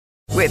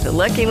With the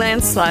Lucky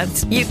Land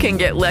Slots, you can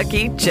get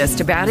lucky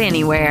just about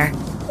anywhere.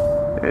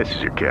 This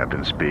is your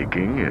captain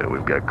speaking.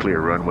 We've got clear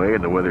runway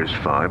and the weather's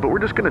fine, but we're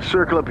just going to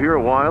circle up here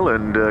a while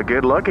and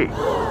get lucky.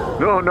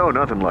 No,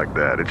 nothing like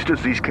that. It's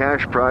just these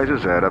cash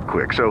prizes add up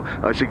quick. So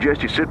I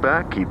suggest you sit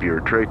back, keep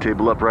your tray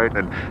table upright,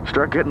 and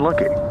start getting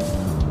lucky.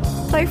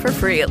 Play for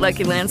free at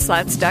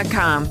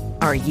LuckyLandSlots.com.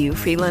 Are you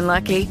feeling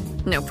lucky?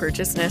 No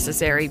purchase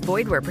necessary.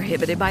 Void where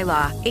prohibited by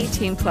law.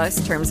 18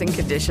 plus terms and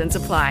conditions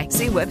apply.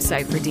 See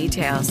website for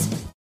details.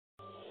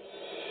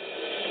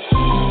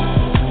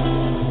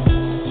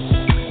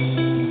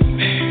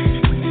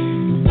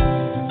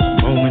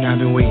 Moment I've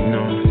been waiting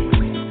on,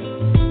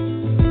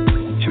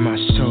 and my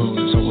soul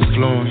is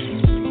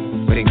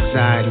overflowing with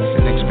anxieties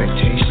and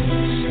expectations,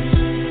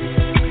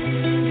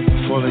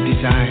 full of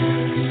desire.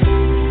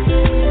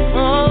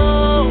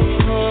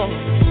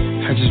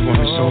 I just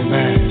want it so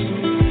bad,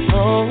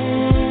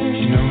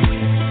 you know,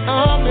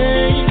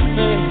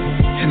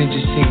 and it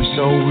just seems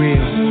so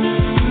real.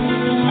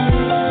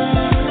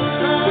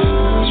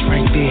 It's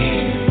right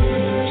there.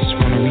 Just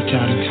want to reach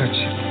out and touch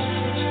it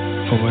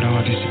before it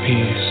all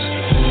disappears.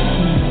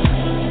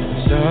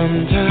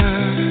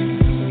 Sometimes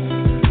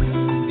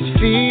it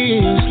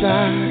feels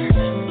like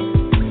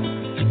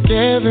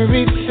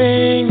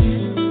everything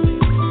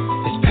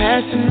is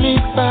passing me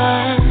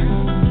by.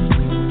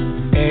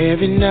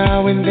 Every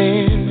now and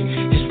then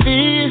it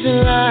feels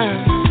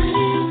alive.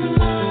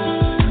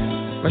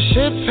 My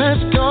ship has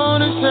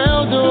gone and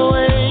sailed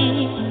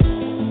away,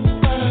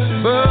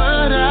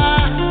 but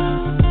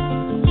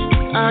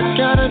I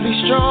gotta be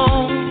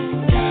strong.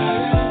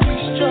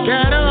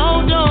 Gotta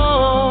hold on.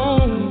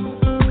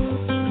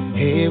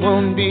 It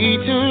won't be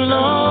too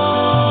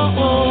long.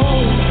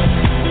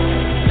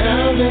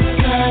 Now the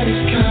tide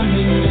is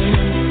coming in.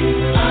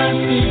 I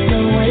see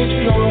the waves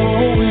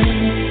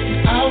flowing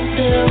out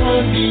there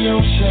on the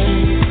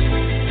ocean.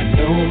 I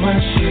know my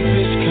ship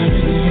is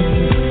coming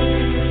in,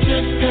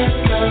 just past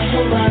the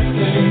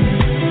horizon,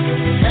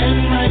 and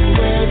right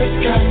where the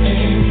sky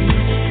ends.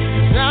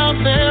 Out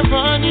there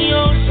on the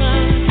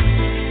ocean,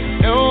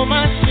 know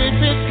my ship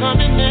is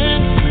coming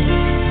in,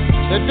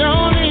 so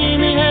don't leave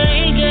me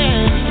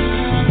hanging.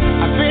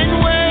 I've been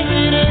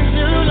waiting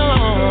too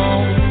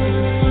long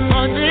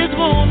for this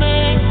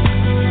moment.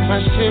 My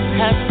ship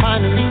has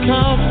finally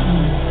come.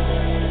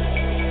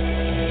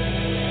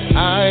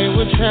 I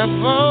will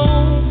travel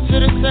to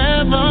the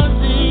seven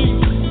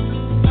seas.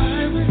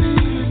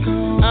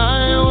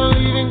 I will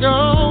even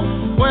go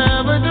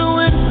wherever the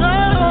wind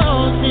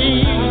blows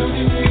me.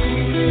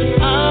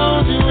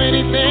 I'll do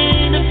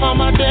anything to find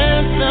my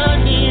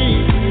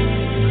destiny.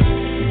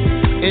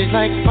 It's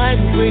like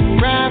fighting with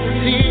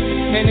gravity,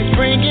 and it's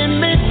bringing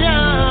me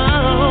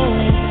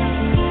down.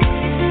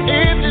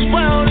 If this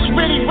world is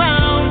really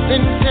round,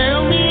 then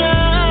tell me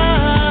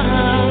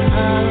how.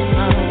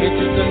 It's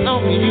just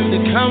alone for you to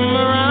come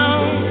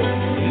around.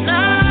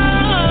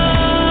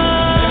 Now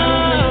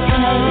the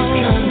time is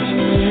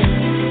coming in.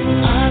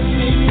 I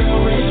see the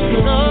waves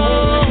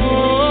flowing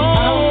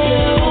out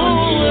there on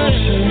the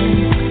ocean.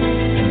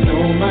 I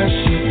know my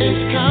ship is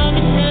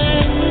coming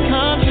in,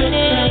 coming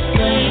in.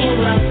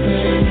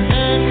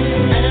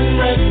 And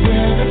right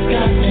where the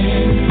sky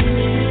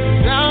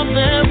ends, out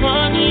there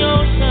on the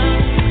ocean.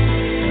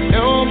 I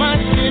know my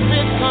ship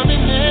is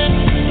coming in,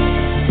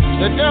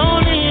 so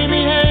don't leave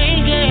me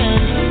hanging.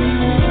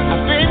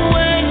 I've been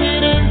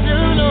waiting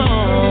too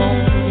long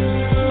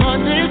for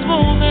this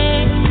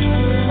moment.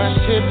 My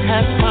ship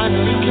has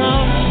finally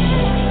come.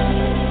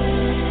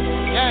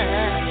 Yeah.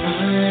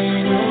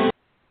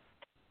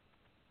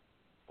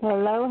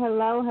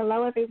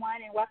 Hello,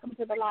 everyone, and welcome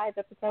to the live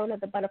episode of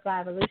the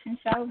Butterfly Evolution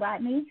Show.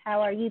 Rodney,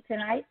 how are you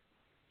tonight?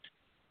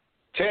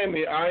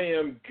 Tammy, I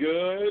am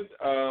good.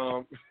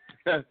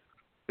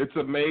 It's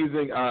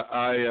amazing.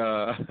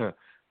 I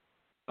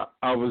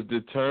was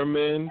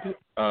determined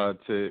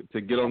to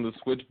get on the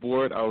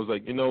switchboard. I was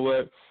like, you know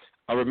what?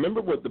 I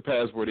remember what the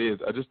password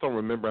is. I just don't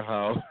remember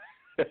how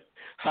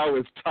how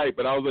it's typed.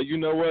 But I was like, you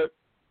know what?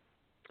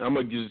 I'm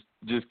gonna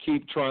just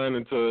keep trying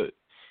until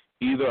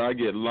either I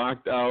get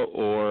locked out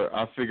or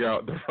I figure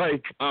out the right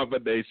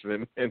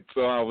combination. And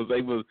so I was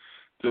able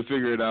to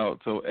figure it out.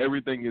 So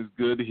everything is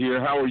good here.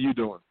 How are you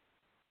doing?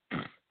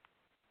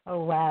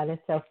 Oh, wow,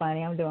 that's so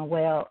funny. I'm doing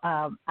well.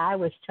 I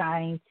was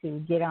trying to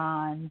get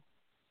on,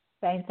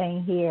 same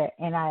thing here,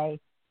 and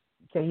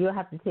so you'll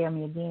have to tell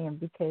me again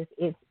because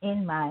it's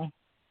in my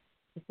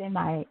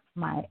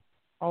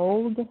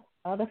old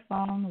other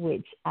phone,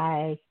 which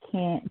I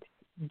can't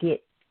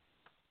get.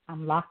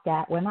 I'm locked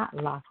out. Well, not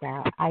locked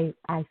out. I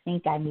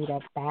think I need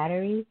a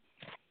battery,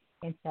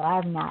 and so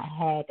I've not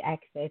had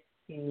access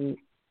to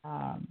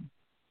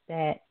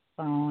that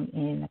phone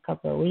in a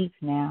couple of weeks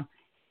now,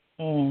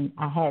 and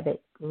I have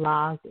it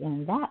logged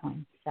in that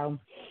one. So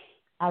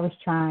I was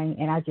trying,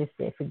 and I just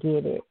said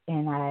forget it,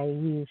 and I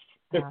used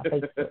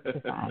Facebook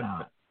to sign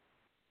on.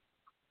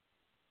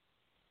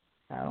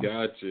 So,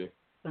 gotcha.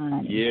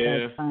 Funny.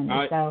 Yeah, funny. I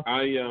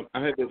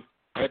had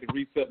to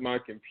reset my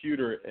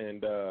computer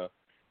and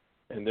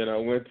then I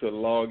went to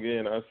log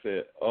in. I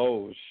said,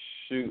 "Oh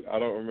shoot, I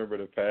don't remember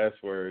the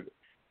password,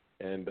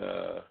 and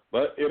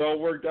but it all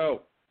worked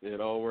out. It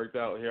all worked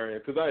out here,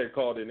 because I had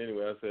called in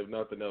anyway. I said if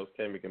nothing else,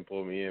 Tammy can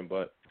pull me in,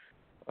 but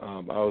I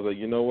was like,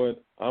 you know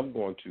what? I'm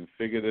going to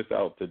figure this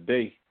out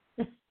today.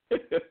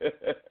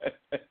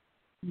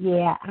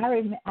 Yeah,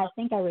 I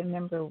think I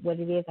remember what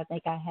it is. I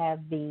think I have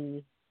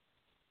the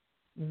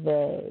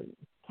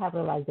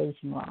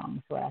capitalization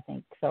wrong, so I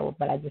think so.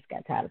 But I just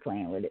got tired of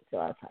playing with it, so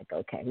I was like,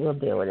 okay, we'll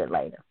deal with it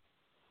later.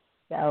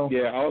 So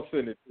yeah, I'll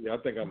send it to you. I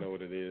think I know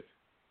what it is.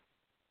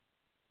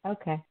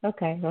 Okay.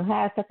 Well,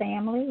 how's the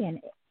family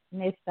and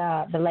Miss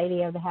the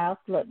lady of the house?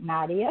 Look,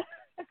 Nadia.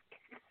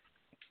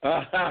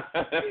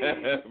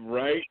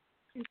 Right.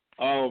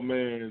 Oh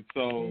man.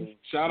 So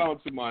shout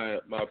out to my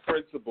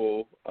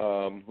principal,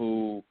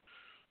 who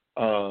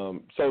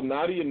so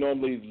Nadia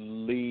normally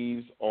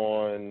leaves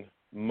on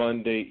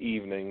Monday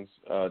evenings,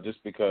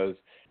 just because,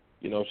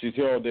 she's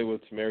here all day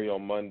with Tammy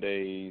on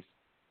Mondays,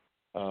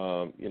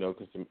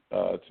 because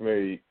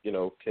Tammy,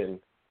 can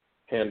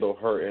handle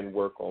her and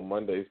work on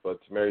Mondays, but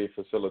Tammy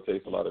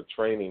facilitates a lot of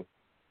training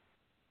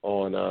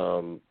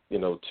on,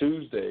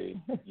 Tuesday,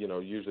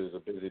 usually is a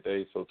busy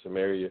day, so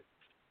Tammy,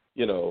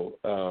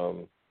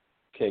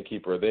 can't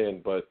keep her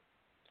then, but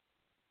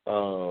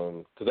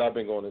because I've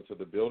been going into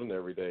the building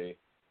every day.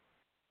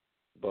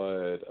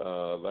 But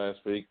last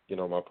week,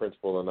 my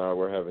principal and I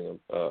were having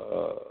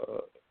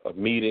a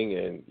meeting,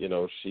 and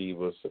she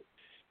was,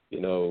 you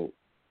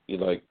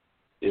like,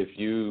 if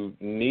you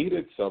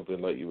needed something,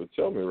 like, you would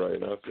tell me, right?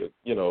 And I said,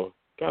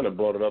 kind of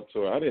brought it up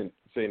to her. I didn't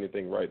say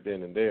anything right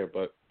then and there,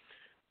 but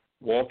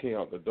walking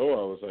out the door,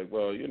 I was like,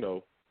 well,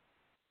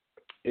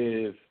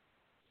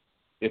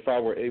 if I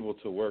were able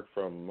to work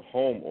from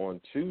home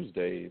on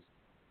Tuesdays,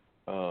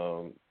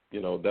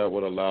 that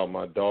would allow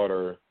my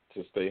daughter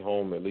to stay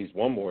home at least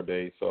one more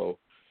day. So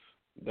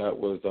that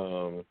was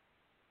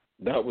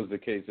the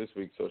case this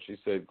week. So she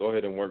said, go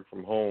ahead and work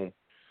from home,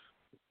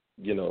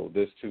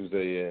 this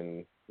Tuesday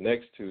and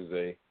next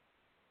Tuesday,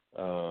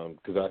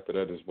 because after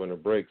that is winter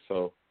break.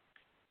 So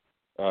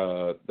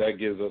that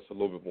gives us a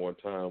little bit more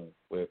time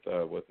with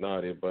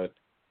Nadia. But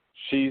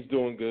she's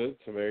doing good.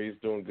 Tamary's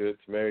doing good.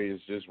 Tamary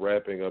is just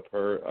wrapping up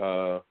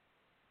her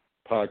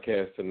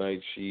podcast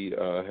tonight. She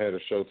had a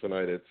show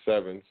tonight at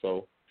 7,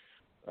 so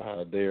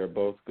they are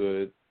both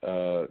good.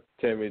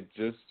 Tammy,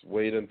 just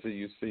wait until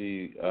you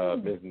see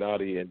Miss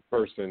Nadia in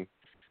person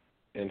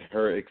and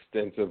her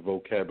extensive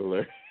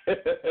vocabulary.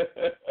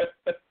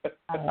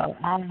 Oh,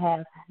 I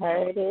have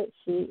heard it.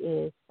 She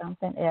is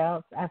something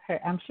else.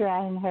 I'm sure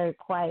I haven't heard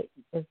quite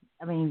as.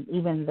 I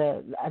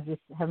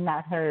just have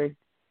not heard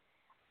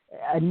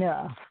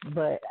enough.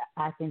 But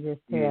I can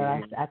just tell.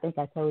 Mm-hmm. I think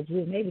I told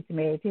you, maybe to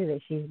Mary too,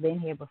 that she's been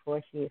here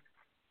before. She is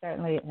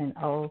certainly an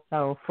old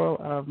soul, full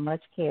of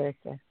much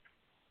character.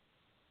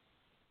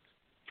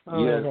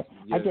 Yes.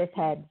 I just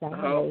had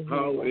Dolly.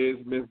 How is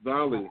Miss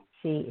Dolly?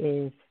 She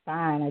is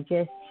fine.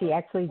 She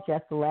actually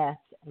just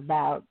left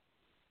about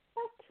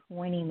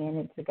 20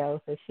 minutes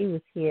ago, so she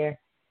was here.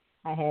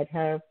 I had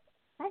her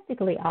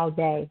practically all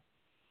day,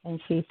 and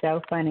she's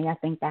so funny. I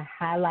think the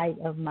highlight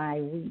of my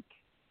week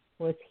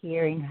was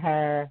hearing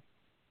her.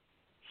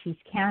 She's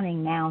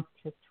counting now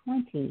to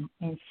 20,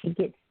 and she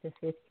gets to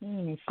 15,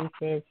 and she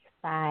says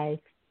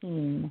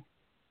 15.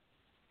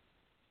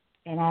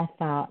 And I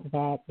thought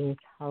that is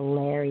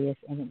hilarious,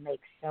 and it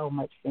makes so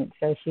much sense.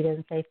 So she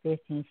doesn't say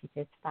 15, she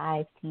says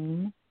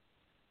 15,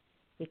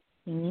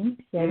 16,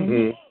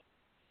 17.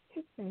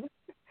 Mm-hmm.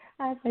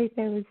 I think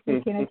that was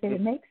thinking, I said,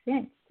 it makes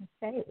sense to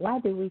say it. Why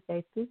do we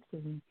say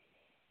 15?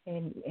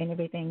 And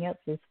everything else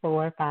is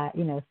 4, 5,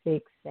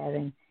 6,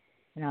 7,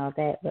 and all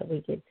that. But we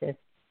get to,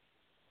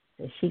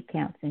 so she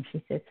counts, and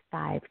she says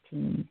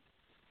 15.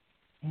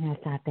 And I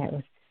thought that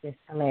was just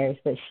hilarious.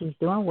 But she's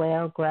doing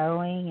well,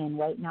 growing, and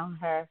waiting on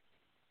her.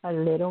 Her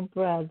little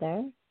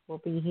brother will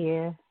be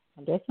here,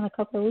 I guess, in a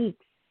couple of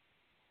weeks.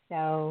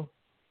 So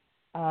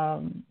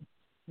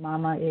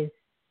Mama is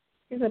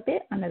a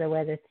bit under the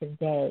weather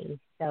today.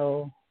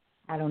 So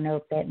I don't know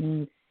if that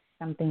means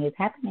something is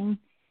happening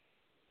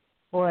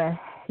or,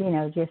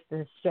 just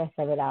the stress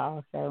of it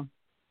all. So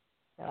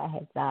I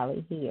had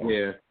Dolly here.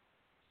 Yeah.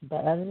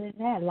 But other than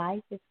that,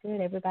 life is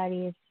good.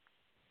 Everybody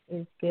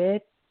is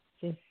good.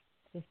 Just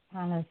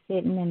kind of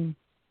sitting and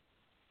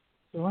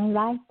doing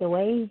life the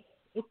way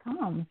it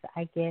comes,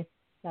 I guess,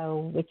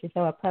 so, which is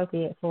so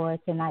appropriate for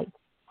tonight's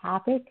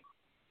topic.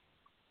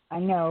 I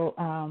know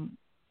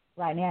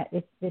right now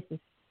this is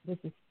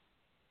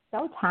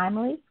so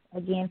timely,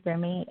 again, for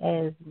me,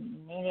 as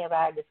many of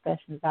our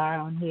discussions are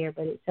on here,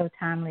 but it's so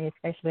timely,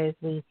 especially as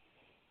we,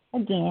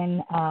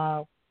 again,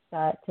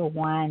 start to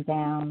wind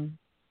down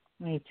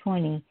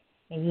 2020.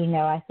 And,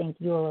 I think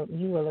you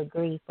will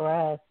agree for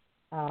us,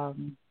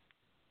 and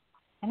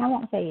I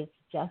won't say it's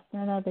just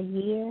another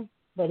year,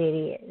 but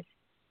it is.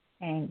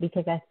 And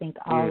because I think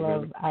all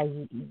of our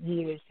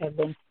years have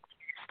been,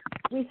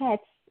 we've had,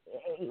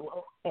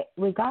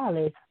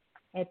 regardless,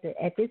 at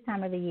this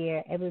time of the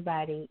year,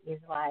 everybody is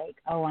like,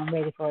 oh, I'm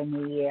ready for a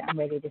new year. I'm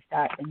ready to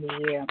start the new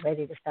year. I'm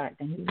ready to start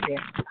the new year.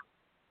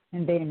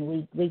 And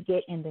then we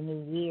get in the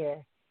new year,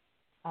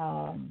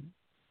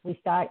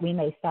 we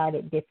may start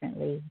it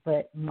differently,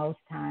 but most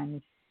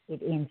times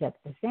it ends up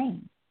the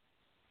same.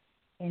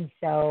 And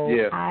so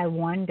Yeah. I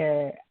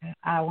wonder,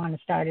 I want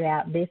to start it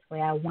out this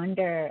way. I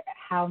wonder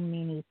how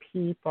many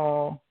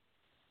people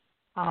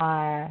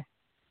are,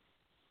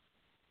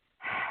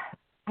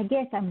 I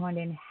guess I'm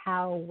wondering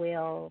how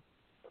will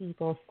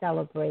people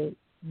celebrate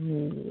the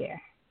New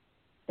Year?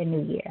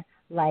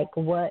 Like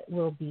what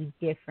will be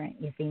different,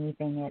 if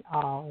anything at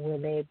all? Will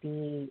there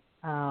be,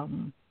 I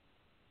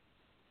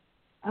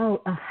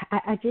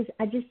just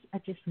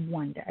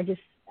wonder. I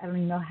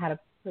don't know how to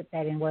put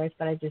that in words,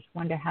 but I just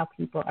wonder how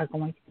people are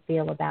going to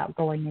feel about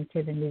going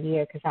into the new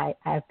year, because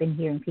I've been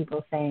hearing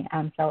people saying,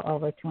 I'm so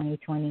over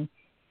 2020.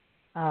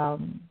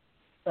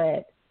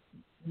 But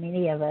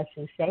many of us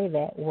who say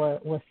that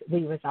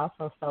we was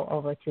also so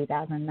over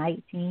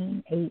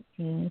 2019,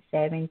 18,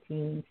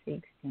 17,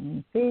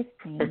 16,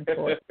 15,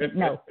 14,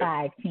 no,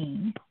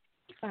 15.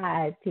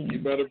 You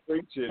better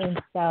preach it.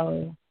 And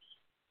so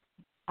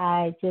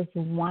I just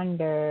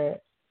wonder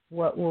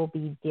what will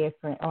be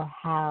different, or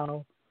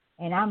how,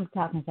 and I'm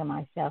talking to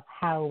myself,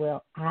 how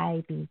will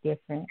I be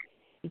different?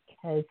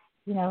 Because,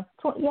 there's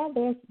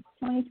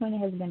 2020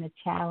 has been a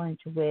challenge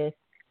with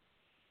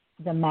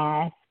the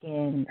mask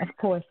and, of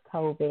course,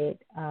 COVID.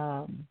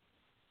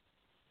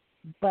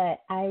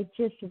 But I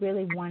just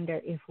really wonder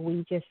if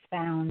we just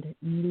found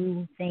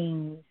new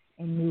things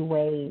and new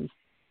ways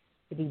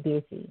to be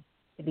busy,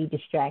 to be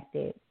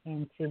distracted,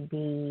 and to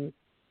be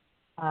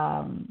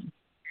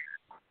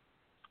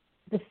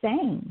the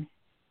same,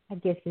 I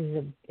guess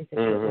is a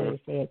good way to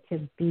say it, to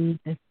be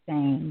the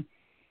same.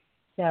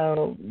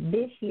 So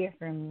this year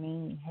for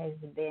me has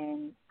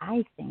been,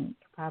 I think,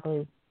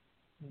 probably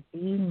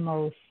the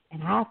most,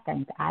 and I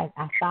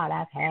thought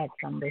I've had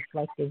some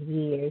reflective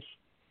years,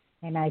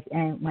 and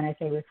when I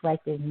say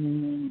reflective,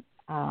 meaning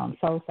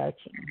soul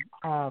searching,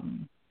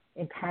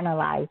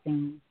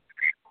 internalizing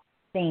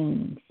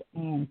things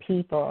and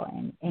people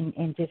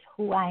and just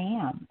who I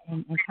am,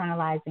 and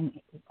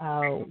internalizing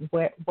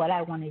what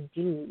I want to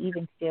do,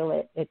 even still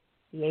at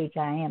the age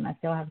I am. I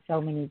still have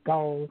so many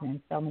goals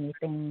and so many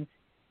things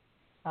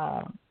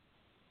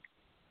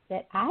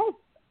that I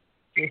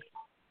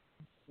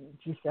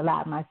just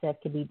allowed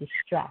myself to be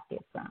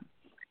distracted from.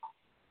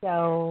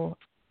 So,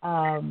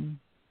 and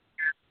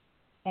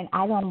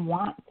I don't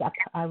want to,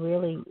 I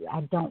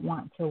don't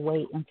want to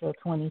wait until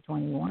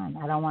 2021.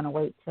 I don't want to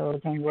wait till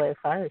January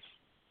 1st.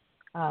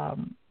 I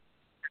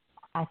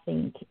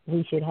think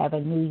we should have a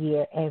new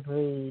year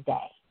every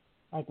day.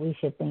 Like, we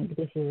should think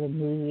this is a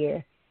new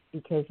year,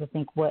 because I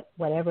think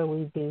whatever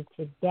we do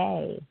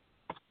today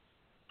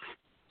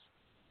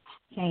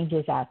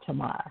changes our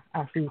tomorrow,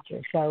 our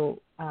future.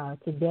 So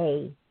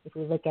today, if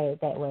we look at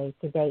it that way,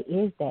 today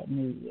is that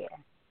new year.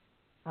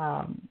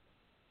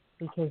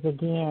 Because,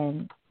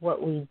 again,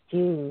 what we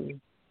do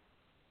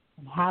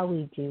and how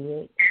we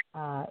do it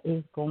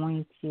is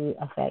going to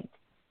affect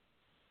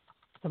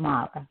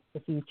tomorrow, the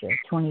future,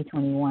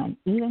 2021,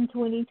 even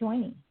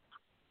 2020,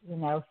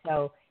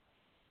 So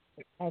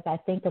as I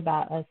think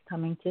about us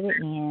coming to the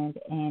end,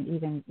 and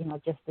even,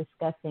 just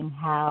discussing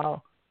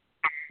how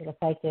it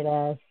affected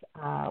us,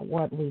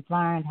 what we've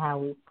learned, how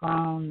we've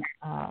grown,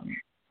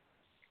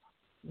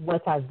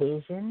 what's our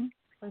vision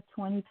for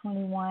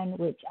 2021,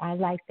 which I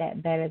like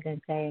that better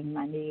than saying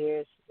my New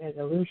Year's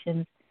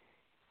resolutions.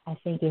 I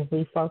think if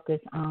we focus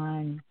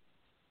on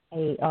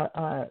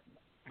or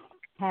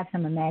have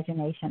some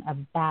imagination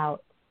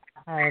about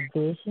our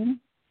vision,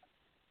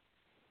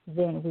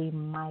 then we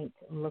might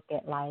look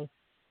at life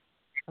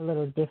a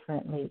little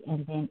differently,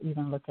 and then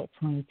even look at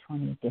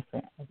 2020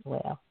 different as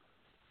well.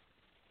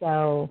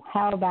 So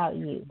how about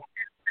you?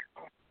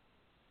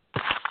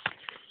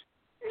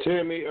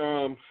 Tammy,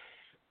 you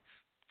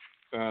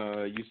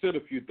said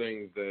a few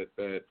things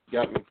that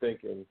got me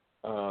thinking,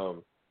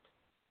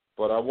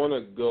 but I want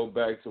to go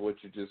back to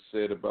what you just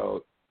said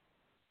about,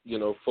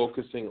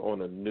 focusing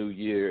on a new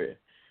year,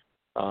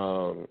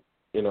 and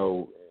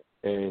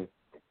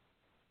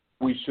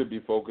we should be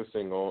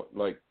focusing on,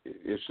 like,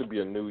 it should be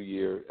a new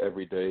year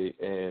every day.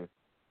 And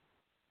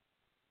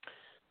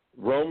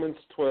Romans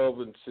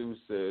 12:2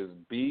 says,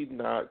 "Be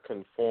not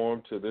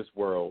conformed to this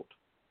world,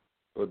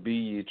 but be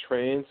ye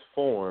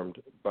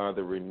transformed by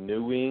the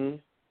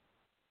renewing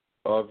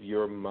of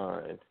your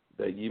mind,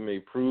 that ye may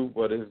prove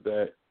what is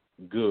that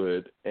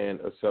good and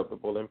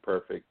acceptable and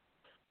perfect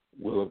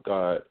will of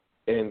God."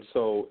 And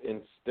so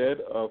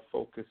instead of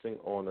focusing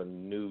on a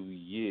new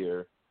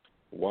year,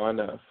 why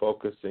not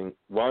focus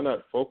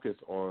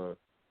on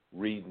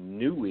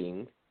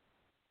renewing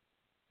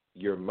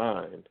your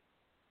mind?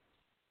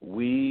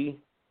 We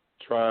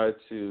try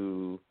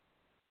to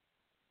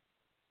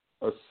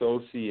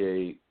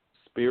associate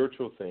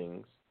spiritual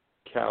things,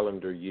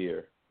 calendar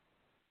year.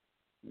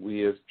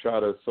 We try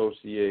to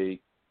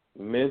associate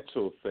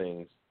mental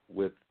things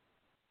with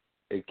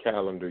a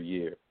calendar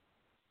year.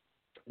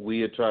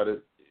 We try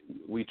to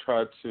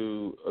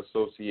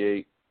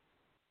associate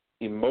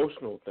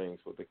emotional things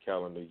with the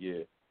calendar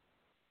year,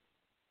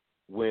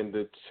 when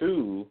the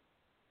two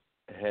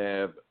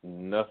have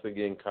nothing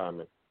in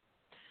common.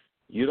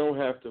 You don't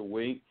have to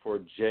wait for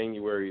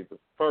January the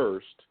 1st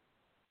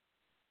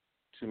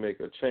to make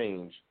a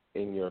change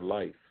in your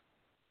life.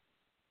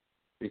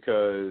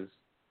 Because,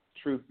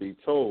 truth be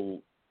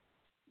told,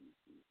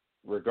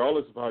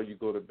 regardless of how you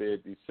go to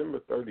bed, December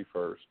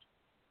 31st,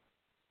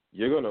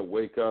 you're going to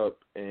wake up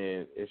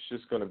and it's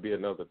just going to be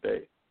another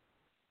day.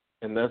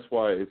 And that's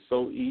why it's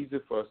so easy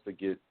for us to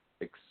get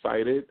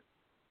excited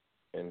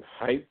and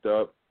hyped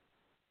up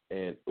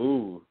and,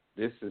 ooh,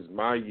 this is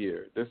my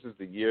year. This is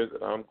the year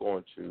that I'm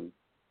going to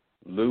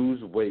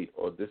lose weight,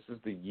 or this is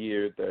the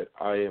year that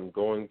I am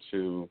going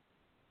to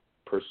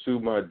pursue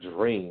my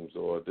dreams,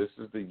 or this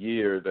is the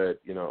year that,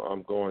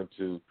 I'm going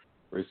to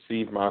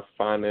receive my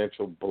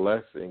financial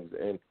blessings.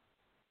 And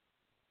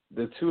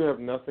the two have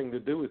nothing to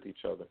do with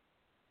each other.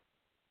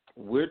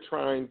 We're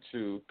trying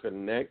to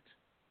connect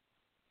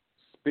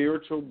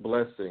spiritual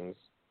blessings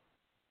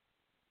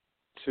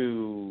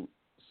to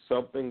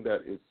something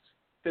that is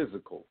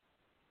physical.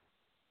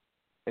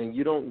 And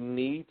you don't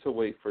need to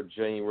wait for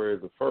January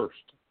the 1st.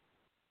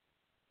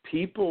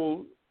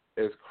 People,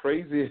 as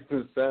crazy as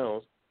it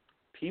sounds,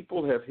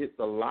 people have hit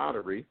the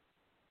lottery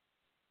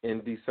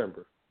in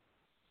December,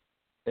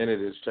 and it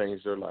has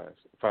changed their lives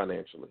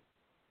financially.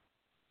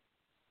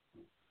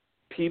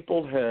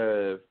 People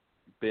have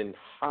been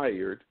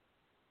hired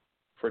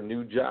for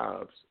new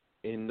jobs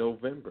in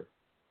November.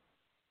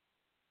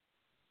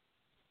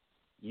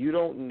 You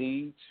don't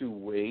need to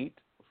wait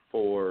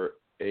for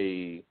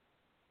a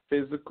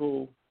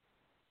physical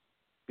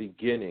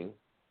beginning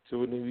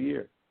to a new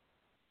year.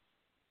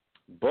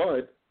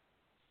 But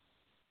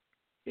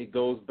it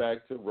goes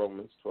back to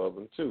Romans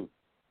 12:2. It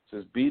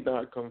says, be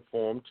not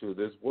conformed to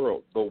this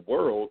world. The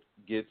world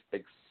gets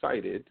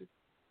excited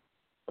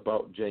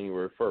about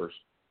January 1st.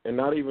 And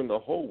not even the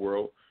whole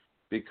world,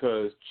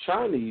 because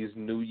Chinese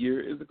New Year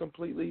is a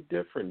completely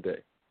different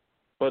day.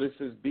 But it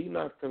says, be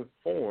not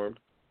conformed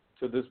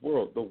to this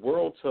world. The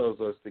world tells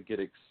us to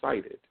get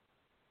excited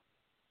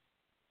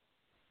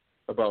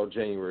about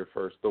January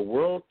 1st. The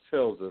world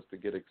tells us to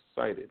get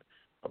excited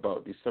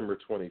about December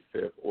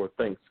 25th or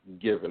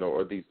Thanksgiving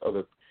or these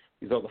other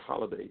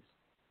holidays.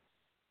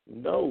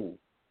 No.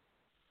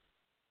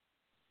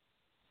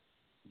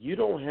 You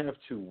don't have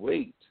to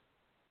wait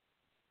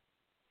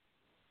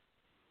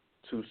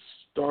to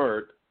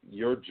start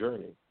your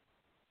journey.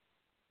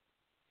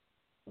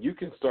 You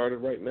can start it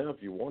right now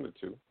if you wanted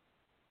to.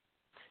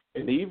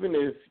 And even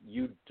if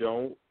you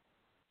don't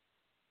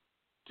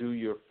do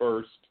your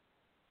first,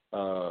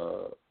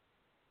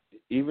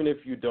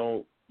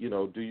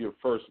 do your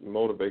first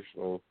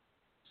motivational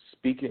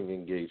speaking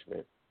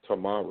engagement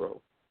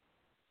tomorrow,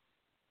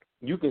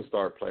 you can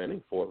start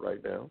planning for it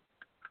right now.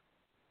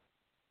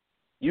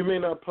 You may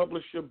not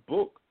publish your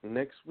book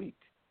next week.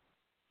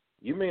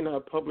 You may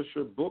not publish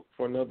your book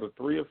for another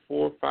 3 or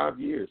 4 or 5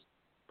 years,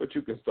 but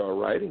you can start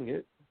writing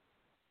it.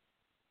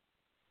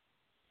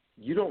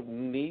 You don't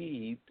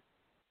need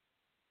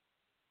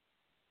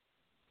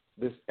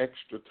this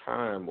extra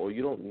time, or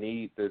you don't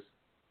need this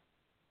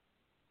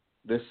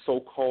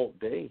so-called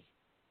day.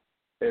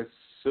 As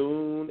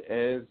soon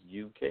as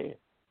you can.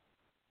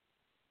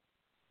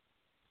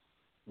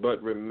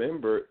 But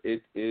remember,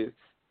 it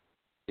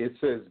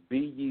says, be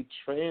ye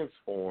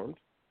transformed,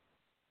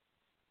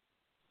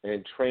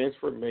 and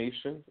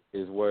transformation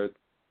is what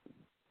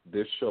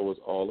this show is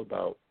all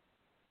about.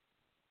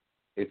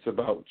 It's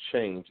about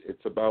change.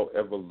 It's about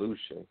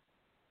evolution.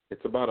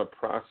 It's about a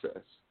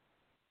process.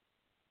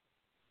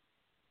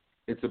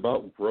 It's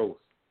about growth.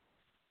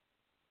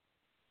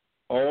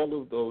 All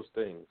of those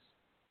things,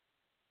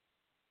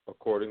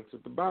 according to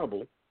the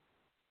Bible,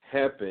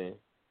 happen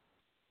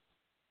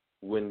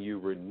when you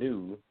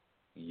renew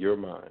your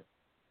mind.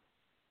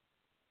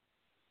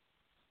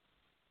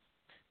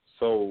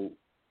 So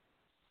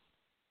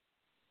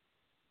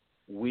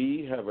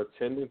we have a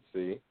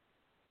tendency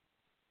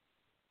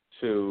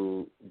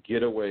to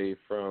get away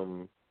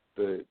from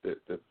the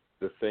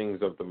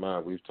things of the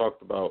mind. We've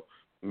talked about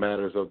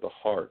matters of the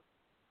heart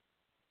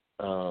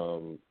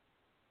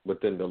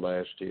within the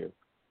last year.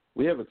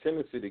 We have a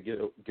tendency to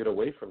get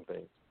away from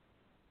things.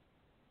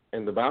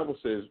 And the Bible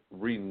says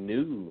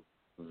renew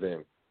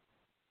them.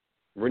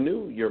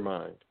 Renew your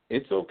mind.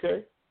 It's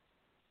okay.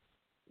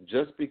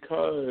 Just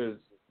because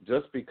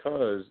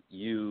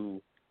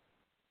you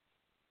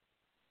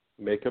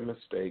make a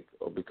mistake,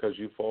 or because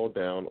you fall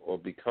down, or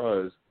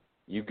because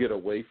you get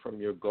away from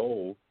your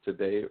goal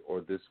today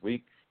or this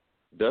week,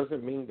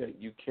 doesn't mean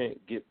that you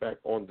can't get back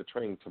on the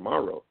train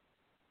tomorrow.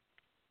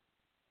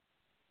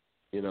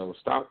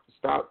 Stop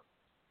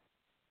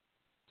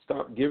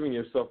giving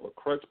yourself a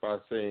crutch by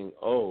saying,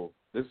 oh,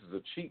 this is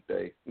a cheat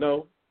day.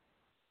 No,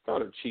 it's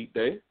not a cheat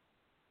day.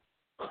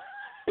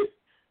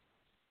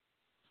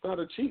 It's not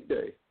a cheat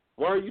day.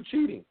 Why are you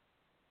cheating?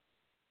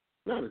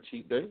 Not a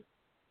cheat day.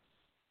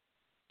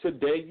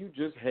 Today you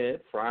just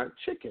had fried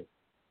chicken.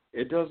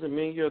 It doesn't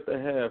mean you have to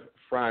have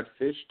fried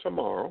fish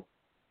tomorrow,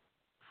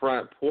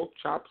 fried pork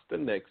chops the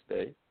next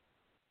day.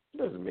 It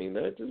doesn't mean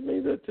that. It just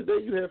means that today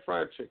you had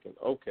fried chicken.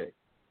 Okay.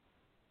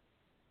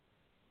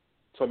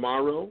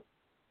 Tomorrow,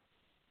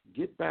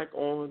 get back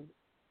on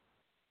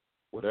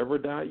whatever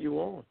diet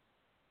you're on.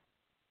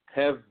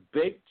 Have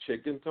baked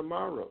chicken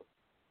tomorrow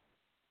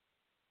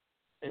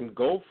and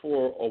go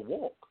for a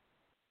walk.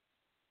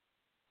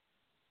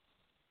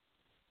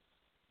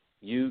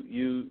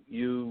 You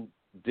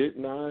did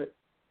not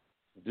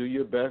do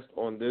your best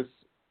on this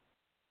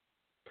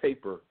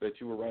paper that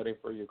you were writing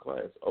for your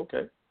class.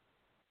 Okay.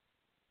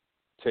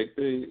 Take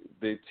the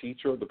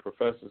teacher or the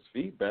professor's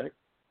feedback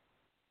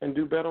and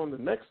do better on the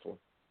next one.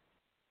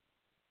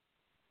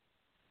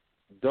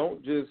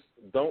 Don't just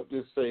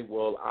say,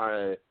 well,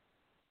 I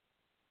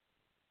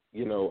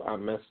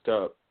messed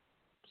up,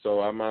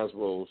 so I might as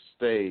well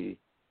stay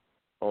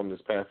on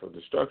this path of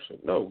destruction.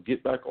 No,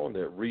 get back on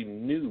there.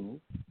 Renew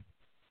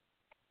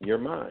your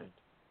mind.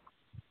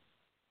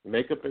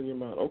 Make up in your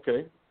mind,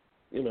 okay,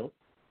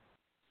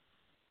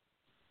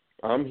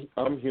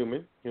 I'm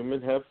human.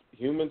 Humans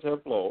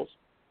have flaws.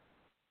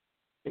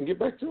 And get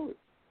back to it.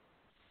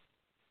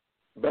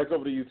 Back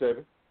over to you,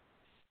 Tammy.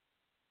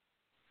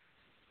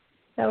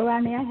 So,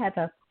 Rodney, I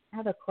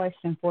have a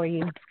question for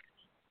you.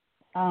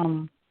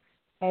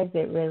 As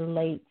it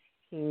relates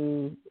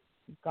to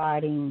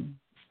guarding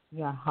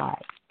your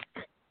heart,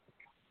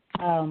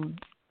 how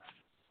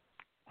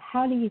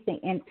do you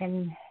think? And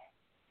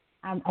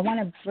I want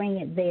to bring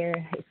it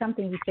there. It's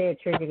something you said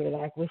triggered it.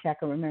 I wish I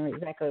could remember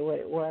exactly what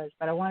it was,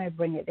 but I want to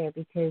bring it there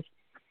because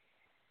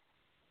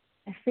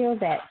I feel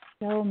that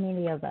so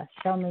many of us,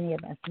 me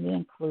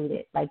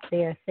included, like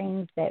there are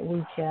things that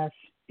we just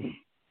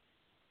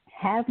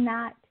have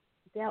not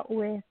dealt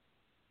with,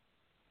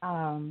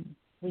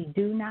 we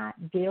do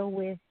not deal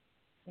with,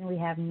 and we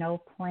have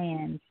no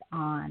plans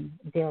on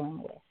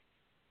dealing with.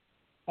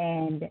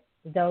 And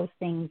those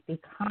things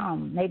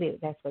become, maybe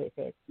that's what it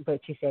said,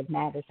 but you said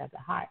matters of the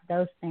heart.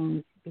 Those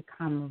things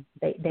become,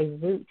 they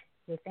root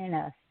within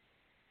us.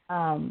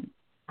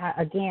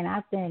 I've been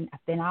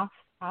off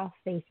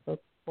Facebook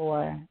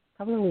for a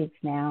couple of weeks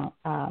now.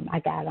 I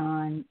got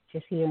on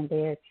just here and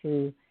there I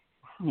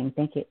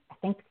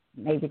think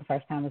maybe the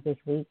first time was this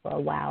week for a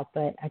while,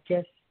 but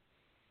it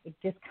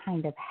just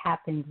kind of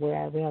happened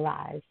where I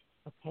realized,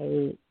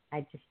 okay,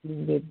 I just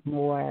needed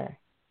more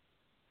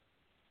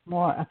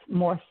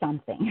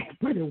something,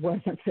 but it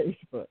wasn't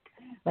Facebook.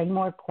 Like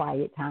more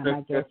quiet time,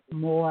 I guess,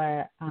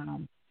 more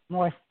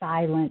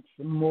silence,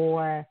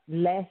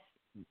 less.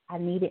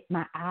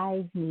 My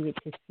eyes needed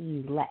to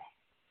see less.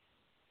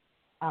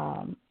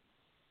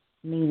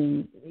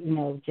 Meaning,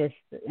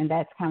 and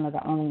that's kind of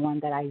the only one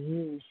that I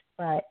use.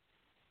 But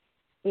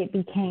it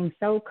became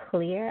so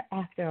clear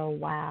after a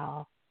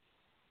while,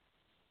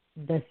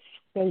 the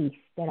space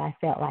that I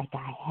felt like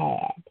I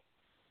had,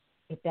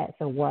 if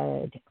that's a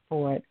word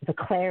for it, the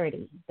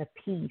clarity, the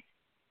peace,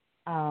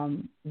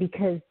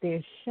 because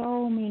there's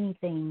so many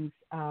things.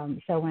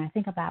 So when I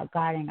think about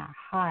guarding our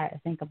heart, I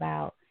think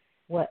about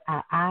what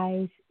our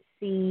eyes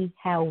see,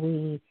 how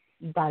you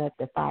brought up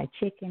the fried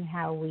chicken,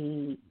 how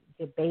we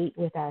debate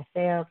with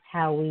ourselves,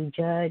 how we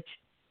judge,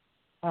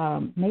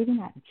 maybe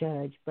not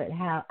judge, but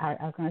how, I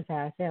was going to say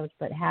ourselves,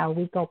 but how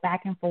we go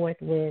back and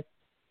forth with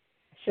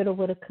shoulda,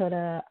 woulda,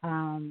 coulda,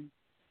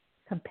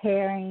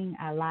 comparing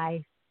our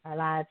lives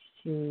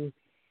to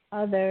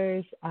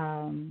others,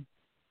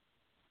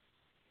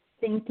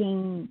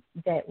 thinking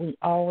that we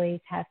always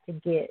have to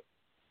get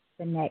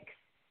the next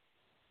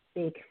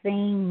big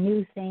thing,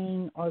 new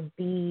thing, or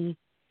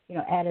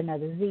add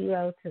another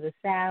zero to the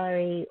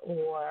salary,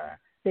 or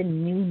the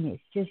newness,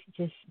 just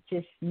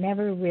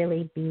never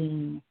really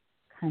being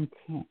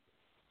content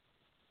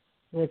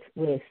with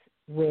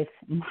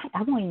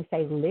I won't even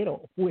say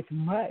little, with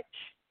much.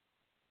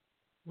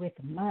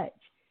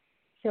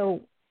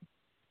 So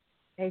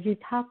as you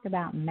talked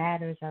about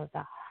matters of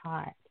the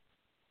heart,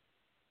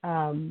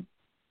 I'm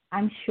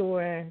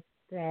sure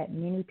that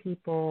many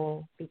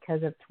people,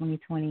 because of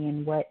 2020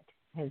 and what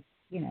has,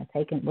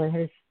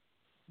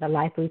 the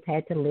life we've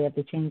had to live,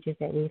 the changes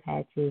that we've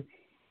had to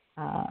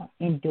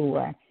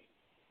endure,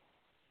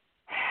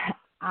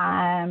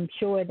 I'm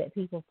sure that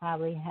people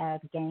probably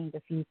have gained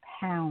a few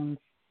pounds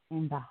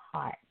in the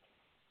heart.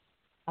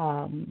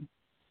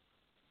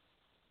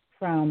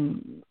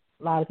 From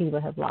a lot of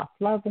people have lost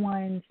loved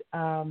ones.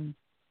 And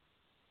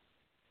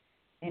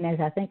as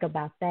I think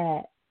about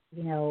that,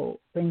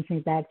 brings me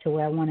back to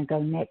where I want to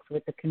go next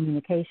with the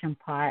communication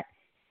part.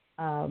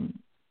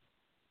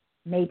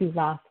 Maybe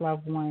lost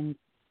loved ones,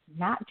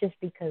 not just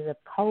because of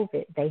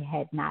COVID, they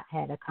had not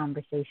had a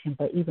conversation,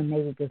 but even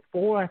maybe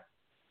before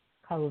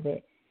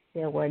COVID,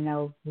 there were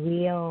no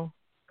real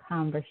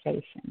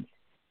conversations.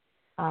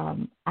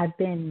 I've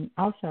been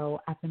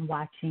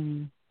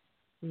watching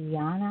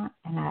Rihanna,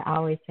 and I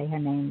always say her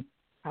name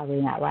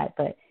probably not right,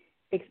 but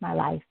Fix My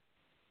Life.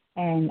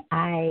 And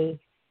I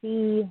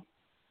see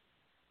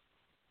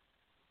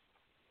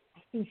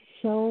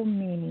so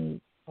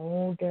many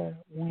older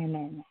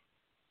women.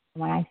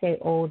 When I say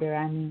older,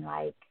 I mean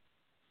like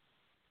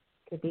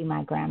could be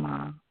my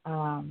grandma,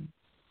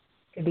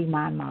 could be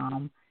my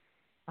mom,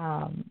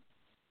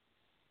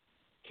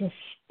 just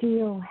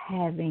still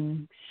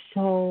having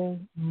so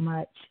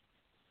much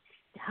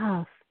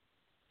stuff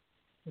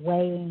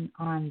weighing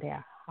on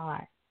their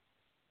heart.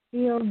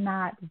 still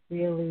not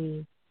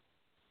really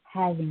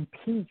having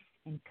peace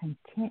and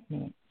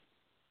contentment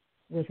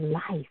with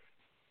life.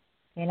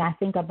 And I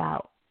think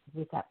about,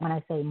 when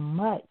I say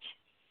much,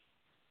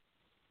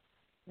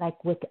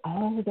 like with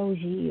all of those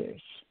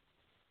years,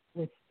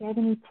 with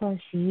 70 plus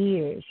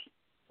years,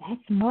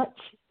 that's much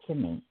to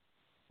me.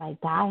 Like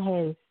God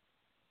has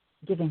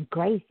given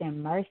grace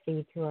and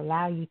mercy to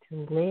allow you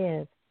to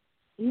live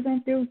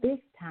even through this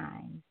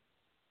time,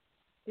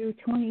 through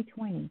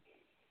 2020.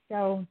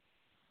 So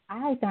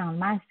I found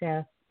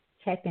myself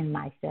checking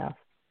myself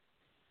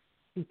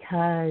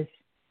because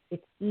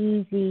it's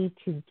easy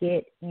to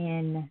get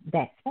in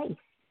that space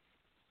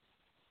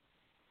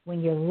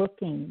when you're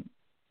looking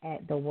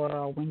at the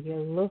world, when you're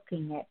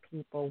looking at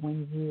people,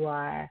 when you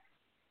are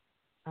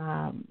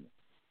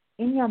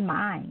in your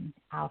mind,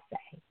 I'll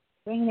say,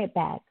 bringing it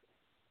back.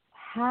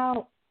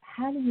 How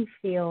do you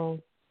feel?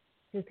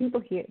 Do people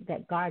hear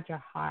that guard your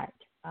heart?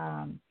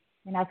 And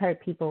I've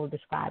heard people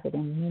describe it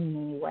in many,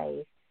 many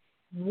ways.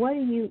 What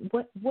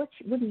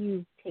do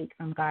you take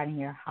from guarding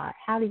your heart?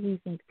 How do you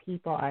think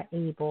people are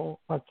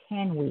able, or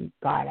can we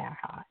guard our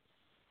heart?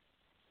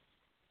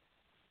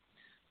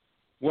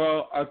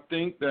 Well, I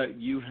think that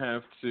you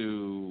have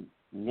to,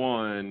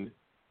 one,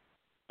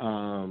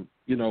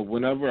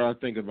 whenever I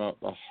think about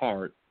the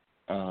heart,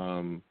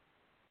 I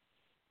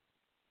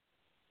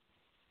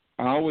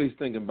always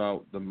think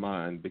about the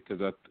mind, because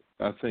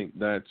I think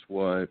that's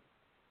what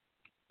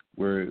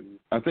we're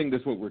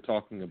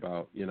talking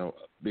about,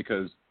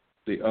 because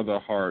the other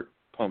heart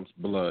pumps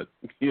blood,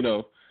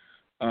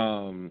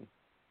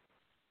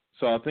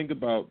 So I think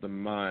about the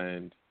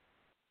mind,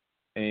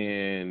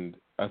 and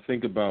I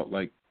think about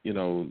like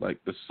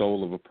the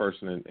soul of a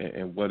person,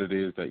 and what it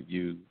is that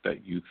you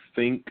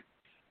think,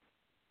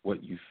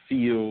 what you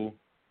feel.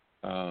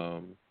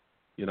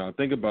 I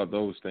think about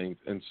those things.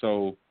 And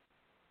so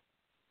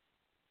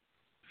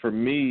for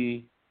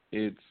me,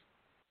 it's,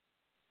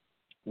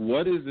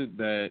 what is it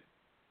that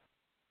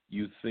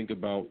you think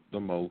about the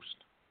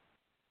most?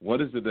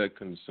 What is it that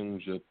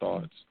consumes your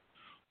thoughts?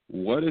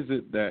 What is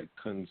it that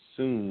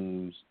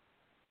consumes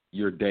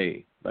your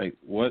day? Like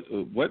what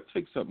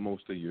takes up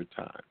most of your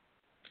time?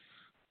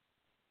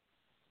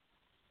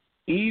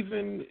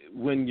 Even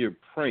when you're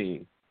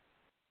praying,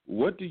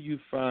 what do you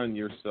find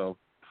yourself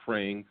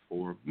praying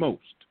for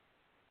most?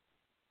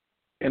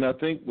 And I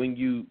think when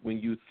you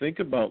think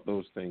about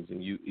those things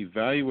and you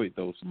evaluate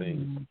those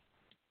things,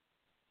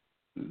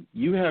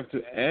 you have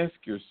to ask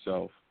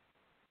yourself,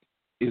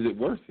 is it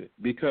worth it?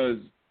 Because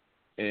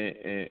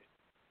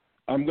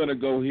I'm going to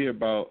go here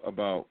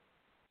about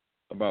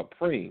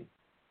praying.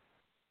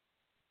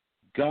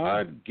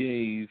 God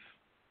gave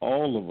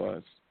all of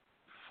us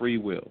free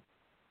will.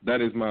 That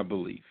is my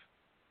belief.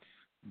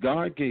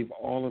 God gave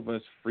all of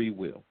us free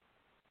will.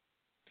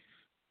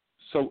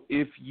 So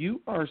if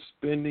you are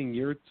spending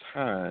your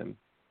time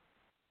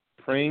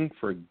praying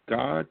for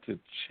God to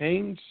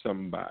change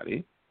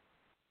somebody,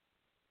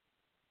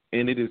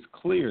 and it is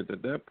clear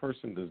that that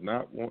person does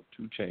not want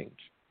to change,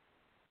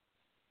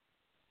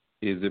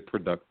 is it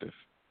productive?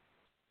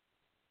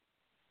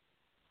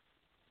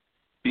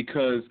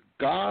 Because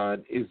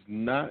God is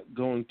not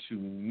going to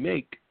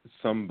make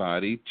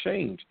somebody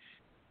change.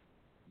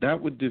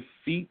 That would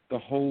defeat the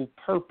whole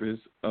purpose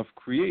of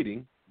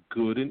creating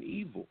good and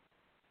evil.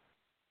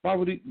 Why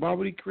would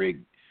he create?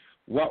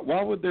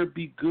 Why would there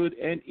be good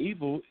and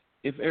evil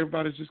if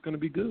everybody's just going to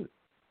be good?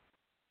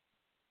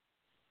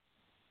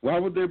 Why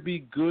would there be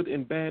good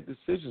and bad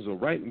decisions, or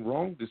right and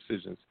wrong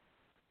decisions?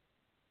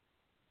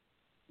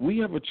 We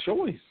have a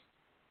choice.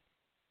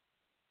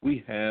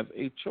 We have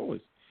a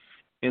choice.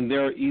 And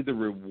there are either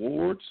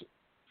rewards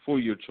for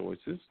your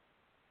choices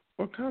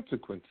or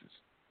consequences.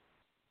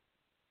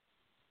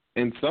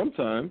 And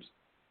sometimes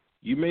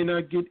you may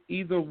not get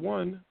either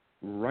one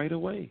right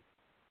away.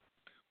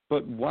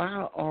 But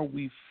why are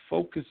we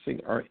focusing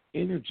our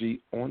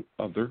energy on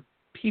other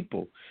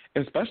people,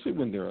 especially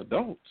when they're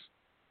adults?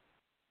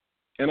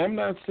 And I'm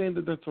not saying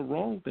that that's a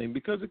wrong thing,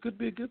 because it could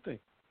be a good thing.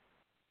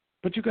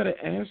 But you got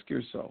to ask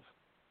yourself,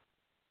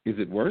 is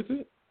it worth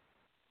it?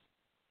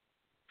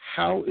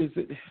 How is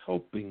it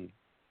helping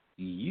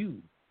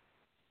you?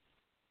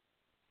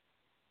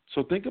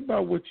 So think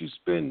about what you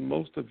spend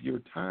most of your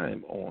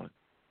time on.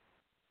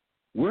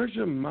 Where's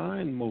your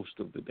mind most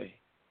of the day?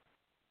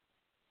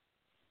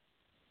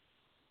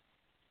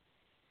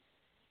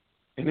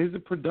 And is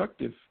it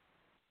productive?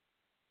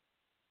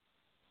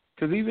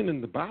 Because even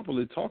in the Bible,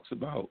 it talks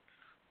about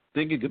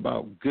thinking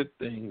about good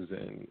things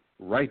and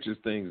righteous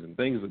things and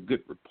things of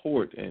good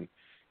report and,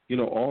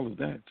 all of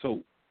that.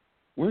 So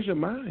where's your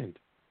mind?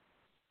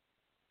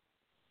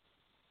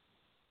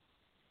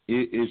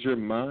 Is your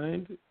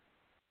mind,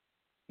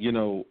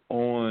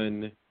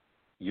 on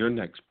your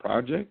next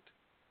project?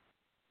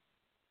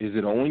 Is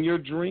it on your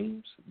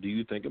dreams? Do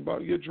you think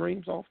about your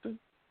dreams often?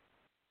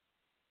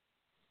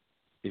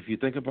 If you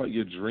think about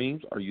your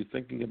dreams, are you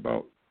thinking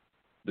about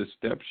the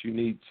steps you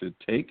need to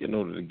take in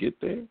order to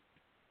get there?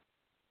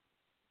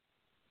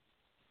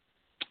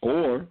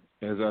 Or,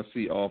 as I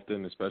see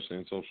often, especially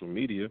in social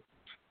media,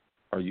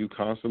 Are you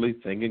constantly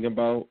thinking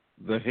about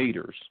the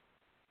haters,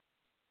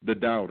 the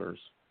doubters?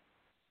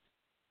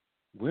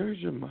 Where's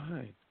your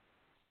mind?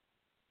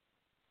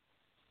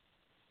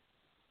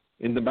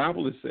 In the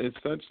Bible it says,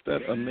 such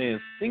that a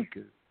man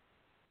thinketh,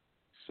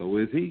 so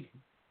is he.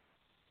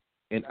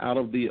 And out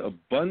of the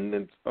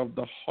abundance of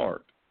the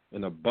heart,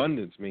 and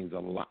abundance means a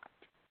lot,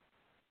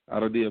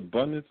 out of the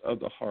abundance of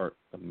the heart,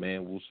 a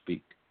man will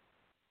speak.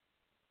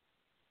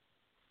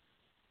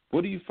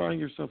 What do you find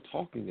yourself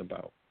talking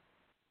about?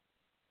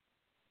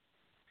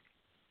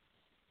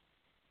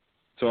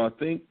 So I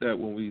think that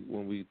when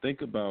we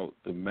think about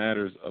the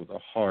matters of the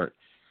heart,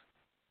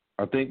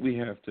 I think we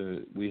have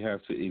to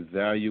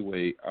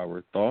evaluate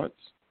our thoughts.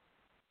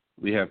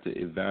 We have to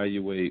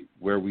evaluate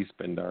where we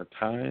spend our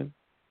time.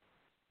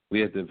 We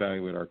have to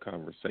evaluate our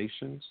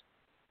conversations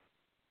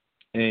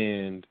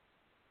and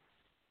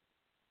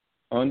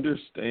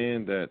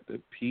understand that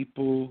the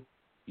people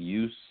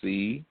you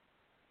see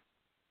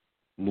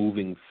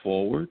moving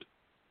forward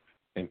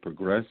and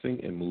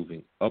progressing and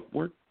moving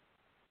upward,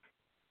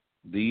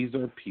 these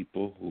are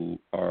people who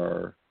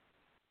are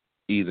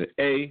either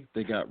A,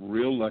 they got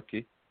real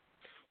lucky,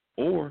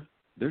 or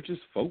they're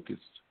just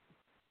focused.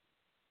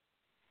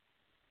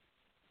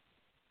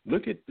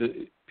 Look at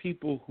the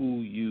people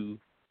who you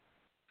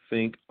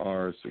think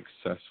are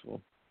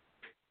successful.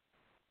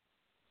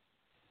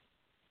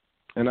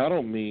 And I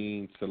don't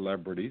mean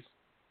celebrities,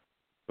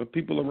 but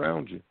people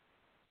around you.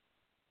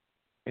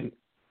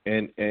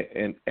 And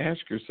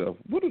ask yourself,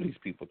 what do these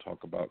people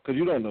talk about? Because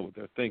you don't know what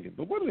they're thinking,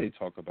 but what do they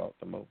talk about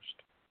the most?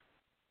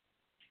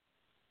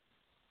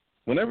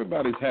 When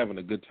everybody's having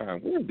a good time,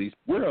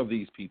 where are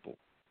these people?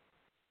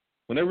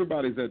 When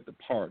everybody's at the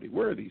party,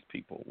 where are these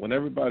people? When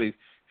everybody's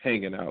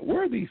hanging out,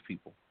 where are these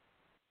people?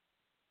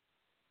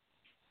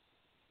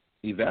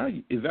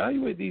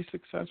 Evaluate these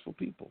successful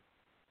people.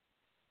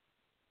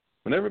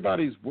 When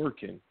everybody's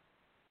working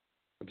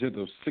until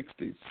they're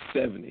 60,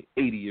 70,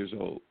 80 years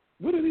old,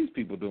 what are these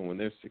people doing when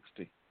they're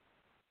 60?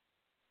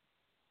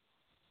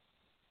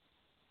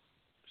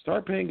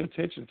 Start paying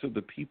attention to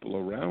the people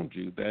around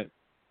you that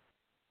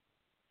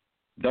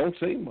don't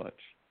say much.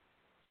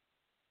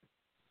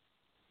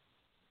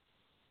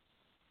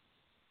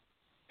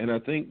 And I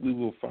think we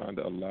will find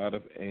a lot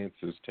of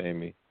answers,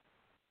 Tammy,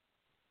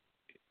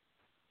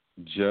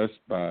 just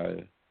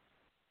by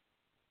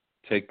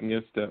taking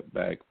a step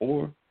back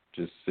or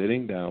just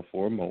sitting down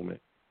for a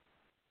moment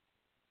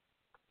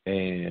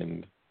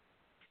and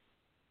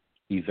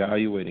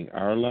evaluating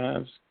our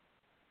lives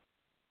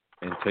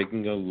and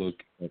taking a look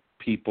at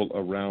people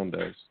around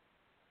us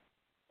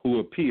who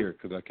appear,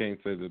 because I can't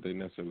say that they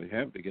necessarily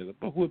have it together,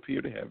 but who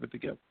appear to have it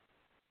together.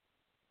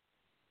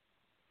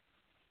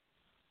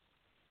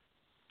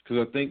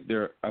 Because I think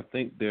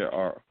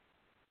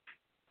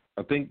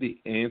the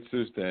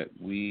answers that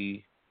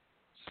we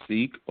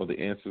seek or the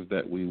answers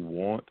that we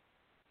want,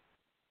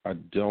 I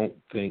don't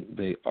think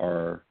they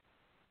are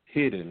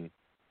hidden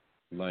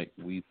like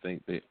we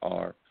think they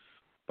are.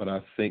 But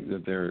I think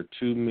that there are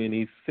too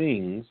many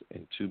things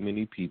and too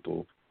many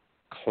people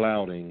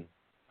clouding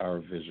our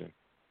vision.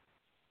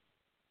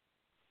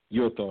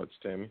 Your thoughts,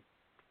 Tammy?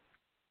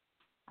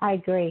 I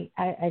agree.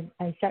 I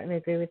certainly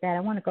agree with that.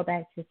 I want to go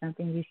back to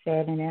something you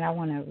said, and then I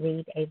want to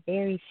read a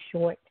very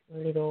short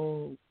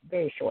little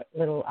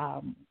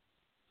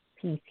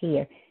piece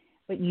here.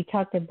 But you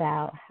talked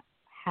about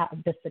how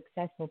the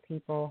successful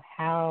people,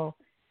 how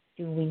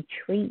do we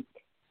treat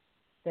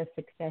the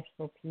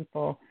successful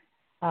people,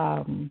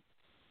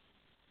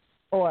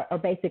 or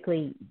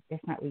basically,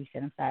 that's not what you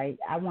said, I'm sorry.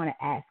 I want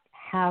to ask,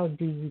 how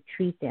do you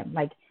treat them?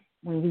 Like,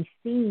 when we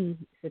see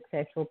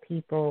successful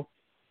people,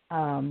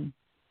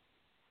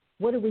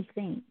 what do we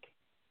think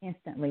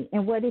instantly?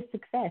 And what is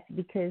success?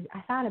 Because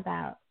I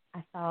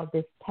saw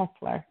this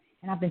Tesla,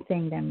 and I've been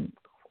seeing them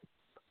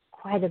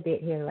quite a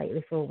bit here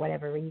lately for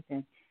whatever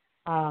reason.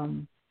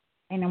 And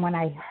then when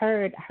I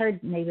heard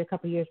maybe a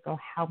couple of years ago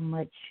how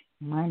much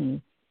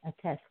money a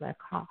Tesla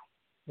costs,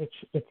 which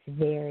it's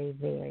very,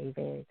 very,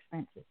 very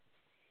expensive.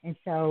 And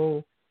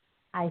so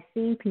I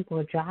see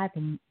people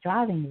driving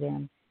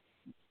them.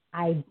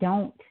 I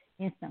don't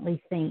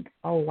instantly think,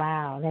 oh,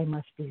 wow, they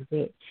must be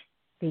rich,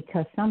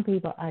 because some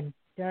people are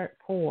dirt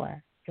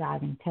poor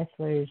driving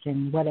Teslas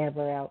and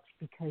whatever else,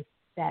 because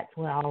that's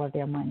where all of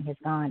their money has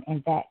gone,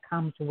 and that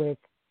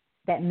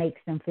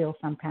makes them feel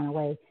some kind of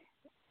way.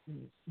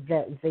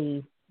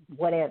 The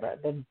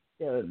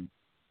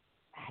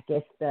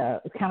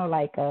it's kind of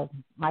like a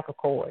Michael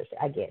Kors,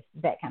 I guess,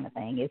 that kind of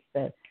thing. It's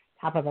the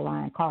top of the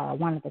line car,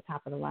 one of the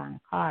top of the line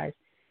cars.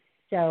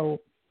 So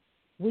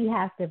we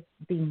have to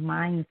be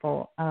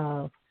mindful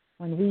of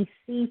when we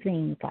see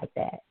things like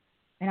that.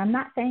 And I'm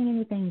not saying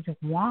anything's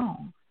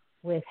wrong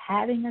with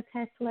having a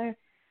Tesla,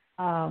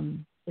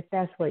 if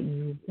that's what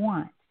you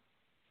want.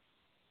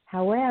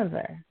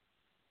 However,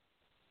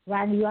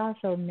 Rodney, you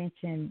also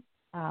mentioned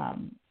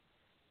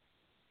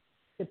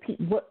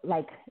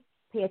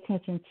pay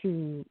attention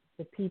to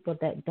the people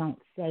that don't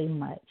say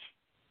much.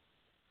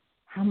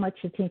 How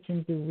much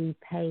attention do we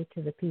pay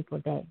to the people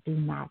that do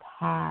not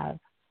have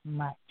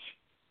much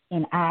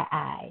in our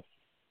eyes?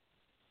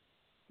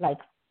 like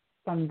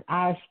from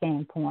our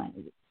standpoint,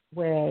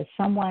 whereas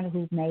someone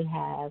who may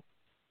have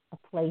a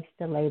place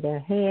to lay their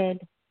head,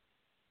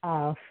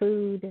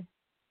 food,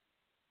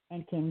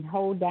 and can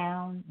hold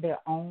down their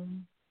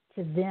own,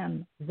 to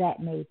them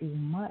that may be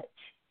much.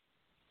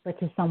 But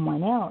to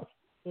someone else,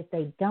 if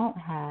they don't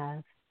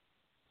have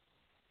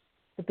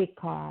the big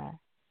car,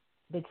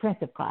 the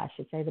expensive car, I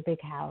should say, the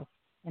big house,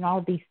 and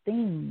all these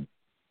things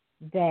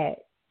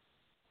that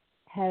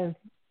have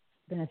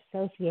been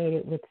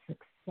associated with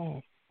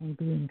success and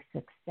being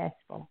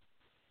successful.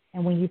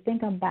 And when you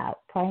think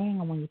about praying,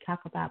 and when you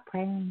talk about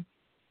praying,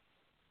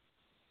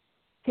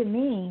 to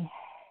me,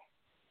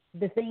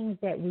 the things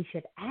that we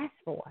should ask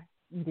for,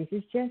 this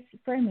is just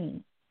for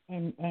me,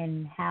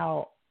 and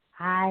how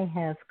I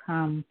have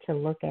come to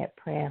look at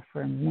prayer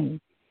for me,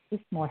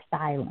 it's more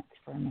silence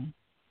for me.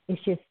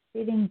 It's just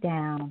sitting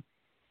down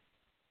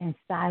and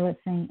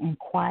silencing and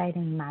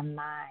quieting my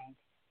mind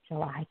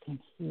so I can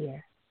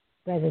hear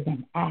rather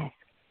than ask.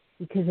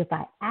 Because if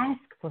I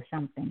ask for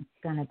something,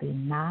 it's going to be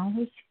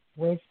knowledge,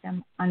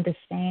 wisdom,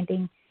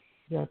 understanding,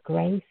 your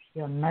grace,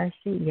 your mercy,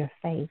 your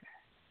favor.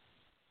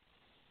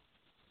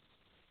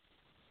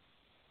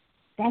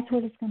 That's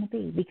what it's going to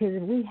be. Because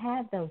if we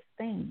have those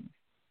things,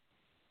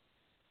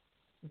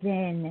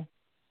 then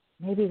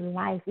maybe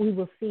life, we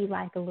will see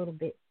life a little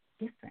bit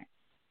different.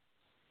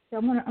 So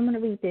I'm gonna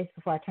read this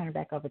before I turn it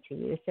back over to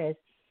you. It says,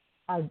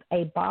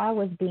 a bar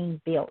was being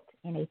built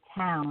in a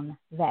town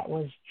that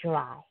was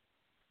dry.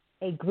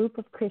 A group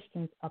of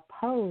Christians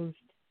opposed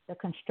the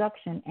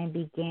construction and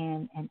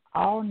began an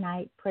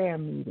all-night prayer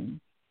meeting,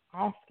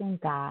 asking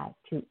God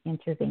to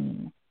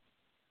intervene.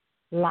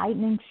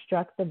 Lightning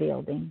struck the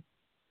building,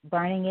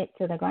 burning it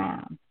to the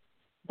ground.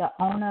 The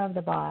owner of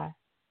the bar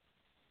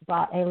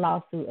brought a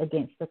lawsuit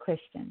against the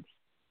Christians,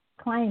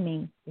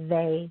 claiming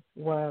they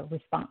were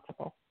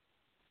responsible.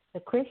 The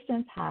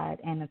Christians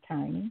hired an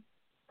attorney,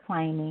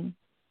 claiming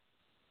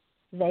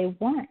they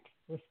weren't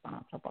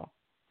responsible.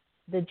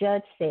 The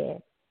judge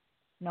said,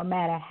 no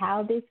matter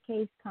how this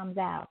case comes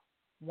out,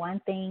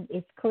 one thing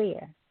is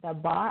clear. The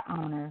bar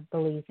owner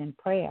believes in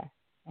prayer,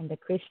 and the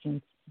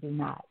Christians do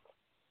not.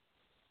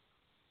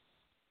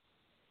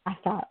 I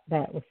thought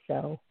that was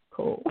so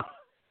cool.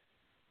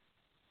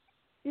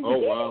 Oh,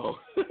 wow.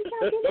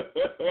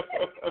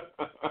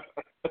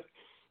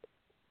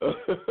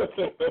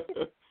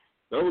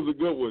 That was a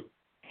good one.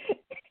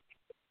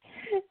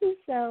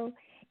 So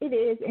it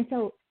is. And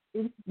so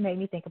it made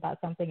me think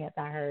about something that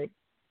I heard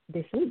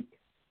this week,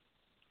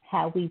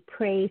 how we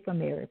pray for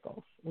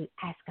miracles. We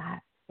ask God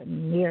for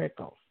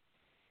miracles.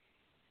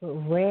 But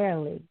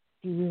rarely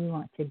do we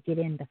want to get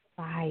in the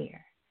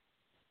fire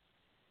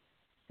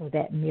so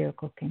that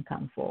miracle can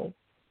come forward.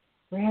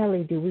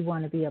 Rarely do we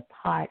want to be a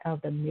part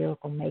of the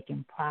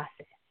miracle-making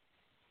process.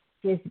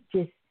 Just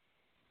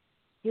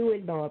do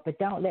it, Lord, but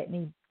don't let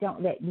me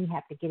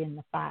have to get in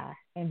the fire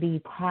and be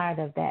part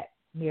of that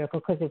miracle.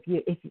 Because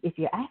if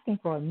you're asking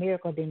for a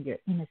miracle, then you're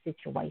in a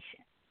situation.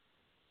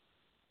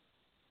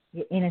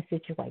 You're in a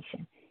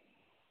situation.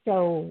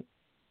 So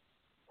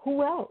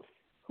who else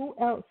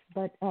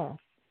but us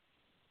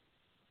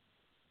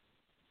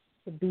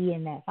to be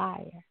in that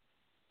fire?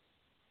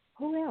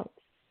 Who else?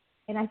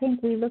 And I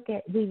think we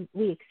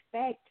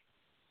expect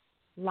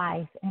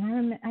life.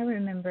 And I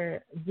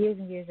remember years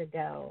and years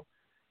ago,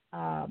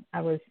 I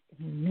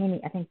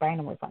think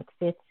Brandon was like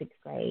 5th, 6th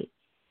grade,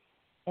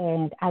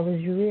 and I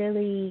was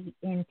really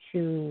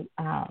into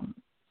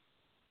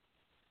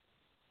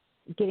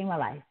getting my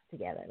life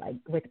together, like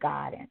with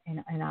God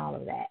and all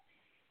of that.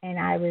 And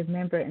I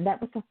remember, and that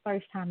was the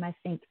first time I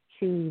think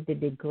to the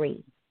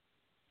degree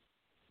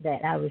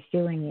that I was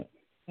doing it,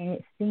 and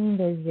it seemed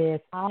as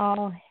if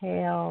all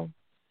hell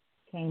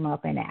came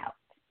up and out.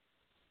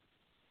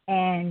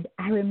 And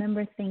I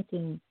remember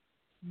thinking,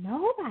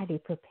 nobody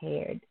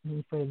prepared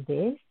me for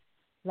this.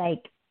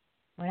 Like,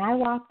 when I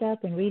walked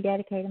up and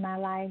rededicated my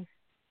life,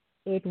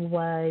 it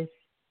was,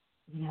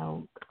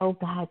 oh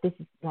God, this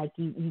is like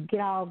you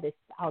get all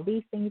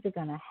these things are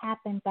going to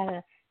happen.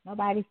 But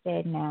nobody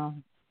said, now,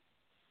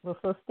 well,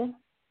 sister,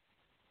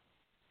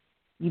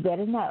 you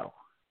better know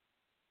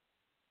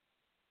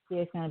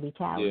there's going to be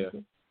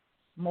challenges,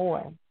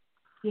 more.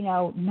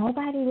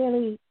 Nobody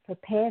really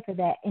prepared for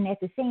that. And at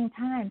the same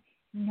time,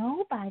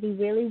 nobody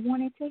really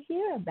wanted to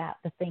hear about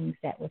the things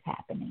that was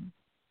happening.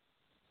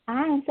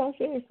 I am so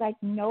serious, like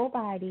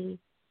nobody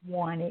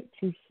wanted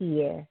to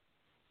hear.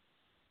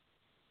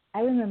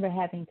 I remember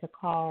having to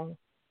call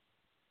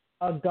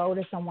or go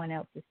to someone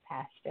else's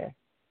pastor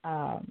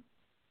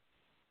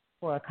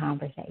for a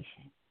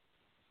conversation.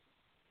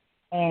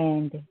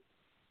 And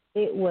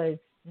it was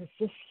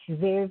just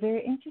very,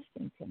 very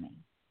interesting to me.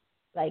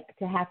 Like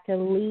to have to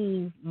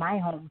leave my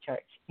home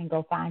church and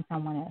go find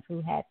someone else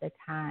who had the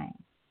time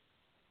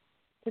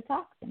to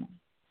talk to me.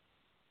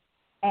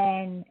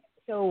 And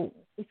so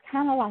it's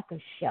kind of like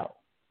a show.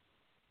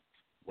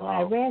 Wow. When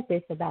I read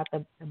this about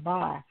the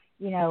bar,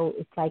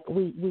 it's like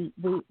we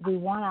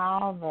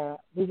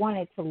want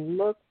it to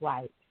look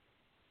right,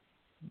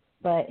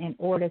 but in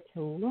order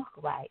to look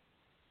right,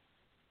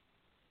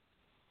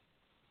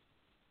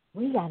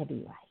 we got to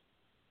be right.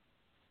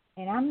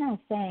 And I'm not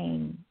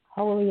saying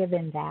holier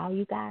than thou,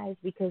 you guys,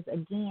 because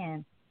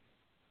again,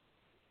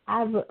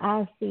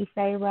 I see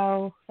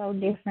Pharaoh so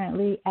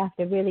differently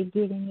after really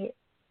getting it.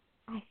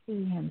 I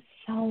see him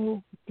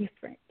so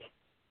different.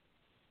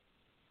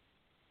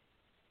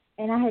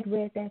 And I had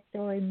read that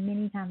story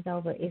many times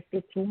over. If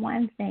it's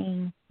one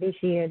thing this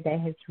year that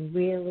has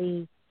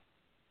really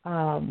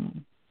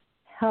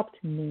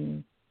helped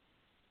me,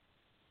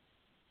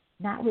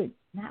 not with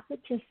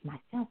just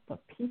myself, but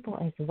people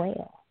as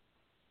well.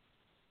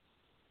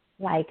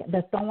 Like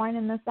the thorn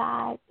in the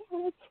side,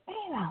 it's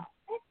Pharaoh.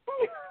 It's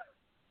Pharaoh.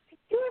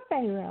 It's your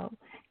Pharaoh.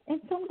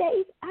 And some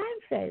days I'm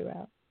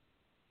Pharaoh.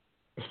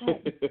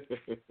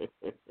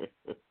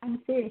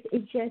 I'm serious.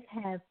 It just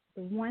has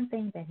the one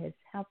thing that has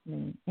helped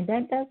me, and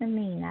that doesn't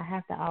mean I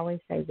have to always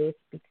say this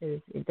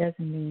because it doesn't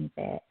mean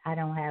that I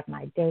don't have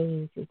my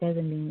days. It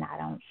doesn't mean I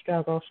don't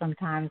struggle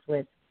sometimes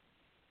with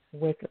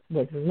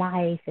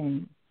life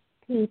and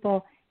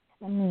people.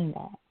 It doesn't mean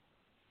that.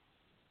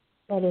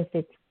 But if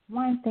it's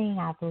one thing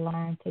I've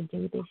learned to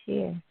do this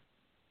year,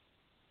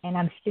 and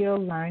I'm still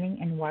learning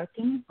and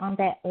working on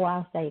that, or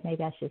I'll say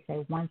maybe I should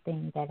say one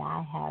thing that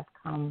I have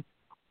come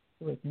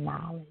to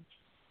acknowledge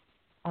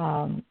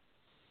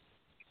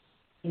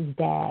is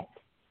that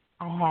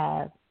I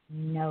have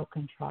no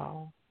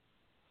control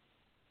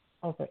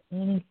over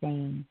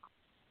anything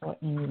or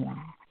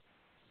anyone.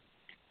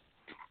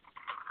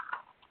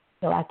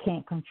 So I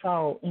can't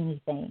control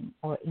anything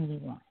or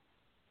anyone.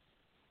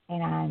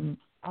 And I'm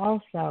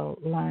also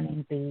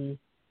learning the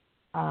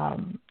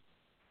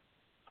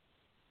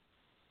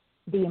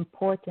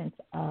importance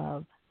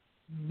of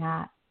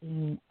not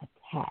being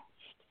attached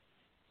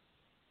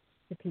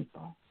to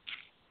people,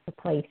 to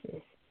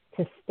places,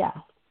 to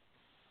stuff.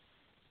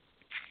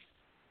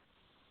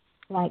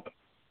 Like,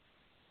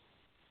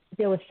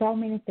 there were so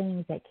many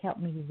things that kept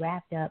me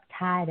wrapped up,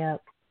 tied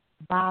up,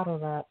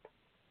 bottled up,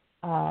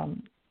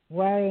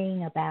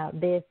 worrying about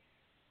this,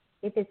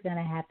 if it's going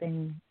to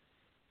happen,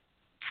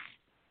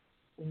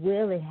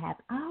 will it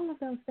happen, all of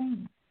those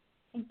things.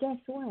 And guess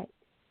what?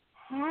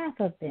 Half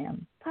of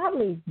them,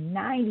 probably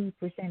 90%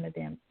 of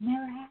them,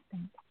 never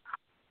happened.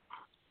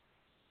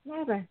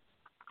 Never.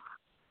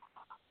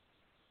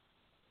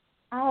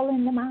 All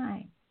in the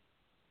mind.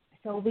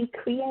 So we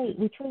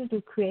truly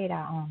do create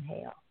our own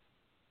hell.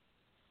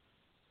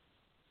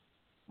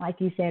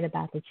 Like you said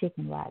about the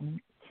chicken,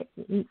 Rodney.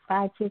 Eat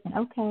fried chicken,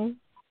 okay.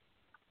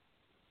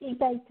 Eat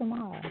bake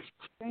tomorrow.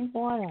 Drink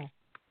water.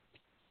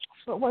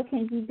 But what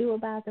can you do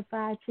about the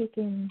fried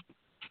chicken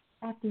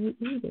after you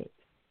eat it?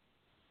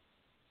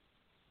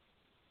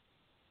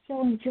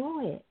 So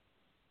enjoy it.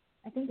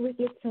 I think we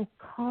get so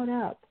caught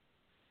up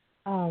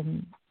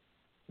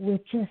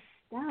with just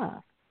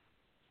stuff.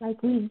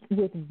 Like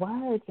with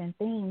words and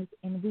things,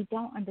 and we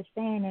don't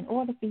understand. In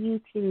order for you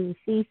to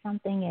see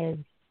something as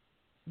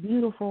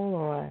beautiful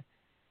or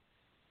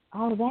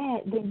all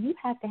that, then you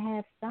have to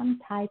have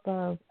some type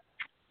of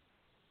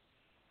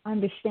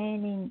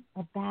understanding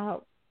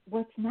about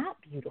what's not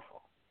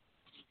beautiful.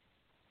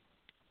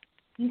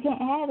 You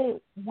can't have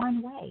it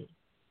one way.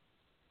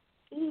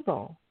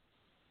 Evil.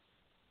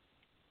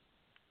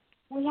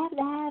 We have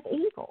to have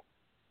evil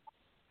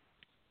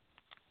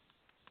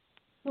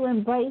to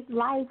embrace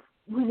life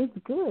when it's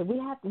good. We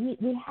have to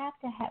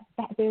have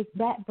that.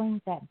 That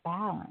brings that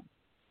balance.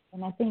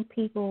 And I think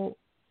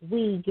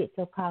we get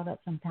so caught up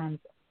sometimes.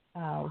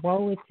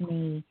 Woe it's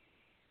me.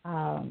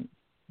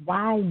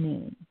 Why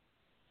me?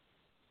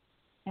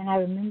 And I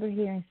remember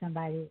hearing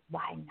somebody,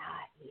 why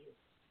not you?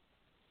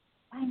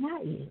 Why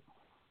not you?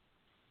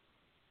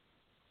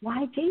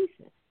 Why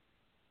Jesus?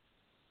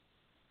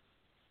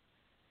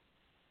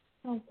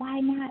 So why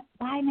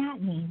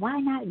not me? Why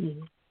not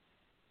you?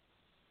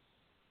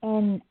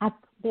 And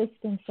there's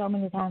been so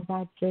many times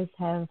I just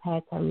have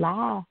had to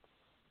laugh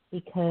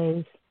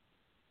because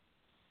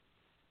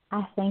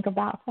I think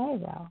about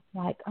Pharaoh.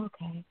 Like,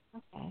 okay.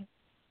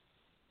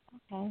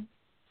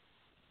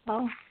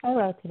 Well,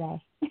 Pharaoh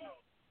today.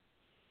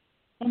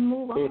 And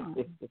move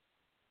on.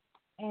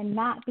 And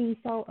not be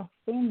so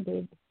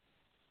offended.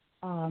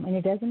 And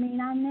it doesn't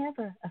mean I'm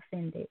never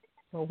offended.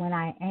 But when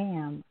I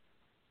am,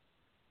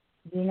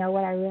 you know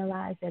what I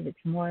realize? That it's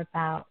more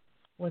about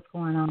what's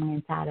going on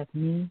inside of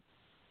me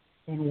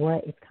than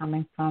what is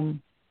coming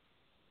from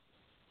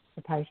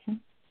the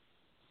person.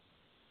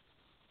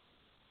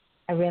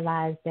 I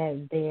realize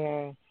that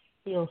there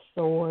still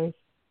sores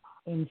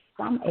in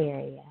some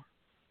area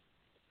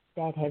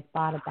that has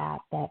brought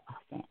about that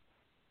offense.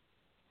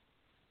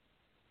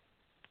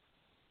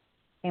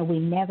 And we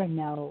never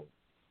know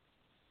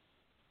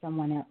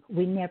someone else.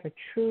 We never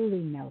truly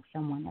know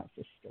someone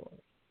else's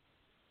story.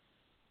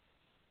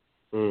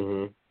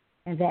 Mm-hmm.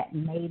 And that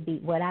may be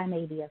what I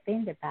may be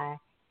offended by,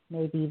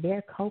 may be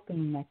their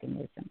coping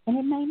mechanism. And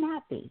it may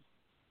not be.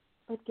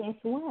 But guess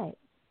what?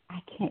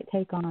 I can't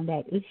take on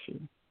that issue.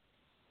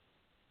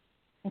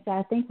 And so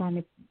I think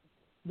when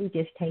we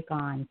just take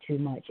on too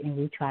much and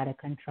we try to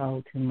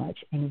control too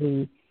much and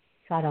we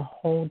try to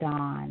hold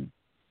on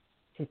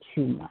to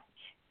too much,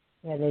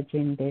 rather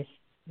than just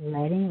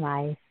letting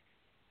life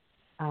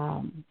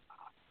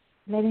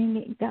letting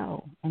it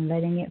go and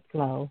letting it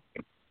flow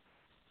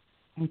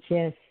and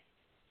just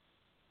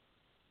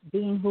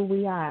being who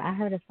we are. I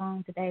heard a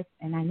song today,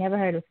 and I never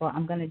heard it before.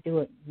 I'm going to do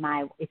it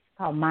it's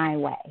called My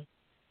Way.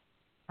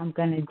 I'm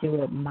going to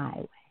do it my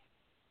way.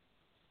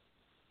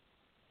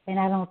 And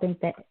I don't think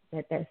that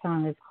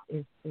song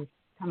is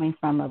coming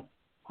from a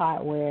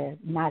part where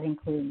not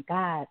including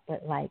God,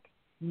 but like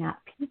not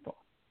people.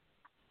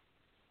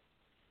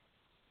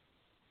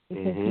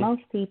 Because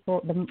most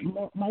people,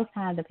 most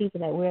times the people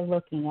that we're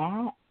looking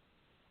at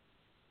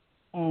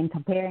and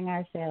comparing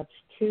ourselves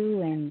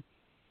to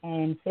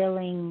and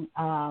feeling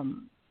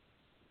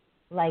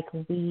like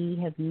we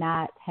have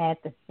not had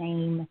the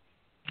same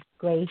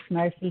grace,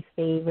 mercy,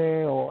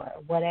 favor, or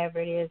whatever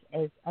it is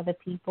as other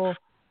people,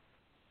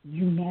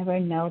 you never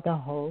know the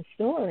whole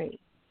story.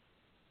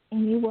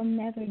 And you will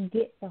never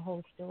get the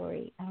whole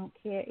story. I don't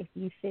care if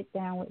you sit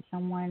down with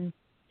someone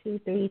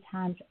 2-3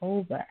 times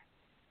over.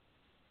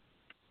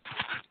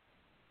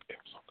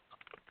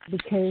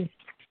 Because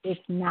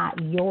it's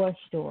not your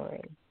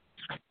story.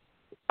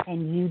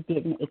 And you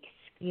didn't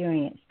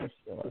experience the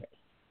story.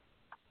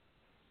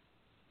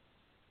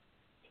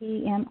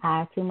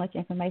 TMI, too much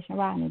information,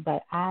 Rodney,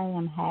 but I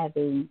am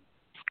having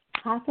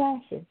hot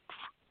flashes.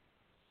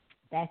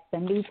 That's the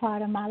new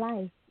part of my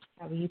life.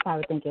 You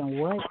probably thinking,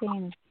 what?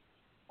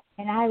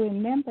 And I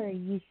remember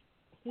you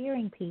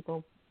hearing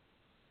people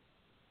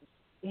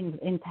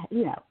in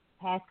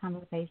past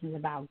conversations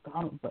about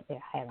going, but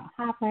they're having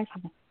hot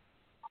flashes.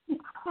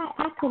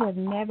 I could have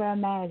never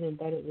imagined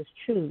that it was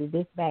truly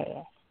this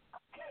bad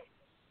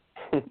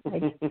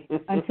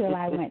until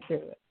I went through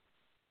it.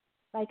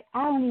 Like,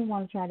 I don't even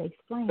want to try to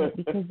explain it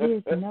because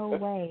there's no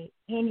way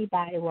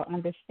anybody will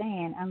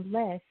understand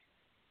unless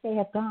they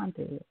have gone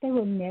through it. They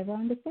will never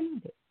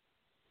understand it.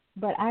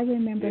 But I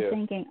remember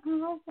thinking,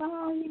 oh,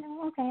 well,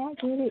 okay, I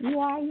get it. You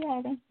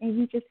haven't. And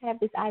you just have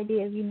this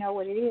idea of you know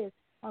what it is.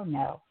 Oh,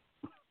 no.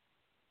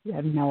 You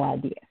have no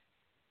idea.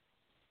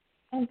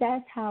 And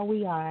that's how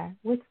we are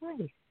with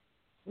Christ.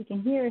 We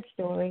can hear a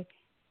story,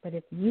 but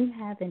if you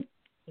haven't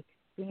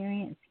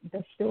experienced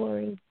the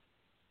story,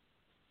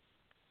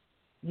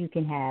 you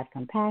can have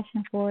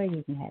compassion for it,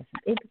 you can have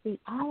some empathy,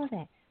 all of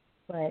that.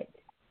 But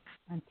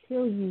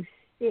until you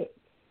sit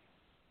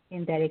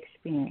in that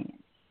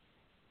experience,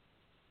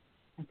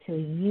 until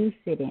you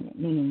sit in it,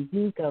 meaning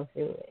you go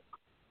through it,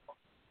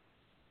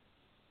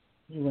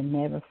 you will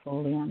never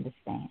fully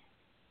understand.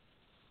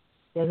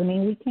 Doesn't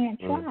mean we can't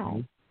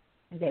try,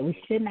 and that we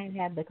should not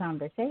have the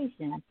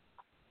conversation,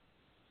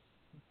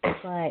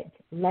 but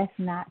let's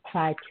not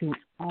try to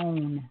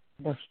own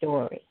the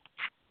story.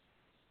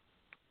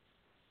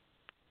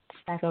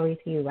 Back over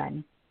to you,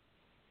 Rodney.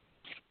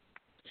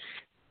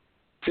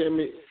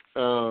 Tammy,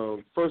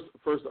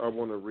 first I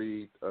want to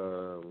read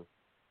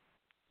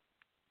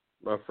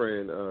my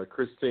friend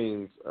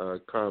Christine's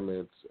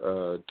comments.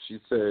 She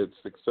said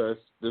success,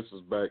 this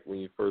was back when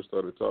you first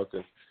started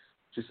talking,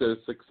 she said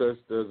success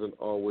doesn't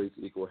always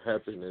equal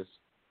happiness.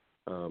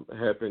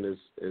 Happiness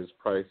is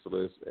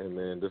priceless. And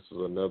then this is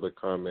another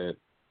comment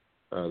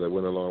that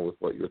went along with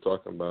what you're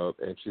talking about.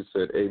 And she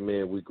said,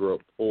 amen, we grew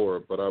up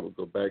poor, but I would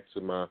go back to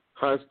my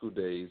high school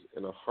days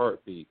in a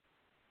heartbeat, ...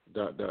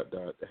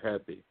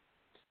 happy.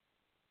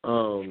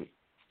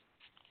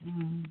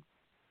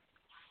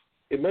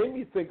 It made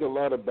me think a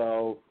lot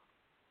about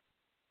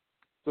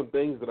some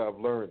things that I've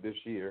learned this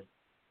year.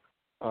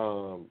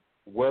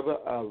 Whether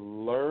I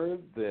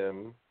learned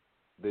them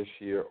this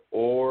year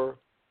or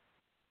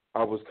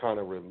I was kind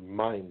of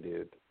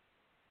reminded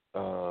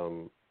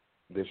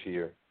this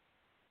year.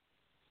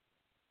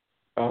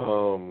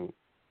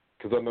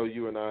 Because I know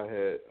you and I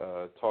had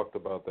talked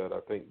about that, I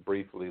think,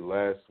 briefly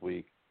last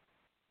week.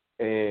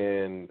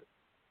 And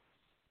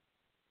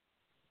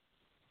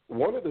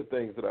one of the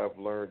things that I've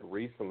learned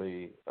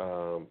recently,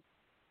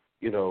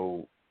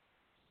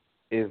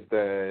 is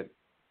that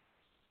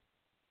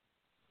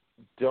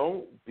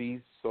don't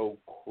be so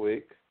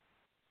quick,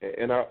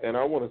 and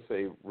I want to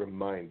say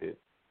reminded.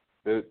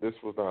 This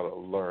was not a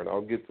learn.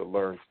 I'll get to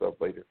learn stuff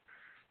later.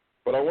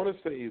 But I want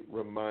to say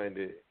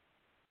reminded,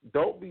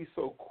 don't be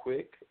so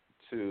quick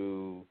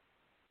to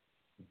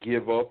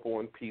give up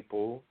on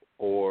people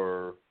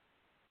or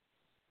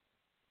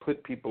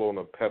put people on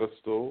a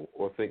pedestal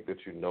or think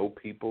that you know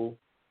people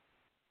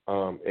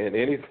and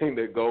anything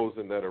that goes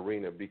in that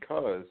arena,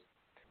 because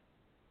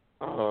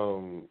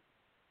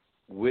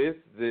with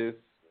this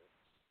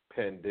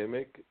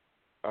pandemic,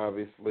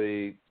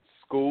 obviously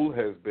school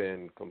has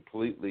been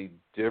completely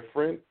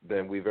different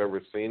than we've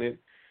ever seen it.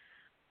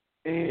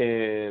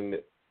 And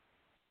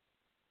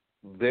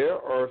there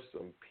are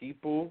some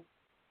people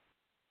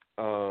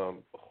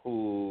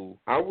who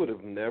I would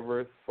have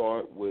never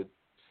thought would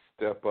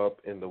step up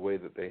in the way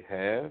that they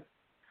have,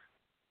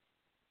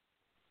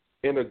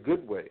 in a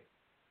good way.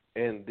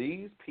 And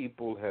these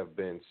people have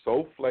been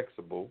so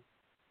flexible.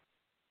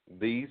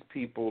 These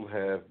people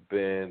have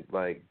been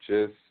like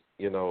just,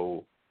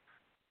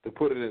 to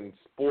put it in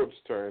sports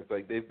terms,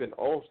 like they've been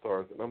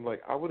all-stars. And I'm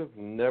like, I would have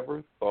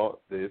never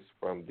thought this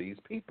from these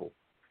people.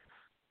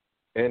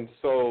 And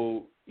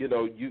so,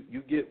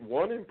 you get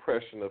one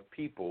impression of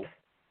people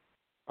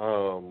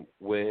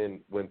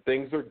when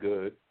things are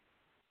good,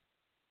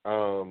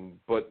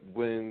 but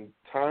when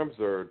times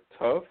are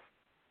tough,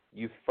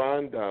 you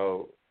find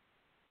out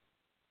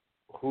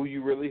who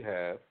you really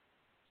have.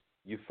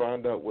 You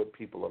find out what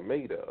people are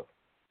made of,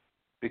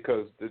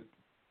 because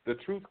the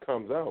truth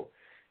comes out.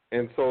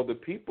 And so the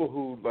people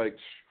who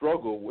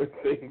struggle when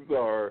things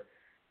are,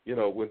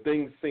 when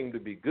things seem to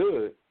be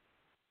good,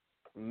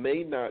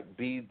 may not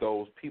be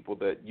those people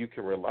that you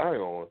can rely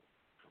on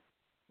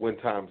when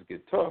times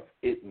get tough.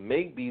 It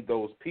may be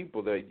those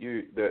people that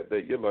you're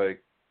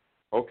like,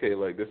 okay,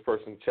 like this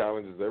person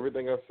challenges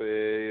everything I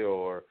say,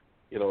 or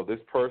this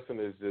person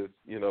is just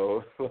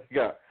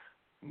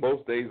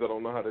most days I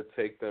don't know how to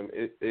take them.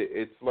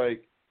 It's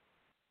like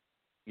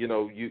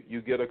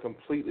you get a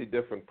completely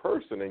different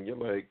person, and you're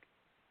like,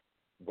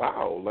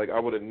 wow, like I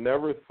would have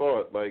never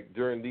thought, like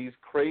during these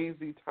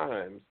crazy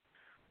times,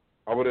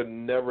 I would have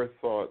never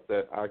thought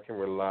that I can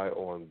rely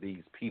on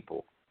these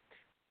people.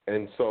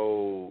 And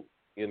so,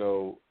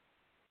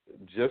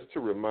 just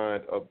to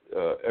remind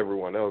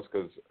everyone else,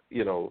 because,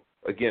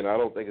 again, I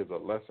don't think it's a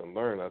lesson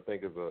learned. I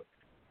think it's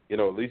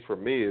at least for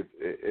me,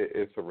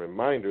 it's a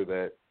reminder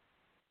that,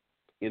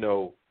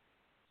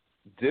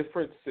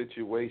 different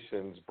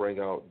situations bring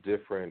out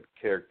different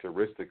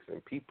characteristics in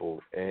people.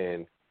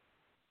 And,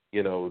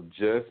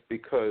 just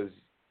because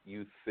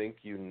you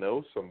think you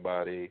know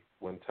somebody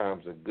when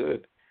times are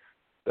good,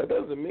 that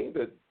doesn't mean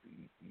that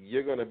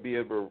you're going to be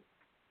able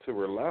to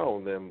rely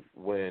on them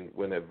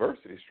when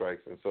adversity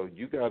strikes. And so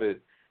you got to,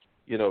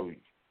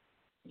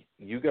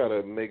 you got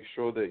to make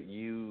sure that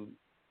you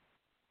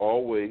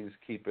always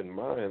keep in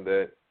mind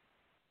that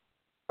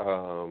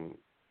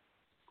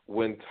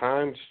when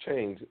times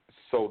change,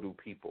 so do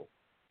people.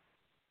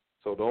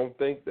 So don't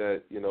think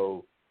that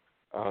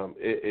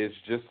it's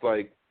just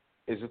like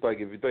if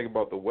you think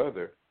about the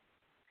weather,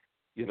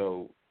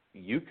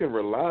 you can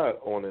rely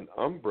on an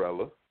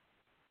umbrella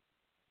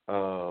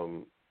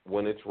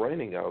when it's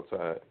raining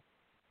outside.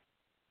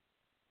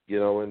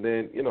 And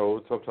then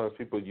sometimes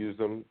people use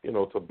them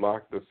to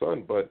block the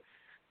sun, but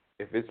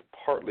if it's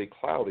partly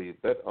cloudy,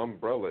 that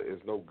umbrella is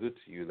no good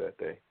to you that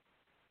day.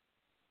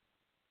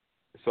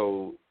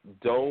 So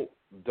don't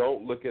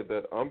look at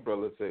that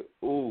umbrella and say,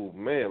 "Ooh,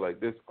 man, like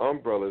this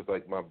umbrella is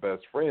like my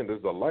best friend. This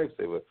is a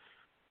lifesaver."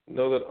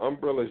 Know that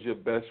umbrella is your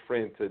best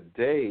friend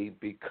today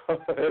because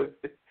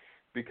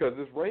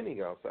it's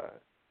raining outside.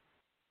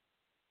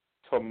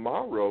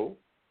 Tomorrow,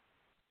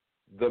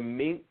 the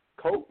mink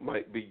coat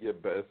might be your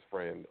best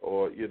friend,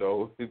 or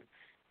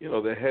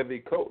the heavy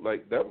coat,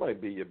 like that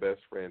might be your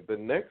best friend. The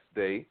next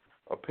day,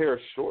 a pair of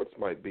shorts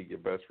might be your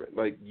best friend.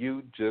 Like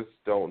you just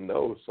don't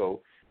know.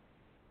 So,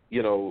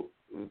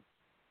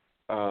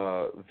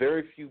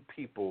 very few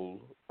people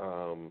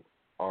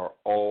are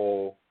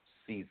all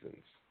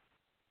seasons.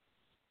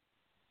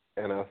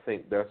 And I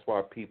think that's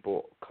why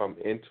people come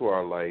into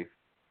our life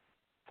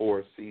for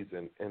a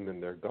season and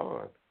then they're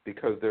gone,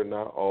 because they're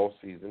not all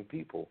season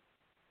people.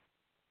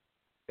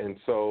 And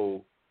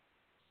so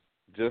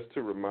just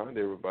to remind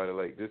everybody,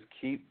 like, just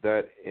keep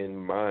that in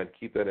mind,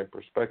 keep that in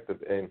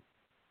perspective, and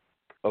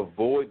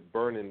avoid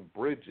burning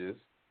bridges,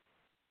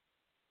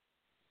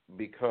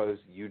 because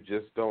you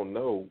just don't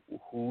know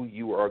who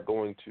you are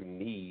going to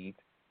need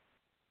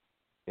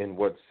in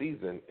what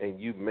season, and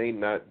you may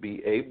not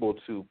be able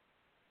to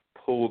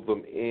pull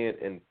them in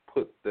and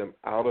put them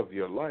out of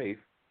your life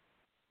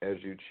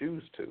as you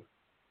choose to.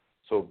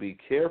 So be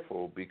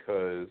careful,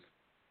 because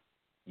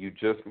you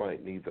just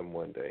might need them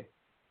one day.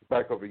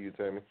 Back over to you,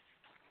 Tammy.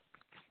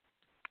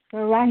 So,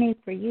 Rodney,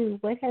 for you,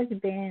 what has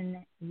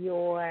been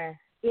your,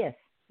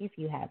 if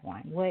you have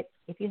one, what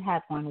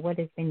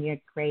has been your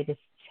greatest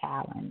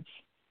challenge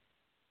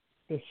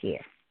this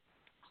year?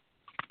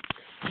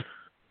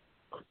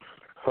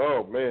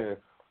 Oh, man,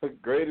 the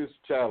greatest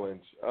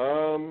challenge.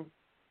 You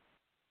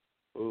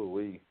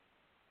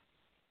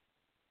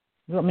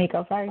want me to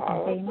go first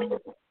and say mine?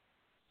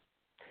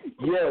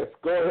 Yes,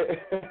 go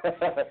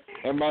ahead.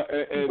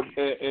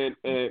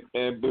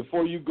 and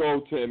before you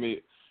go,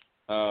 Tammy,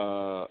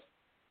 I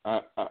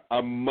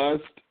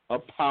must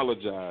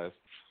apologize.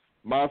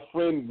 My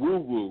friend Woo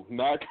Woo,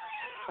 not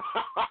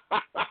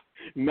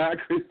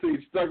Christine.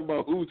 She's talking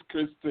about who's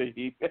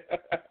Christine.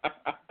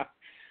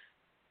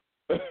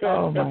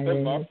 Oh my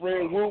goodness. My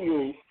friend Woo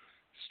Woo,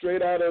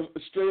 straight out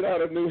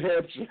of New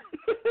Hampshire.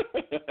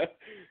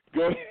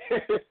 Go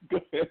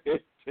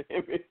ahead,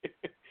 Tammy.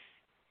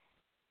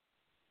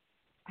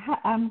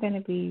 I'm going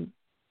to be,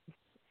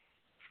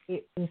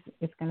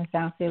 it's going to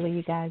sound silly,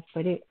 you guys,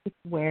 but it's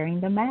wearing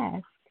the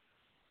mask.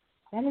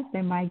 That has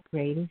been my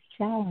greatest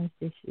challenge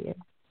this year.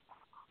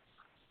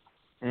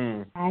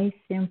 I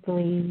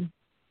simply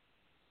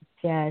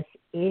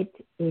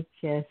it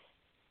just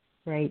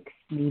breaks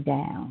me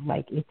down.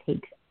 Like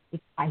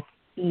I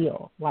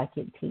feel like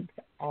it takes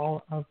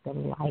all of the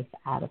life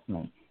out of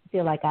me. I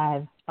feel like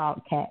I've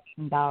fought cats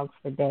and dogs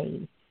for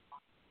days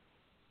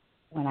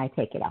when I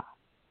take it off.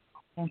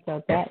 And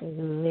so that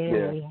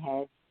literally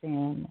has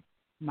been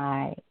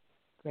my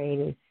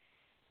greatest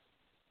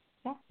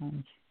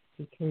challenge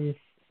because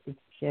it's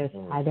just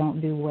I don't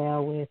do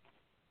well with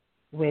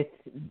it.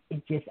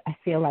 Just I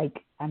feel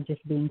like I'm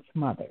just being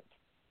smothered,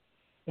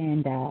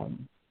 and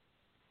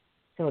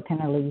so it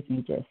kind of leaves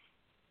me just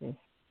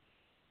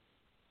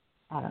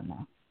I don't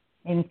know.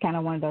 And it's kind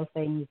of one of those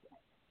things.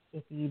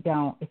 If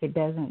it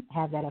doesn't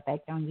have that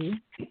effect on you,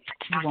 you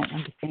won't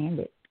understand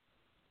it.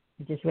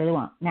 You just really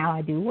won't. Now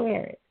I do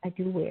wear it,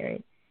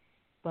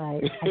 but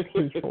I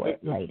pay for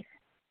it later.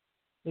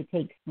 It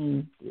takes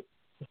me,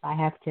 if I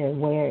have to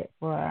wear it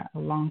for a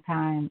long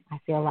time, I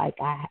feel like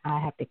I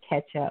have to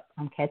catch up.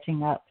 I'm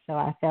catching up. So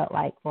I felt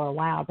like for a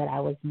while that I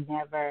was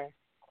never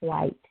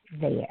quite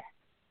there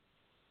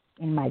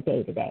in my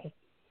day-to-day.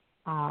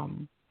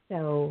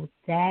 So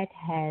that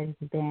has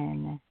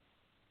been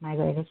my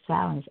greatest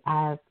challenge.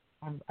 I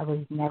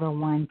was never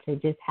one to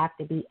just have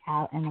to be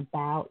out and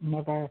about,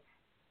 never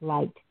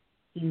liked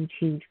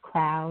huge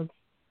crowds.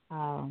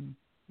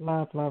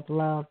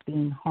 Love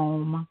being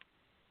home.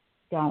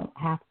 Don't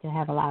have to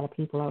have a lot of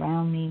people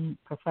around me.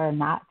 Prefer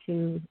not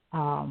to.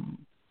 I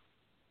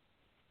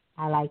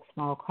like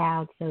small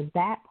crowds. So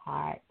that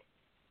part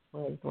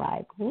was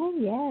like, oh,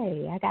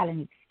 yay, I got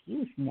an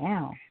excuse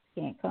now.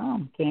 Can't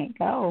come, can't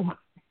go,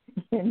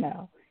 you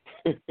know.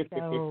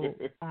 So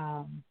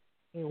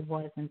it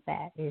wasn't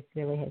that. It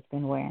really has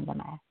been wearing the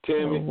mask.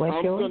 Tammy, so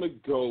I'm going to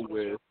go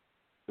with,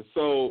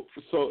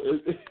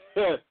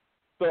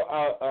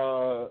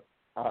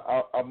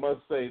 I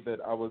must say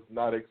that I was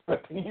not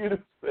expecting you to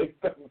say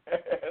the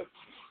mask.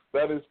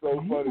 That is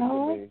so funny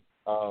to me.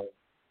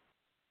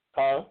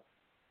 Huh?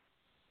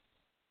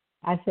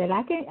 I said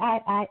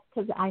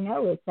because I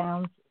know it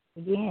sounds,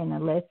 again,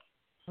 unless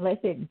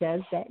it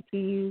does that to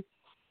you,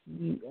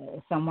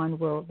 someone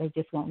they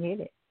just won't get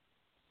it.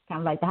 Kind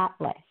of like the hot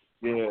flash.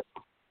 Yeah.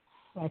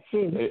 That's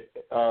true.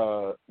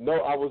 No,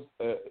 I was,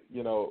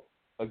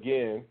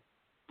 again,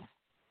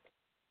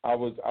 I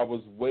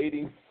was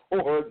waiting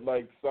for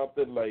like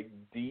something like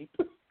deep.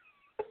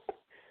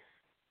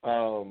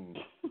 But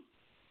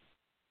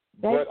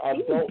I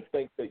don't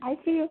think that. I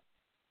feel.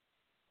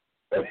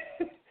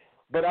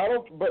 But I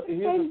don't. But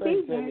here's the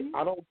thing, Tammy.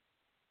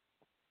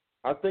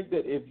 I think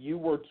that if you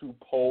were to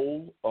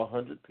poll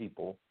 100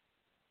 people,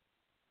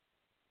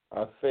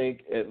 I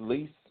think at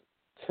least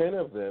 10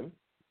 of them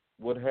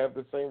would have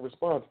the same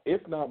response,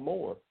 if not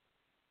more.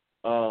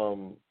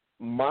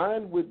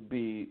 Mine would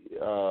be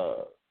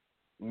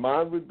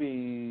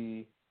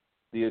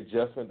the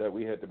adjustment that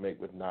we had to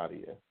make with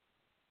Nadia.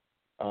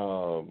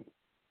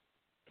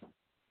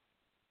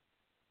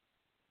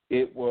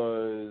 It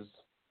was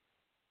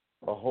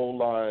a whole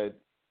lot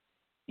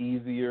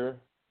easier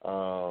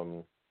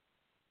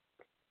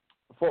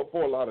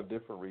for a lot of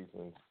different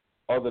reasons,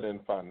 other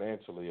than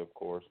financially, of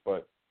course,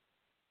 but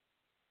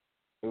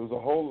it was a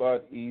whole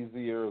lot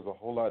easier. It was a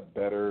whole lot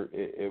better.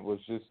 It was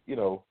just,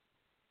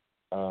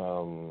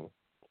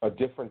 a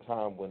different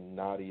time when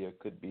Nadia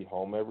could be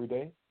home every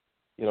day.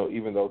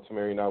 Even though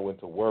Tamari and I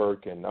went to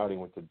work and Nadia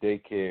went to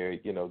daycare,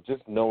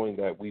 just knowing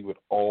that we would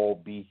all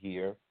be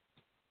here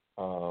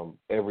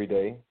every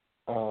day,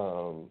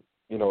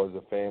 as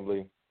a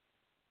family,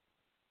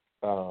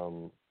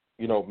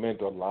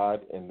 meant a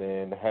lot. And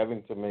then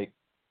having to make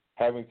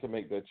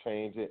that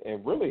change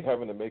and really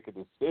having to make a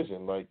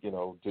decision, like,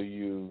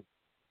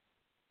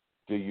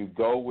 do you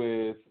go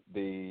with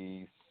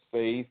the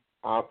safe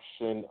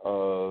option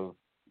of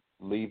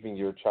leaving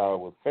your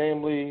child with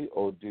family,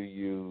 or do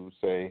you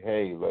say,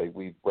 hey, like,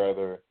 we'd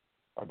rather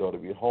our daughter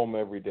be home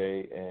every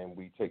day and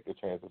we take the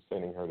chance of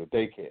sending her to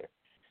daycare?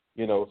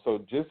 So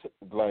just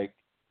like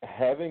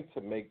having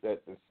to make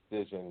that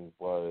decision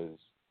was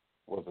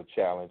a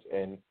challenge.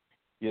 And,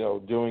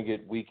 doing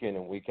it week in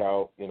and week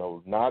out,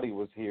 Nadia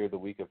was here the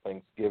week of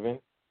Thanksgiving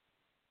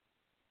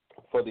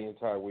for the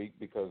entire week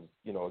because,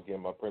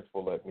 again, my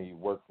principal let me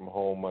work from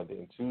home Monday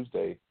and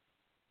Tuesday,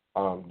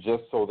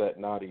 just so that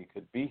Nadia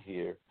could be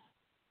here.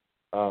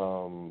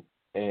 And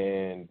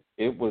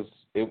it was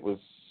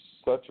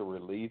such a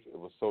relief. It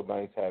was so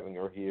nice having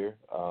her here.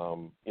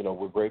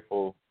 We're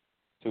grateful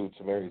to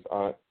Mary's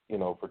aunt,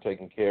 for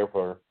taking care of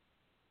her.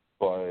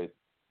 But,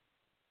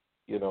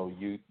 you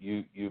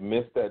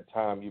miss that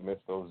time, you miss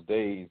those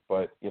days.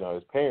 But,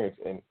 as parents,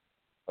 and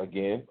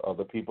again,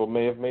 other people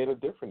may have made a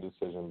different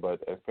decision,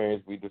 but as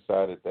parents, we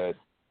decided that,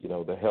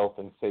 the health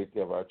and safety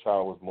of our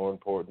child was more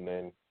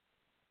important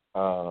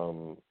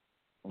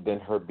than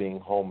her being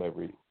home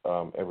every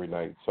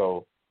night.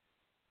 So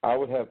I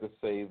would have to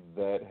say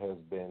that has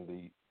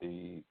been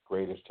the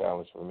greatest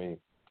challenge for me.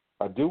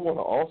 I do want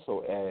to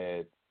also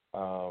add,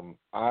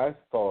 I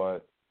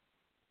thought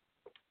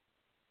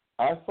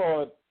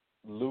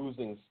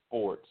losing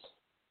sports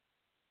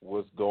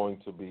was going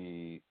to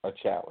be a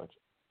challenge.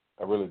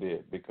 I really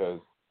did, because,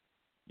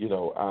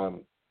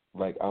 I'm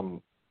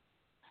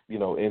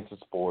into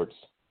sports,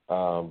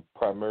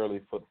 primarily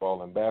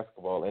football and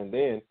basketball. And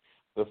then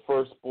the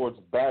first sports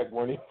back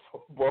weren't even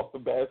football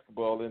and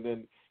basketball. And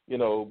then,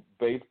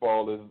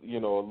 baseball is, a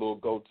little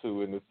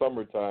go-to in the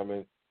summertime.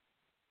 And,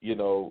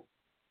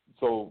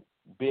 so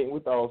being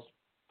without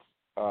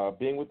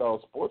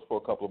sports for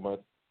a couple of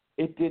months,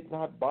 it did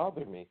not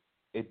bother me.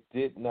 It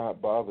did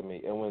not bother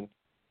me. And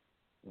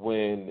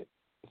when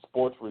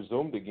sports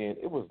resumed again,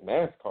 it was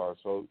NASCAR.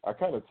 So I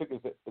kind of took an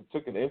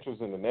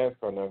interest in the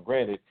NASCAR. Now,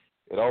 granted,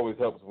 it always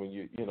helps when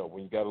you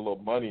got a little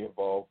money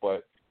involved,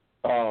 but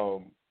I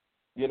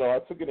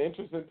took an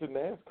interest into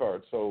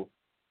NASCAR. So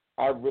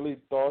I really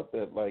thought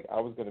that like I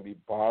was going to be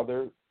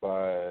bothered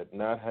by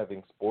not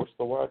having sports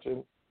to watch,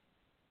 and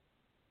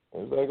it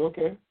was like,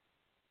 okay,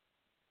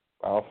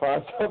 I'll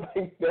find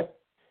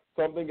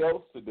something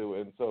else to do.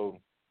 And so,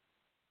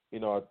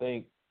 I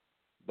think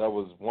that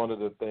was one of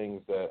the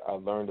things that I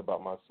learned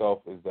about myself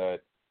is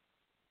that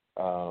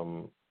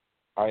I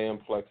am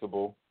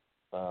flexible.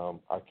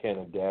 I can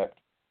adapt.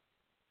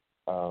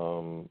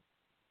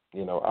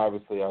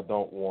 Obviously I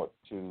don't want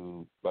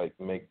to like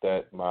make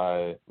that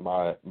my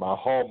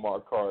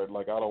Hallmark card.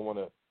 Like I don't want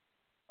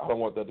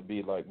that to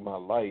be like my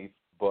life,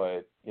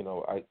 but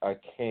I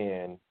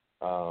can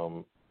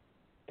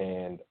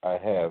and I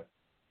have.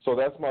 So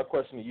that's my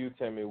question to you,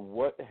 Tammy.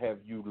 What have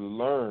you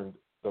learned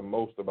the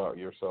most about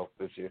yourself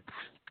this year?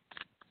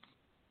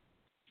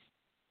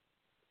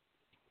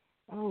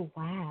 Oh,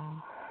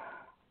 wow.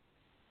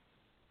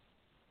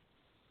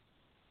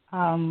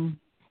 I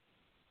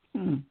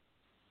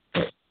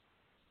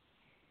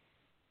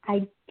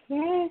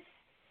guess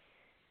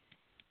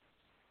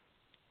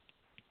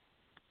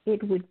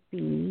it would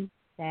be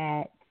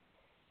that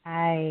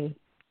how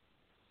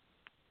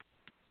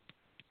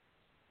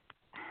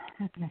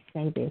can I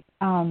say this?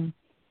 I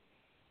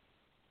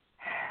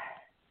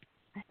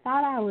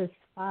thought I was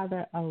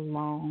farther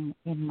along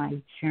in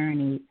my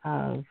journey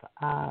of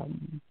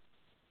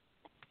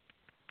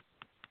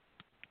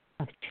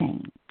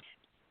change.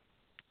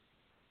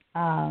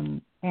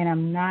 And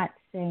I'm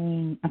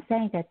saying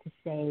that to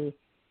say,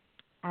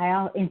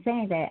 in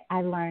saying that,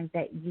 I learned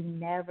that you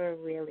never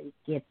really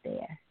get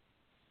there.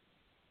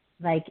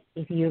 Like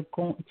if you're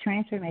going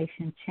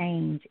transformation,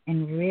 change,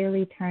 and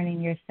really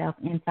turning yourself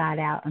inside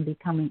out and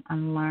becoming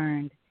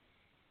unlearned,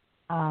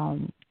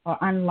 or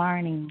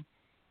unlearning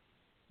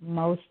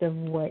most of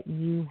what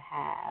you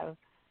have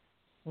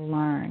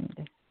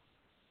learned,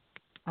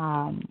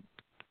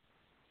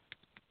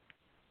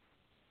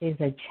 is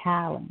a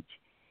challenge.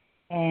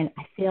 And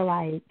I feel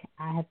like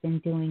I have been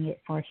doing it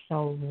for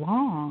so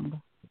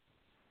long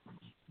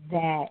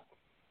that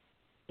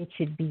it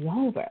should be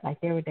over.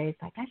 Like there were days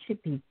like I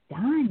should be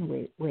done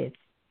with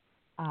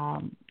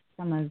some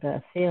of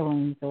the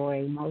feelings or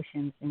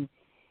emotions and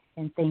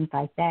things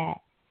like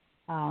that.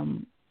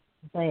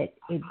 But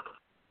it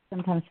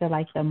sometimes feel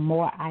like the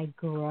more I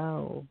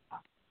grow,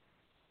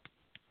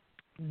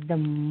 the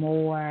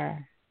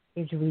more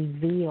is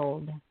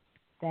revealed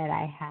that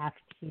I have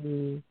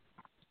to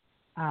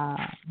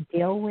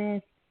deal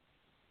with.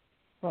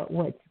 But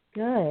what's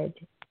good,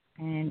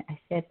 and I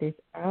said this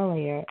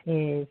earlier,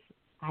 is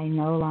I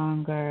no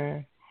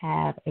longer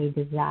have a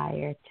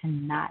desire to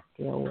not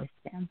deal with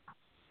them.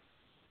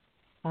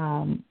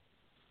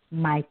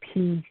 My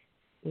peace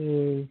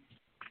is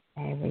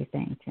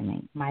everything to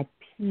me. My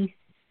peace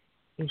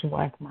is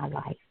worth my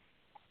life.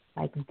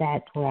 Like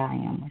that's where I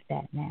am with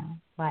that now.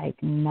 Like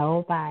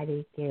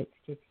nobody gets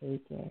to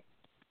take it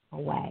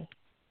away.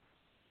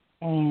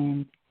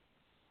 And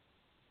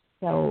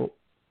so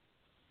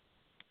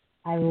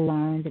I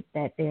learned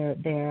that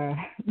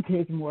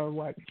there's more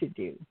work to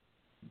do.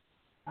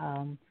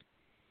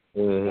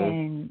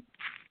 And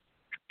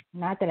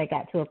not that I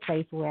got to a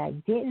place where I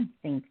didn't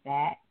think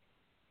that.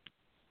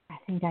 I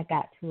think I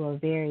got to a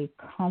very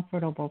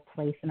comfortable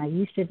place, and I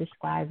used to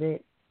describe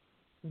it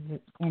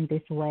in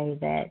this way,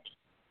 that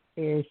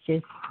there's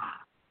just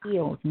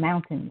hills,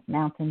 mountains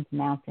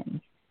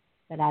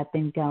that I've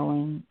been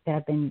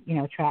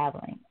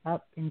traveling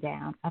up and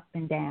down,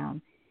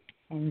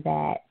 and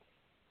that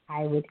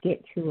I would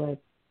get to a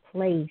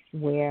place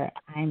where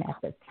I'm at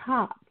the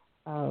top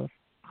of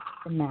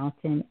the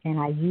mountain, and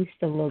I used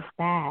to look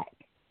back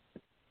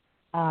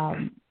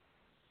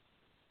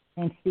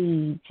and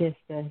see just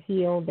a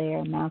hill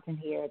there, mountain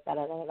here,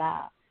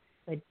 da-da-da-da.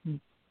 But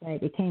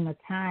it came a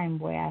time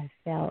where I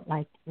felt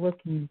like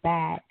looking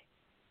back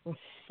was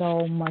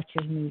so much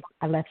of me.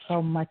 I left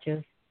so much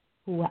of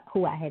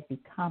who I had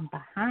become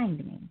behind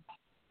me.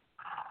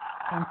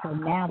 And so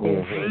now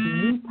there's this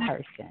new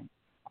person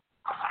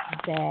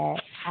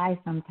that I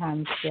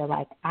sometimes feel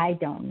like I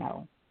don't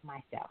know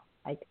myself.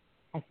 Like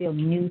I feel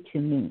new to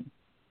me.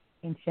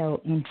 And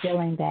so in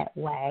feeling that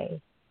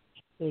way,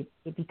 it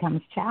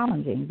becomes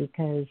challenging,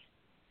 because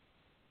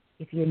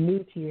if you're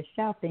new to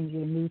yourself, then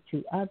you're new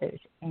to others,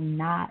 and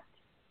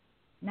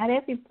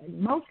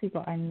most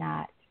people are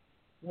not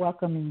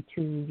welcoming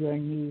to your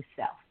new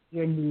self,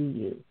 your new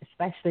you,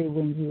 especially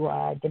when you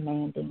are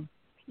demanding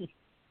peace.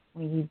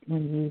 When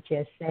you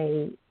just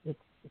say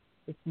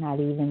it's not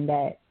even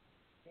that,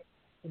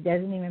 it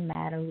doesn't even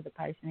matter who the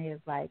person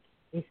is. Like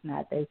it's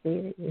not that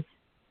serious,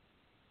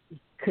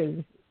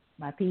 because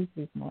my peace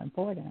is more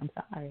important. I'm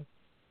sorry.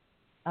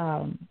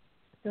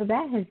 So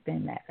that has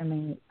been that for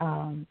me.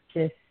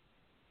 Just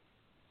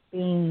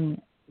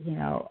being,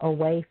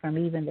 away from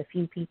even the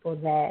few people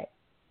that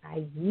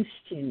I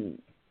used to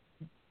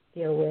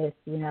deal with,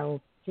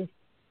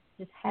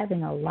 just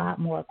having a lot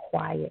more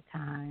quiet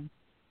time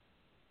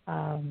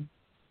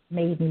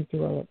made me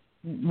do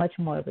much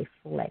more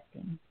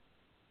reflecting.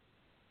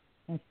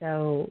 And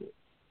so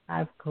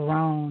I've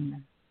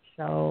grown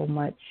so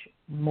much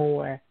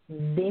more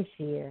this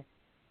year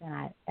than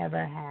I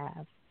ever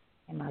have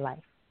in my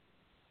life.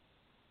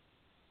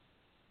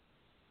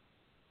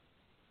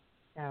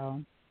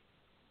 So,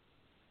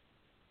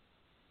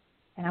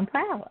 and I'm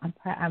proud.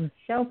 I'm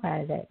so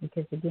proud of that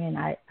because again,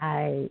 I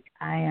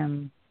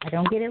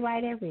don't get it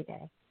right every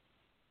day,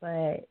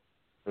 but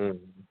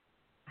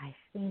I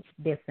think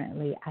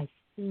differently. I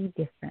see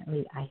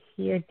differently. I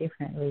hear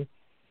differently.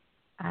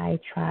 I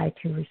try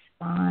to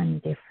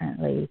respond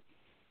differently,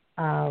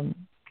 and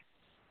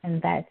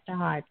that's the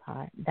hard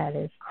part. That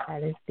is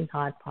the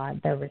hard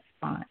part. The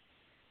response,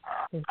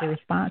 because the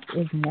response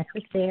is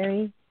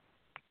necessary,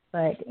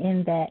 but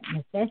in that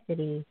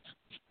necessity,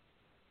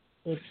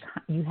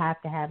 you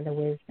have to have the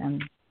wisdom,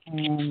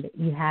 and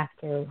you have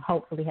to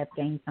hopefully have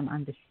gained some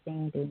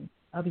understanding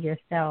of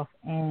yourself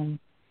and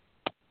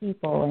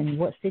people and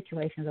what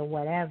situations or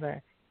whatever.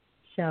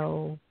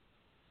 So,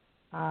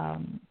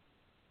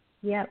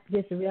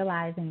 just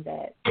realizing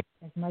that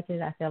as much as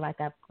I feel like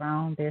I've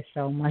grown, there's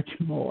so much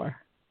more.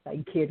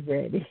 Like, get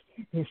ready.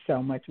 There's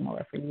so much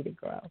more for you to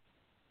grow.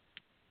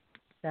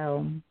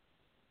 So,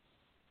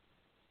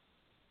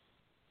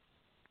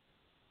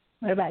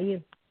 what about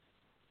you?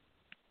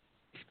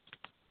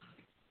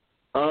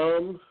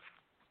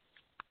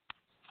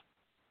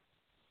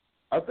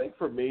 I think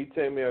for me,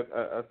 Tammy,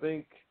 I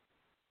think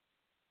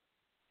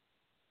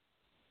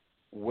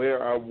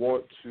where I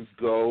want to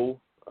go,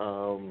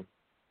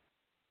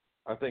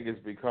 I think it's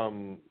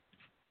become,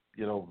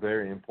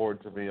 very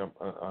important to me.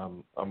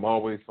 I'm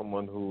always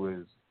someone who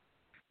is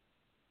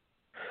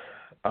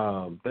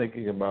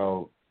thinking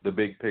about the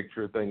big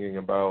picture, thinking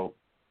about,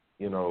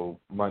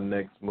 my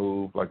next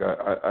move. Like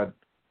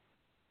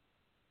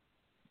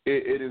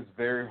it is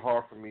very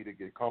hard for me to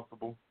get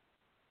comfortable.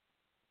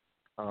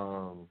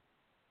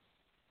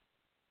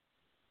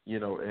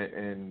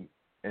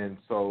 And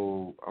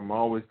so I'm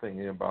always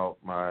thinking about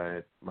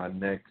my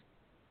next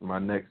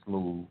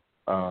move.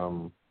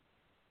 Or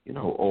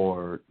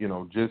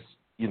just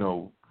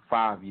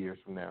 5 years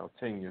from now,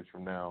 10 years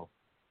from now,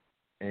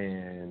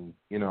 and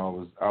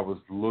I was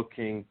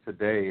looking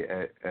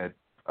today at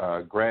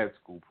grad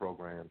school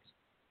programs,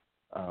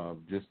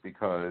 just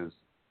because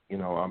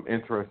I'm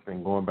interested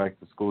in going back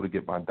to school to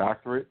get my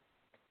doctorate.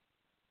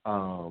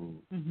 Because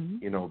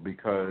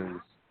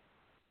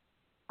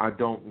I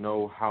don't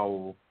know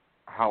how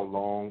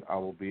long I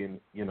will be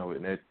in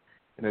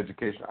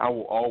education. I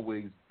will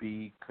always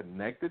be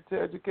connected to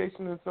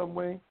education in some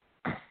way,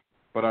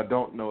 but I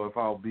don't know if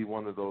I'll be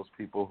one of those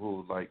people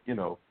who,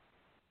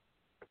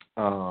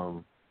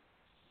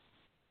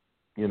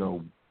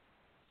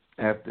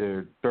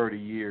 after 30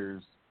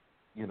 years,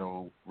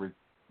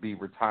 be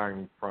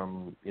retiring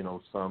from,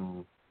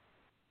 some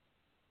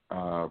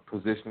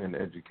position in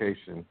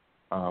education.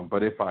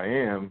 But if I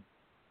am,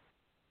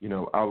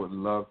 I would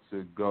love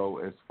to go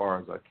as far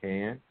as I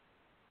can,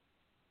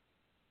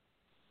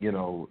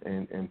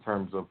 in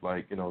terms of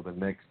the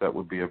next step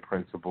would be a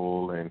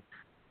principal, and,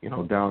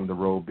 down the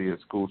road be a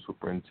school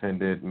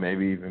superintendent,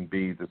 maybe even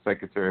be the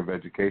Secretary of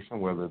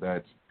Education, whether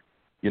that's,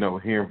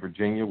 here in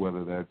Virginia,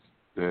 whether that's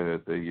the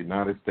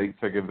United States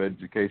Secretary of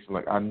Education.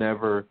 I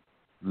never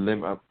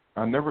limit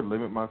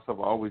myself.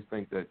 I always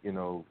think that,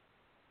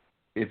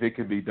 if it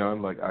can be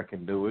done, I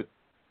can do it.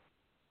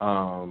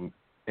 And,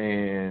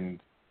 I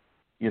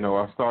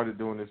started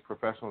doing this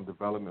professional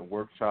development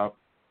workshop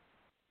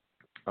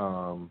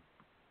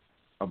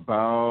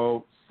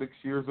about 6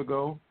 years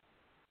ago,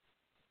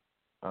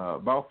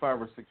 about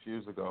 5 or 6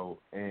 years ago.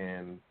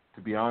 And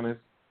to be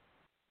honest,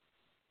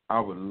 I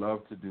would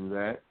love to do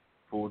that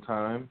full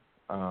time,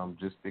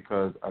 just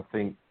because I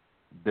think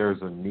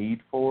there's a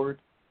need for it.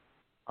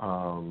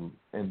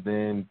 And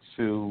then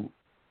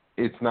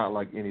it's not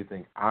like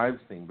anything I've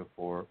seen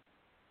before.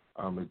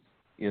 And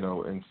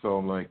so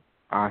I'm like,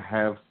 I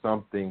have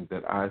something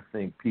that I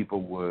think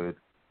people would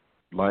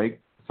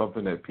like,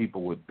 something that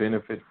people would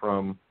benefit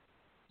from,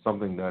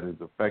 something that is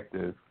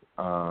effective,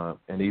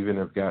 and even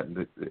have gotten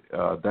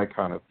that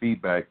kind of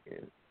feedback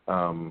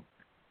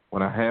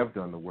when I have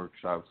done the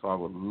workshop. So I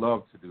would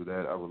love to do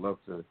that. I would love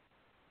to,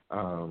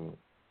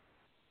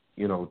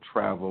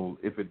 travel,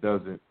 if it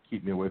doesn't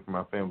keep me away from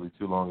my family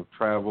too long,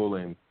 travel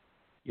and,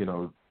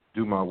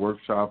 do my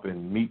workshop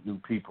and meet new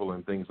people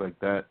and things like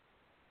that.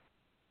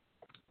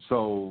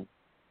 So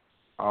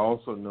I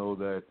also know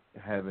that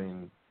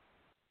having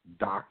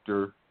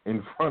doctor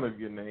in front of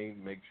your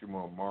name makes you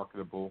more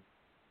marketable.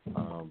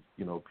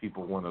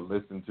 People want to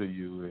listen to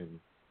you and,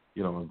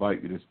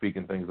 invite you to speak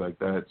and things like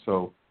that.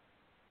 So,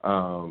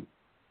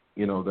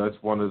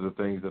 that's one of the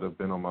things that have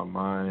been on my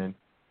mind.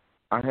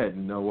 I had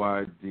no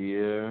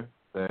idea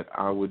that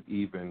I would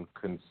even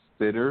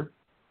consider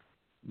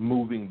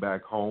moving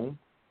back home,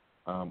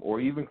 or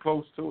even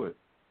close to it,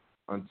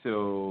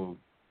 until,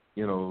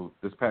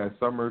 this past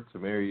summer,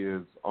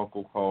 Tamaria's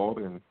uncle called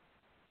and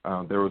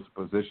there was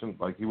a position,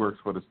 like he works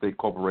for the State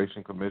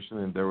Corporation Commission,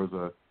 and there was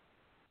a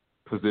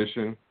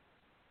position,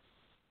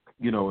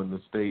 in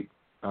the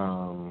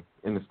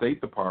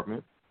State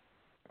Department.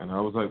 And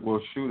I was like,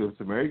 well, shoot, if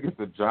Tamara gets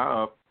a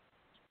job,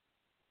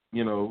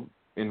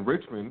 in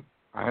Richmond,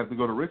 I have to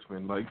go to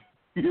Richmond,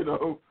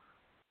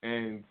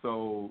 And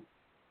so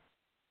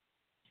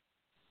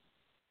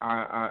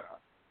I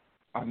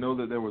know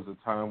that there was a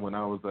time when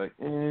I was like,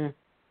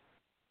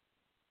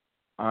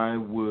 I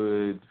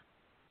would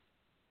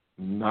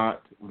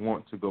not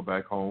want to go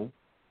back home.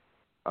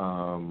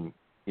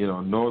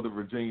 Northern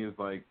Virginia is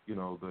like,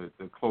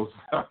 the closest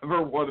I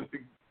ever wanted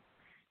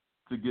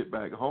to get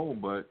back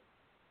home, but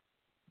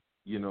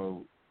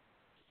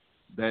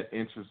that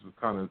interest was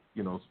kind of,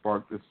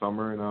 sparked this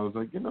summer, and I was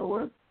like, you know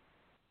what?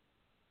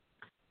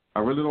 I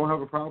really don't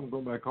have a problem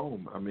going back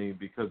home. I mean,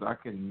 because I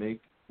can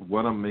make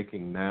what I'm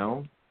making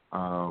now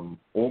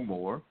or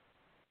more,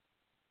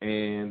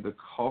 and the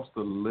cost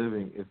of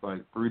living is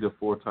like 3 to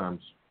 4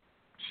 times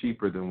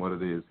cheaper than what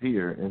it is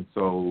here. And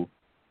so,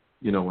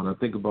 when I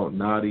think about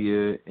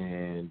Nadia,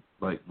 and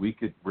like we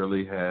could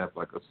really have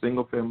like a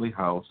single family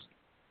house,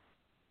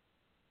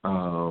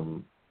 a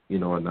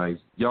nice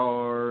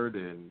yard,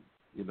 and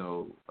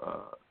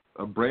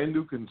a brand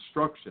new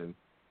construction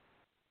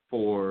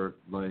for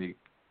like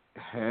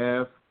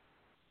half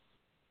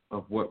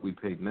of what we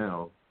pay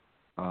now,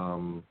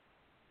 in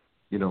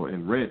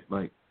rent,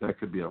 like that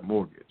could be our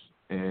mortgage.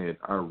 And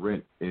our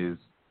rent is,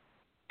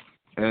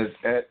 as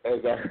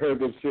I heard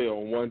them say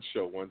on one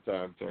show one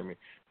time, Tammy,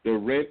 the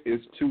rent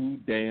is too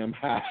damn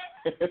high.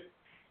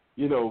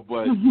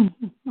 But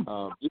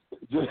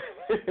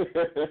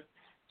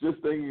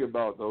just thinking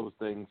about those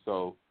things.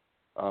 So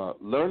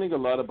learning a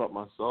lot about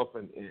myself,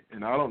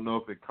 and I don't know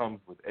if it comes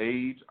with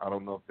age. I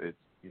don't know if it's,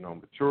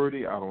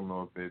 maturity. I don't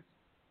know if it's,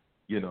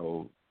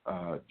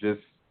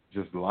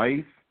 just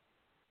life.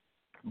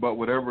 But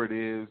whatever it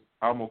is,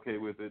 I'm okay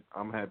with it.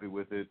 I'm happy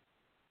with it.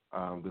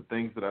 The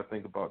things that I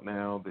think about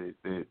now, the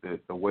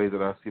way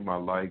that I see my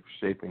life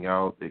shaping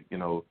out,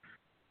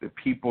 the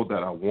people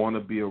that I want to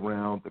be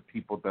around, the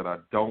people that I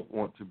don't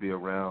want to be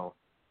around,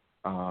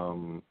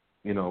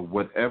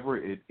 whatever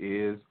it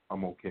is,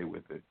 I'm okay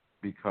with it,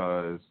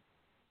 because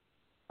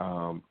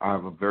I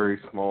have a very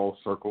small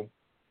circle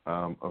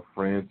of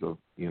friends, of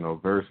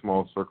very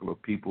small circle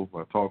of people who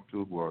I talk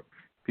to, who are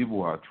people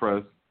who I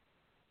trust,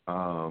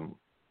 and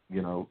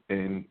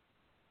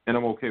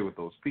I'm okay with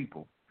those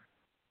people.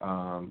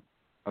 I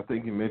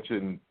think you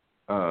mentioned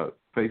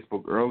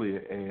Facebook earlier,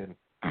 and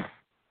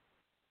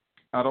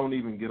I don't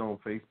even get on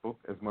Facebook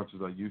as much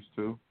as I used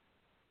to.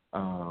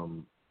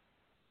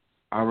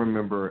 I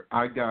remember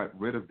I got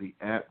rid of the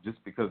app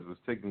just because it was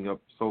taking up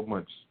so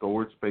much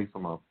storage space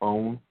on my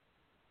phone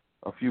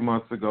a few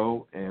months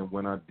ago, and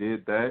when I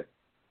did that,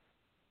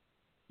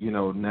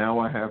 now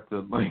I have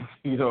to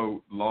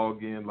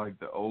log in like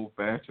the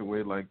old-fashioned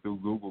way, like through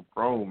Google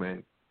Chrome,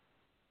 and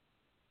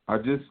I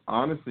just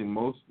honestly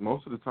most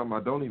of the time I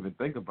don't even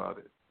think about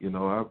it.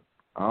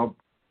 I'll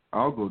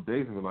go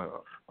days and be like,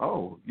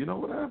 oh, you know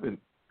what, I haven't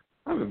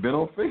been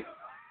on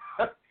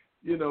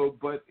Facebook,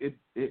 but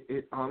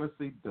it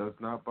honestly does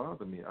not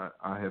bother me.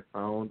 I have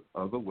found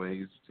other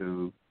ways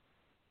to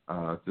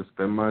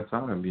spend my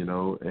time,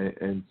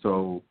 and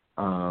so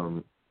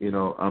I'm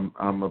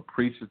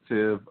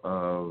appreciative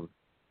of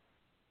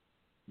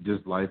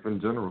just life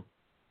in general.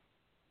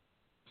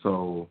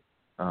 So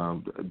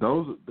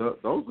those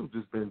have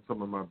just been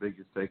some of my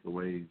biggest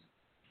takeaways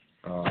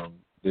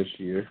this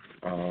year.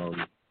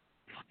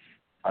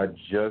 I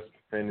just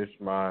finished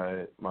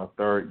my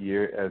third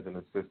year as an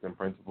assistant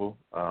principal.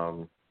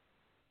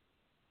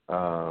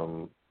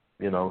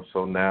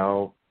 So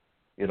now,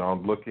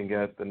 I'm looking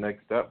at the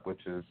next step,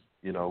 which is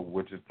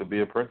to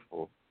be a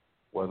principal,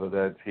 whether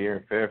that's here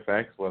in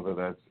Fairfax, whether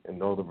that's in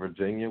Northern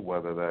Virginia,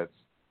 whether that's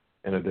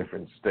in a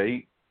different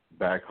state,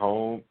 back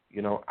home,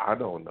 I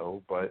don't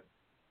know, but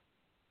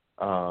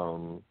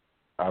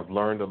I've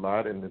learned a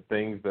lot, and the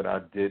things that I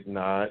did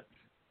not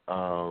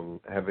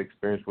have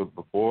experience with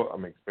before,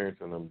 I'm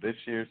experiencing them this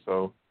year.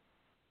 So,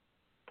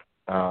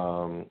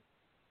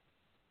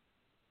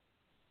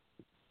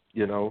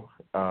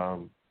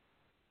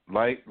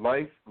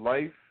 life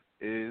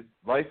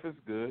is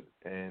good,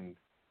 and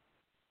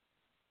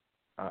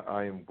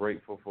I am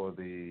grateful for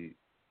the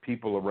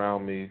people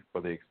around me,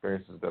 for the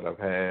experiences that I've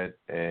had,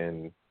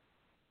 and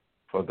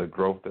for the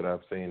growth that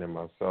I've seen in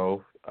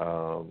myself.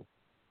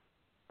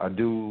 I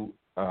do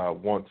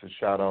want to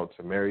shout out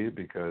to Mary,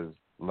 because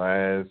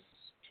last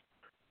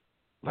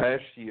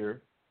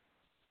year,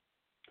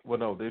 well,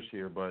 no, this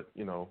year, but,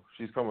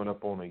 she's coming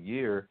up on a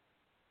year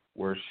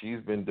where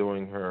she's been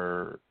doing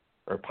her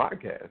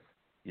podcast.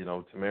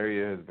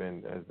 Tamaria has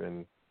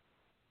been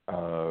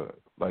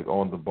like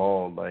on the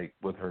ball, like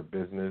with her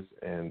business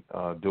and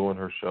doing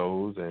her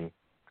shows, and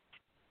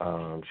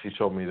she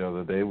showed me the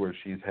other day where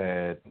she's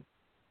had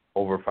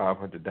over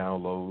 500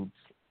 downloads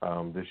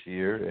this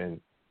year, and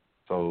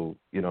so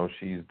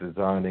she's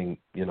designing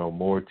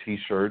more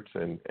T-shirts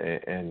and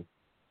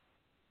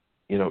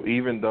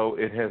even though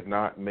it has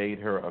not made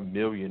her a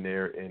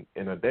millionaire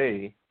in a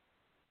day,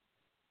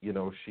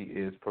 she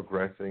is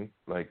progressing.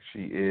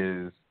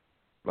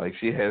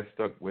 She has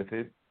stuck with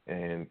it.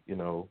 And,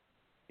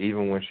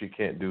 even when she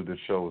can't do the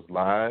shows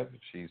live,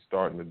 she's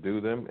starting to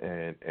do them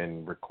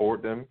and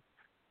record them,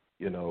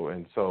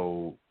 and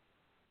so,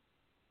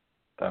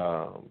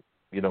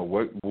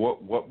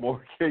 what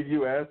more can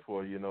you ask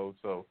for,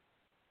 So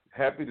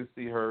happy to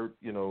see her,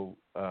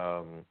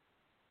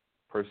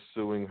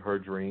 pursuing her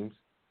dreams.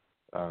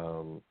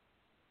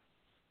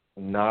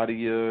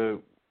 Nadia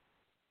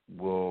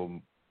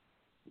will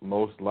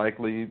most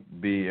likely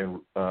be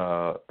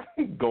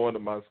going to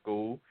my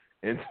school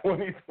in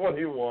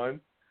 2021.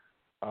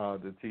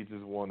 The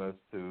teachers want us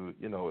to,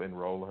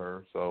 enroll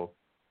her. So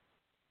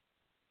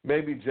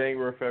maybe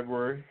January,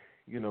 February,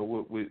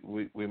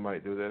 we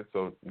might do that.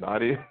 So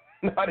Nadia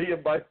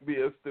might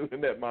be a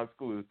student at my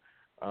school.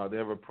 They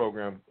have a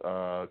program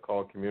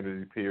called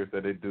Community Peers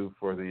that they do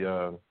for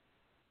the,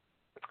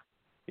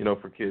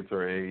 for kids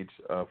her age,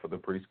 for the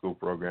preschool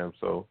program.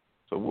 So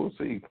we'll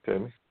see,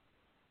 Tammy.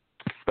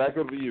 Back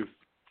over to you.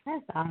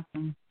 That's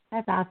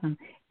awesome.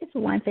 It's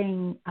one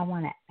thing I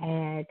want to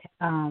add.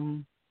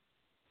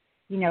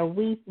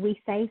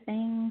 We say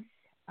things,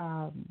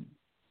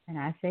 and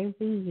I say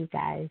we, you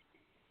guys,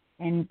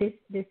 and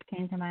this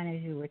came to mind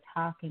as you were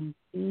talking.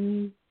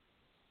 Be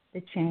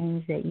the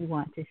change that you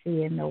want to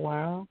see in the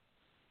world.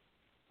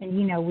 And,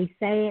 we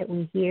say it,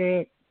 we hear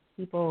it,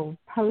 people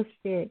post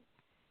it,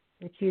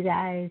 but you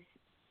guys,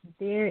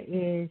 there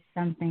is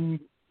something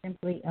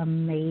simply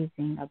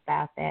amazing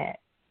about that.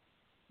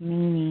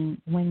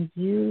 Meaning when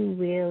you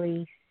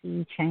really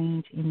see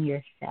change in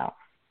yourself,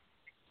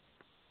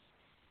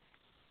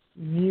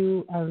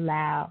 you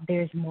allow,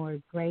 there's more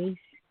grace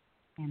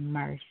and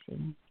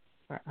mercy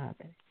for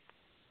others.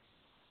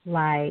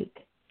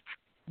 Like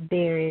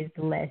there is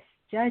less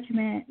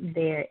judgment,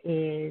 there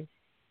is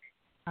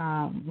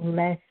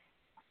less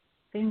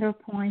finger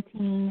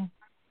pointing,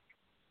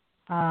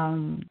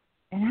 and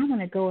I'm going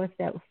to go a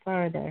step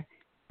further,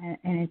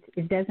 and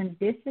it doesn't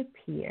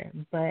disappear,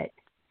 but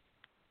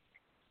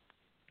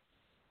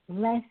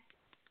less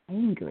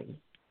angry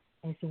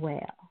as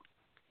well.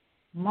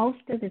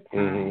 Most of the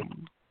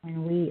time,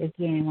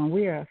 when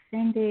we are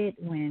offended,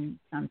 when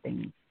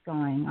something's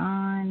going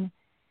on,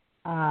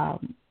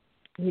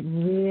 it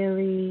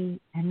really,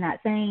 I'm not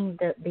saying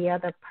that the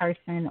other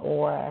person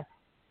or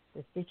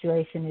the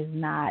situation is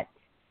not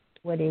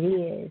what it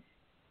is,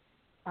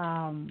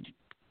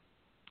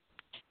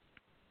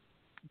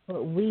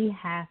 but we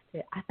have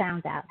to, I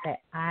found out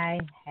that I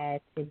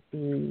had to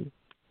be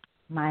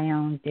my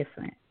own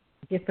difference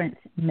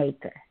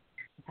maker.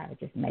 I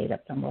just made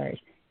up some words,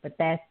 but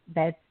that's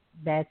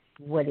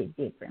what it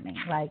did for me.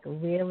 Like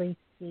really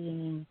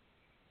seeing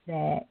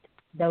that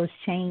those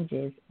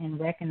changes and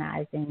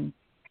recognizing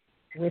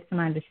with some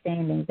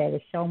understanding that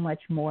there's so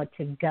much more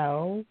to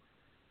go.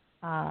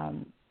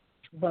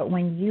 But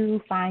when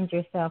you find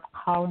yourself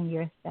calling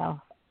yourself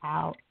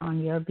out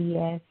on your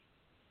BS,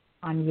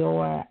 on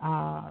your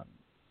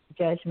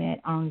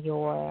judgment, on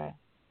your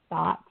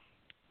thoughts,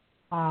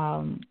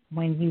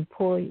 when you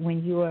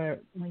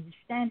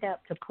stand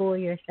up to pull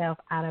yourself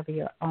out of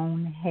your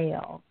own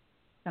hell,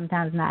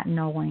 sometimes not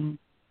knowing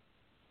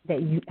that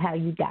how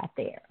you got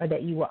there or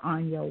that you were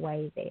on your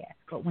way there,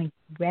 but when you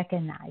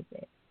recognize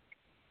it,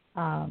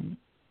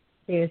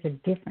 there's a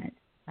difference.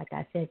 Like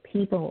I said,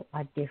 people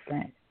are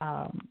different,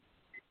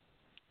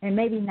 and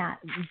maybe not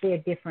they're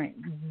different.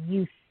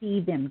 You see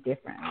them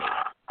differently,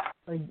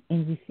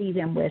 and you see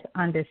them with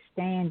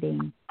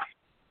understanding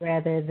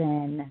rather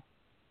than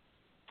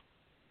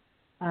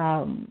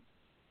I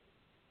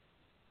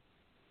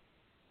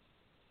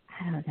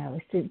don't know.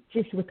 It's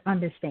just with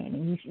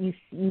understanding. You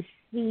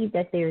see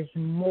that there's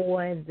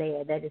more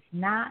there. That it's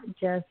not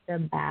just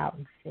about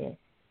this.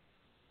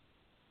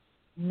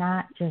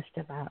 Not just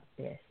about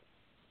this.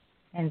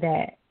 And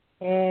that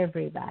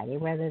everybody,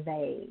 whether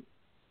they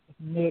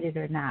admit it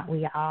or not,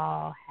 we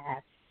all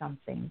have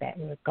something that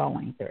we're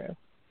going through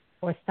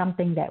or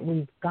something that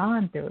we've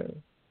gone through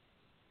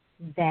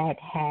that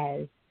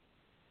has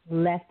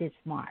left its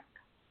mark.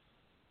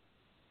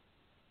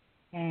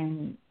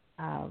 And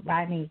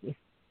Rodney,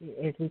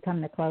 as we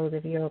come to close,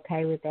 if you're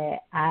okay with that,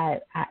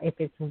 if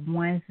it's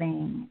one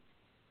thing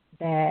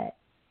that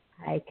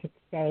I could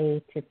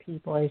say to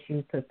people as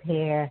you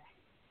prepare,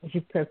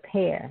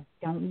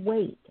 don't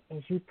wait.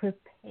 As you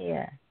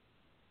prepare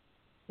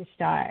to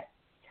start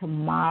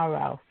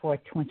tomorrow for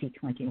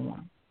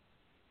 2021.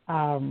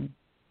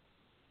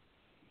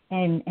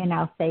 And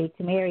I'll say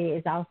Tammy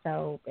is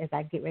also, as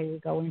I get ready to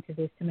go into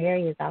this,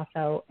 Tammy is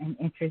also an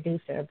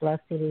introducer, a Bluff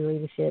City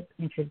Leadership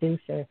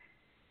introducer.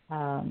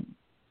 And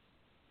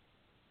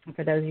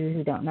for those of you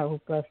who don't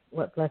know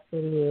what Bluff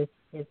City is,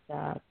 it's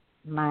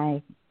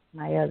my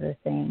other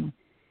thing,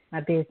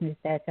 my business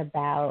that's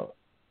about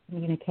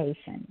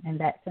communication. And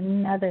that's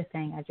another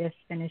thing. I just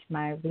finished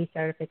my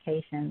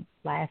recertification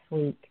last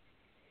week.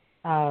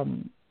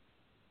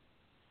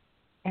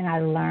 And I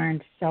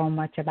learned so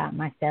much about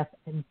myself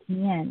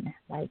again.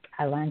 Like,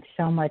 I learned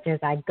so much as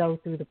I go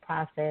through the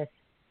process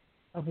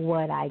of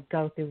what I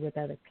go through with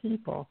other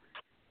people.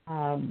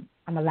 I'm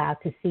allowed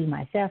to see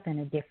myself in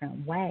a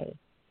different way.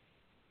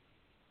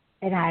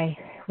 And I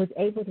was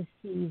able to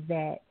see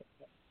that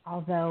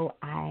although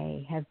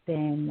I have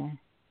been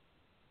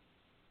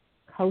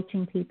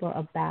coaching people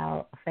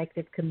about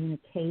effective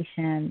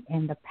communication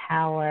and the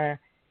power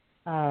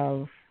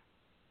of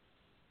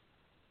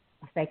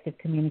effective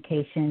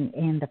communication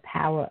and the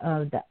power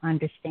of the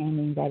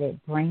understanding that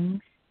it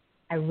brings,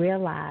 I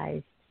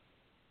realized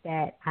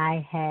that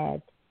I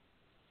had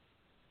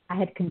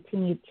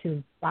continued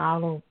to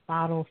bottle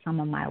some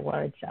of my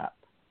words up,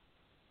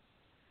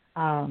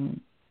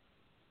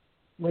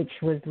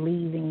 which was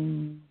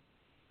leaving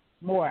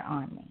more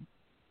on me.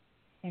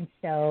 And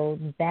so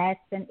that's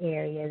an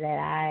area that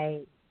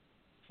I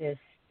just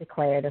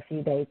declared a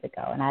few days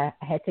ago. And I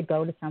had to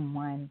go to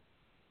someone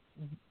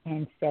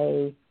and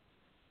say,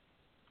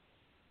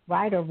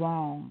 right or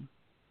wrong,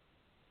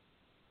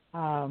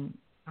 I'm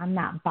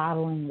not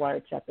bottling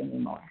words up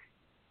anymore.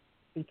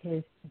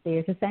 Because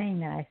there's a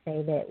saying that I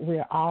say that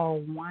we're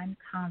all one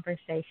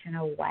conversation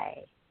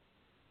away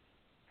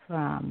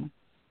from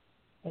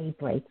a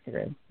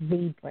breakthrough,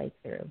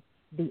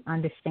 the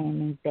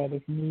understanding that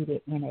is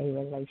needed in a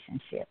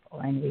relationship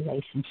or in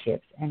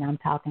relationships. And I'm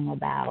talking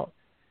about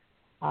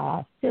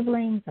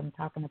siblings, I'm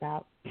talking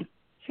about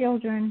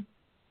children,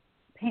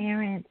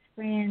 parents,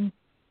 friends.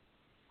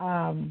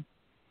 And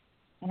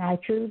I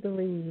truly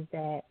believe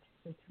that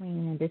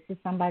between, and this is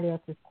somebody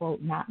else's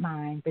quote, not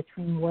mine,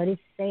 between what is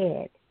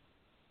said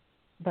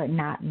but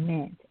not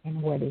meant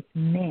and what is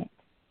meant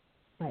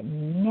but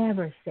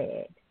never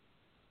said,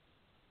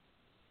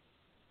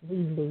 we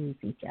lose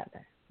each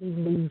other. We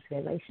lose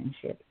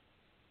relationships.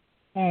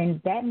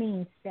 And that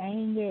means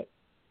saying it,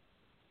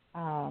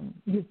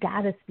 you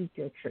got to speak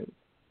your truth.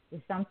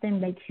 If something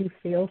makes you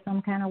feel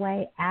some kind of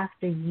way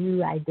after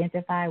you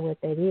identify what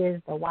it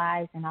is, the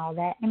whys and all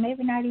that, and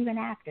maybe not even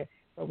after,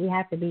 but we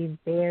have to be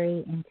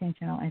very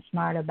intentional and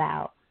smart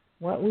about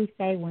what we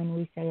say, when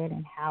we say it,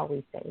 and how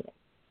we say it.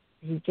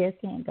 You just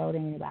can't go to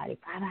anybody,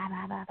 blah, blah,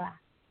 blah, blah, blah.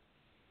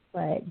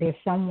 But there's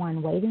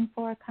someone waiting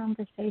for a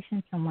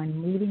conversation,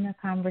 someone needing a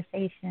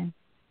conversation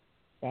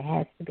that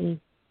has to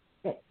be,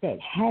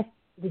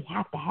 we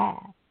have to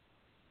have.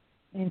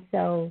 And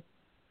so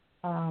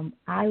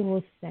I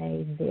will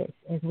say this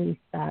as we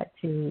start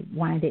to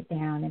wind it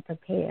down and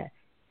prepare.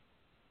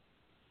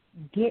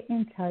 Get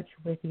in touch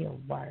with your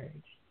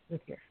words,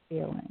 with your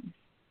feelings.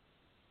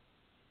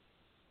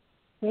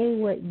 Say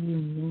what you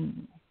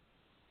mean.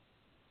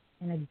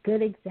 And a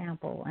good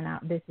example, and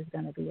this is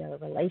going to be a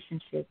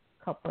relationship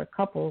for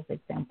couples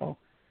example,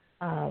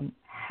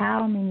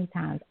 how many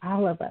times,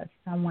 all of us,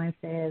 someone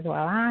says,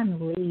 well,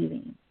 I'm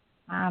leaving,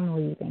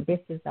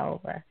 this is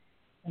over.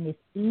 And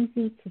it's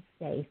easy to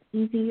say, it's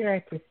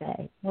easier to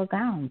say, well, go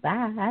on,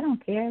 bye, I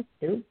don't care,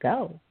 dude,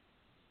 go.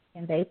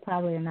 And they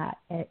probably are not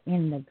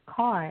in the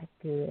car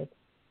good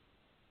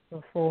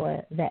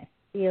before that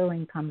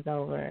feeling comes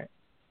over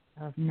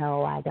of,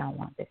 no, I don't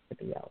want this to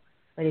be over.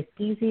 But it's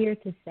easier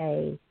to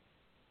say,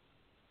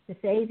 to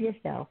save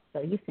yourself, so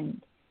you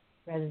think,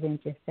 rather than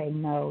just say,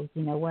 no,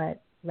 you know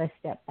what, let's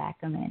step back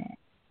a minute.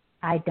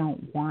 I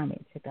don't want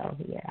it to go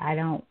here. I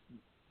don't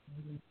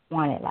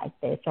want it like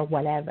this or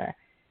whatever.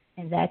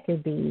 And that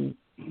could be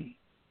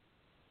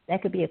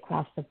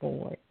across the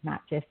board,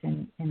 not just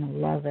in a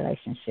love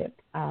relationship.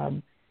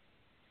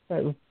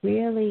 But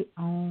really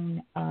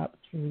own up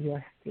to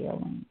your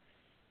feelings.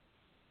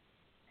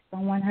 If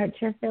someone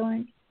hurts your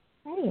feelings,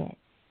 say it.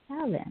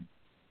 Tell them.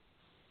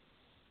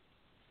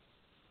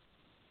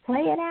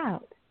 Play it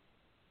out.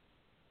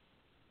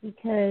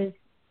 Because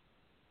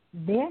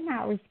they're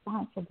not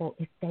responsible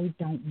if they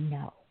don't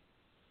know.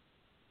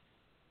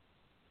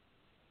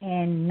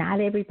 And not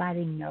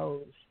everybody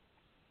knows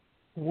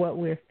what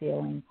we're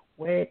feeling,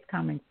 where it's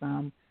coming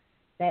from,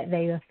 that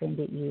they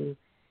offended you,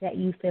 that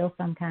you feel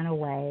some kind of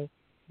way,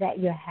 that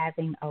you're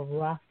having a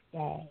rough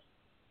day.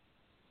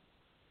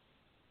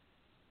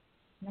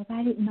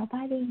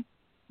 Nobody,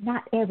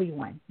 not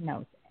everyone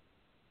knows it.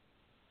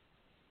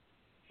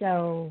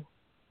 So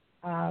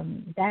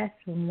that's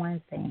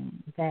one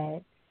thing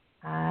that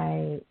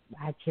I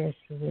just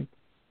would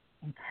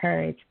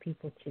encourage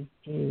people to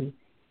do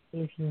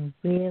is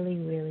really,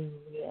 really,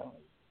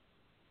 really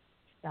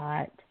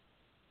start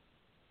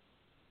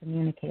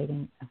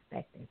communicating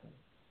effectively.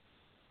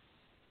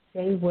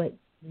 Say what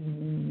you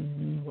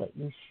mean, what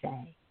you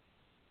say.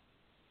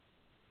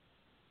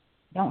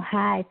 Don't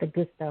hide the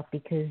good stuff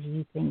because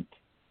you think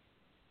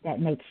that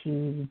makes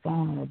you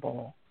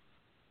vulnerable.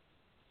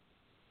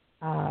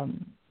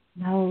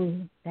 No,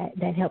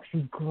 that helps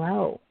you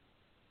grow.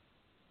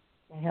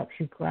 That helps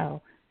you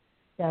grow.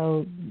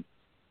 So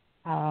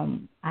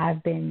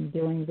I've been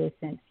doing this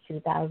since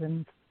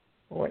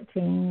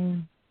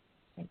 2014,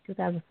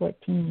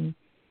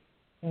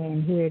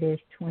 and here it is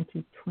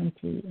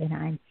 2020, and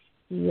I'm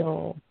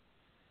still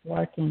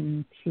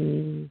working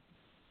to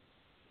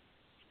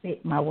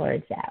spit my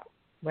words out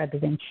rather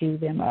than chew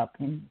them up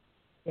and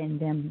send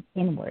them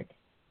inward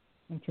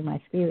into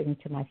my spirit,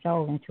 into my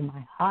soul, into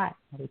my heart.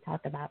 And we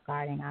talked about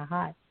guarding our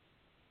heart.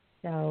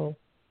 So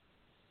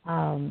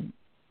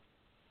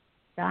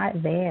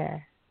start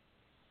there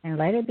and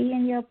let it be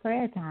in your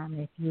prayer time.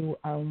 If you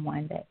are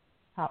one that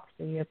talks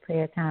through your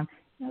prayer time,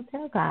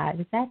 tell God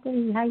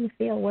exactly how you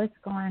feel, what's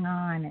going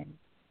on, and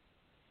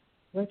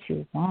what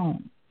you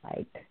want.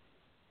 Like,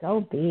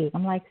 go big.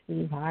 I'm like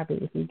Steve Harvey.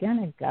 If you're going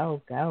to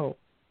go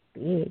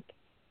big.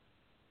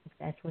 If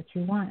that's what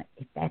you want,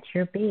 if that's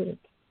your big.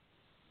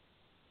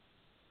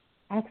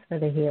 Ask for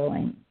the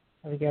healing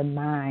of your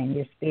mind,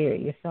 your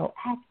spirit, your soul.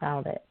 Ask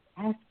all that.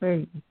 Ask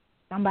for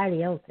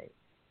somebody else's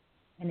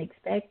and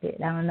expect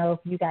it. I don't know if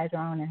you guys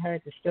are on and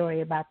heard the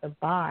story about the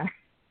bar.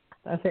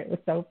 I thought it was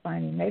so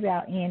funny. Maybe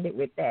I'll end it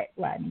with that,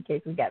 Rodney, in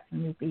case we got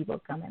some new people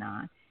coming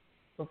on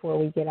before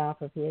we get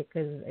off of here,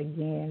 because,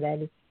 again,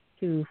 that is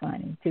too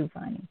funny.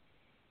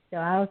 So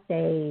I'll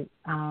say,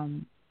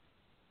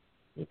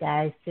 you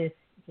guys just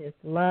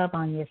love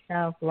on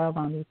yourself, love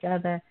on each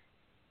other.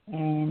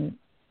 And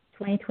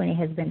 2020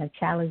 has been a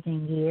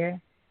challenging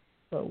year,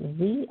 but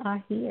we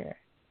are here.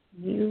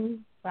 You,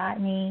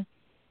 Rodney,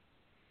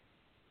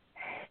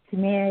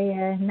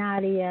 Tamaria,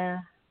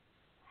 Nadia,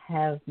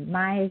 have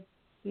my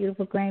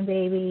beautiful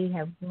grandbaby,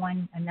 have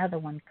another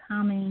one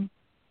coming.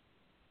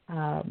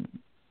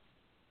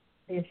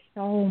 There's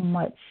so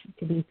much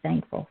to be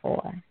thankful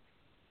for.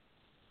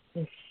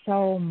 There's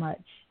so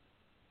much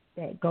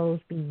that goes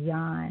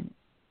beyond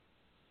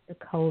the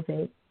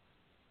COVID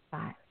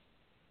virus.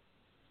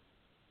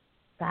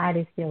 God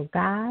is still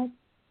God.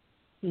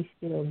 He's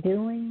still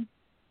doing.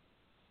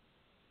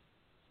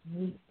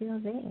 He's still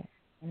there.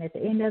 And at the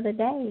end of the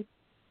day,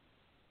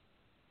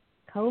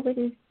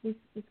 COVID is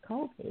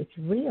COVID. It's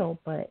real,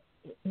 but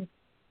it's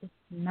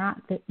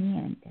not the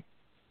end.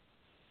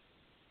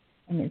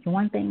 And it's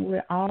one thing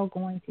we're all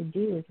going to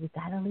do is we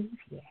got to leave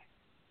here.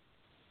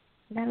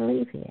 We got to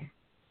leave here.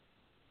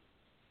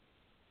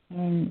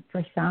 And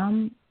for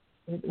some,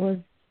 it was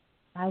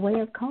by way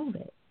of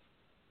COVID.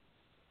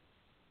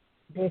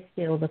 There's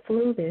still the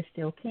flu. There's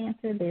still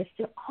cancer. There's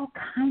still all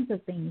kinds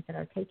of things that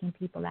are taking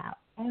people out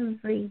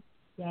every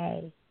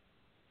day.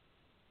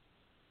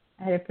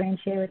 I had a friend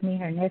share with me,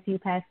 her nephew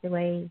passed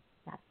away,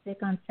 got sick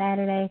on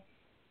Saturday,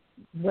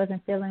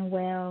 wasn't feeling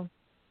well,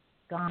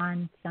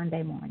 gone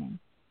Sunday morning.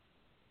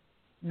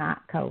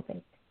 Not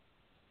COVID.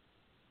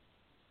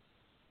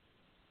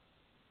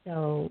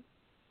 So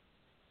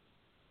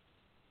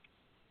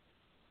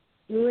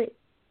do it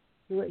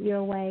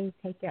your way.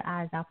 Take your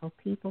eyes off of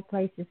people,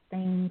 places,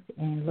 things,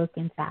 and look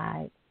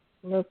inside.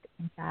 Look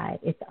inside.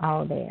 It's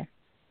all there.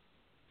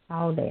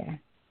 All there.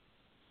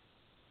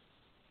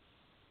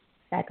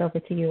 Back over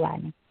to you,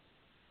 Rodney.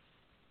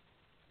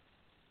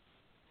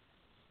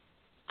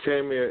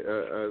 Tammy,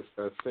 I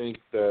think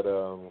that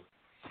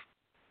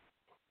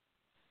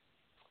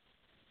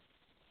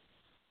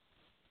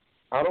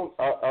I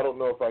don't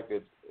know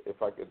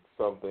if I could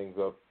sum things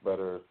up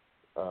better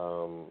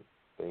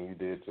than you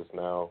did just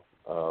now.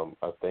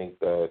 I think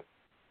that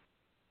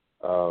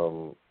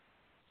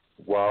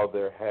while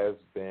there has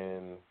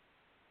been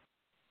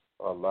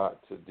a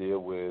lot to deal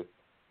with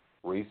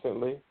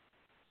recently,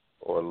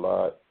 or a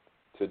lot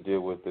to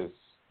deal with this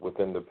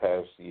within the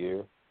past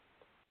year,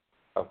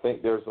 I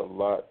think there's a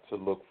lot to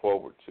look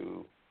forward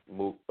to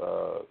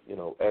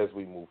as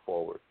we move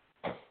forward.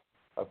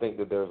 I think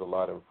that there's a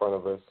lot in front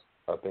of us.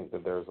 I think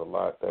that there's a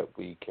lot that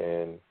we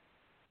can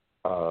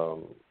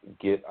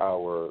get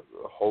our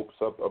hopes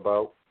up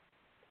about,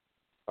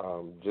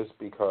 just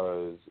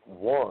because,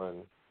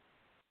 one,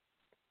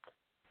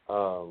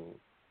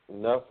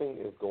 nothing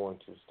is going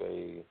to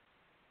stay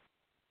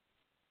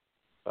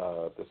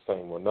the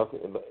same, or nothing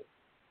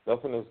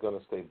is going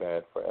to stay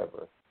bad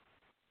forever.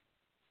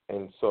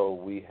 And so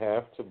we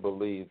have to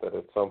believe that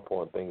at some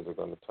point things are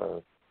going to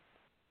turn.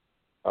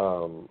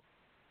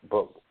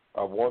 But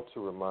I want to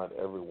remind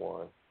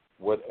everyone,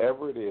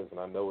 whatever it is, and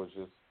I know it's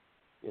just,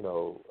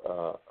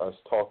 us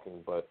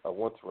talking, but I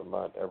want to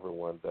remind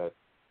everyone that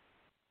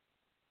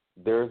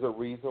there's a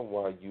reason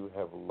why you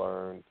have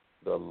learned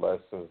the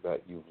lessons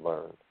that you've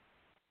learned,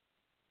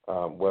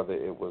 whether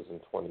it was in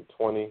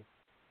 2020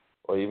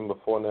 or even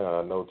before now.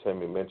 I know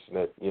Tammy mentioned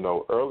it,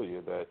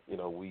 earlier, that,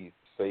 we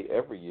say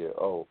every year,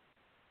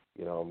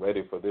 I'm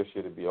ready for this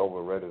year to be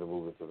over, ready to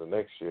move into the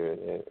next year.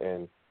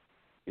 And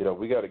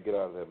we got to get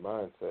out of that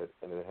mindset,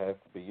 and it has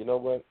to be, you know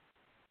what?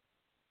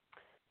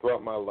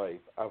 Throughout my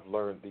life, I've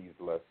learned these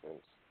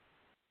lessons,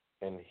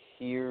 and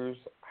here's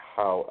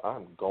how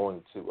I'm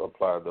going to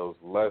apply those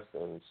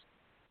lessons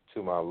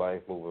to my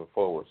life moving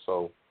forward.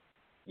 So,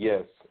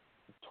 yes,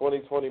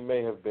 2020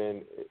 may have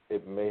been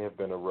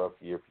a rough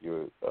year for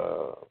you.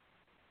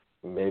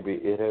 Maybe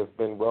it has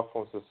been rough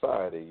on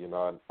society.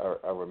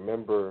 I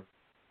remember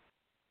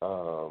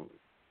how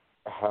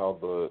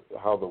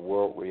the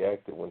world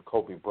reacted when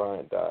Kobe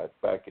Bryant died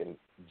back in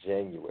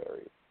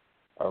January.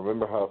 I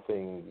remember how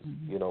things,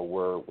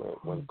 were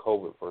when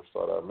COVID first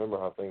started. I remember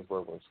how things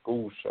were when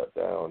schools shut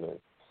down and,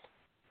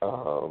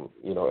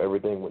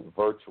 everything went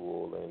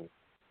virtual.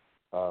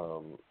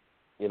 And,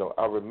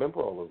 I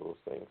remember all of those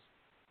things.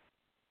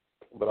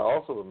 But I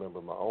also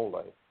remember my own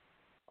life.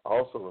 I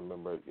also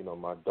remember,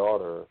 my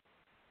daughter,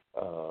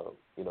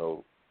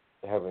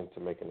 having to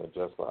make an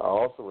adjustment. I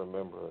also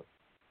remember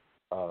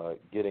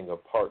getting a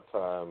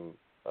part-time,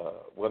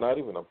 not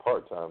even a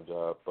part-time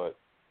job, but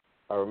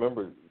I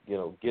remember,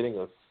 getting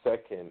a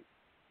second,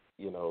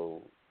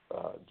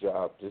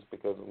 job just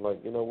because I'm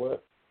like, you know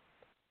what,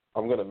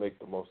 I'm going to make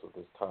the most of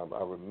this time.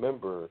 I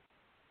remember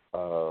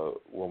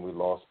when we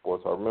lost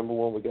sports. I remember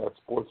when we got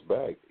sports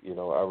back.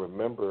 I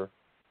remember,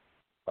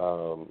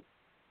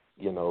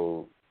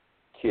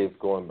 kids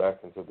going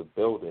back into the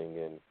building,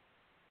 and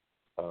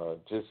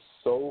just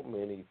so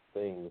many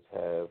things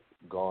have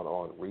gone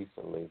on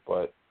recently.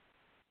 But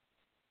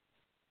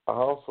I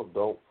also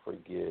don't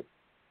forget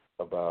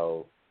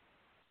about,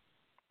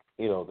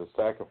 the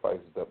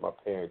sacrifices that my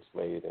parents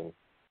made, and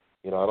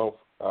I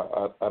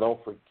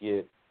don't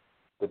forget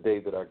the day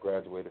that I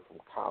graduated from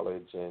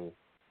college, and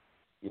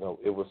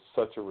it was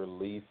such a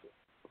relief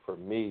for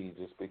me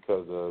just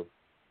because of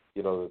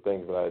the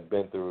things that I had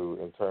been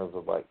through in terms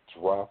of like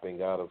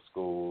dropping out of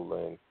school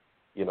and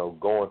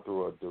going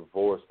through a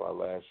divorce my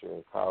last year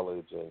in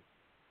college, and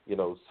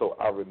so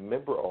I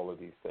remember all of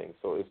these things.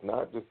 So it's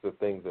not just the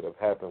things that have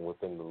happened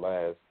within the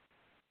last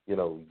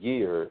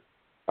year.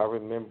 I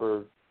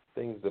remember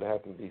things that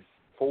happened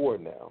before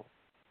now.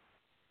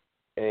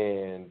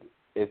 And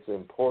it's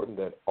important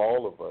that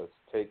all of us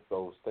take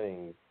those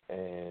things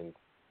and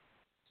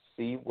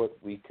see what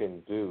we can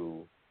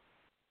do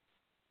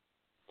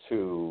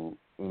to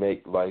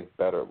make life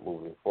better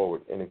moving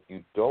forward. And if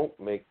you don't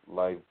make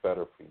life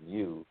better for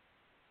you,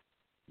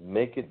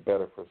 make it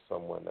better for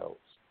someone else.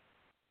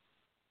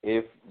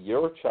 If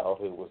your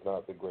childhood was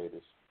not the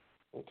greatest,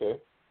 okay,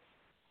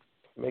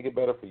 make it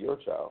better for your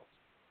child.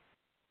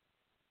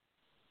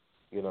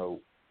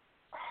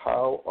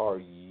 How are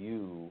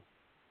you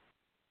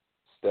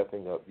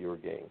stepping up your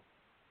game?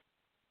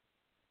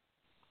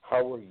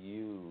 How are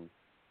you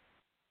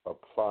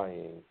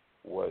applying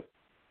what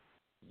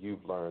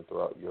you've learned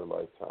throughout your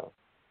lifetime?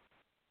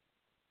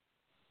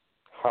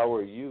 How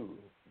are you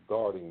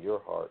guarding your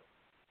heart?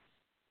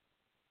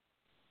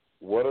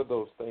 What are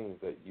those things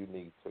that you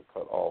need to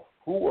cut off?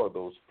 Who are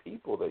those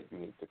people that you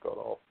need to cut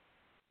off?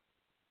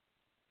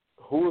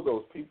 Who are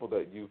those people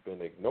that you've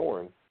been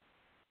ignoring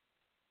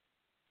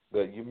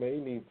that you may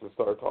need to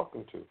start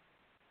talking to?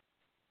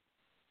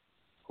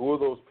 Who are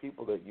those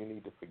people that you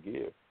need to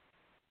forgive?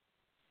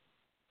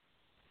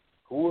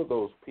 Who are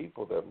those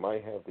people that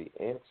might have the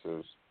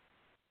answers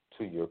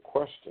to your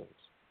questions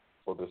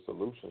or the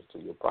solutions to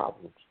your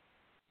problems?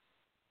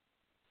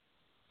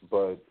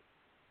 But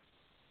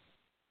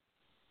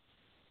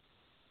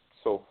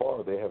so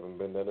far, they haven't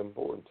been that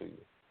important to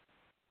you.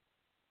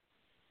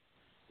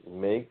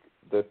 Make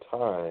the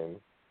time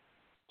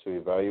to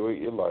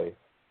evaluate your life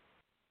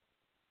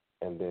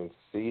and then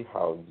see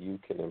how you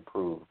can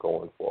improve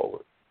going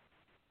forward.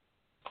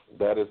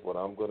 That is what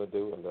I'm going to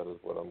do, and that is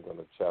what I'm going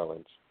to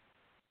challenge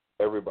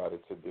everybody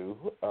to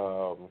do.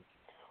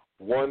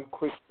 One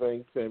quick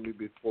thing, Tammy,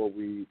 before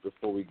we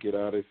get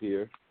out of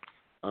here.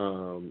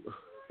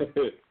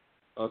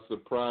 A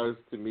surprise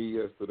to me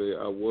yesterday,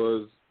 I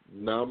was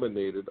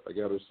nominated. I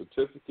got a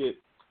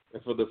certificate,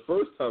 and for the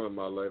first time in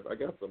my life, I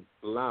got some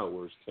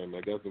flowers, Tammy.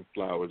 I got some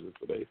flowers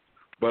yesterday.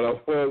 But I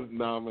was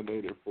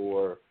nominated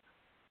for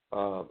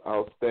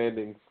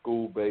Outstanding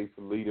School-Based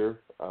Leader,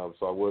 so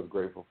I was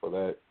grateful for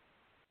that.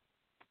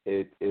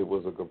 It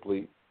was a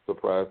complete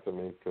surprise to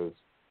me because,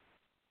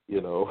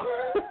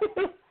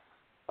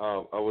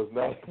 I was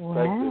not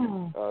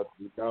expecting to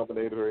be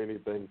nominated or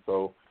anything.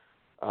 So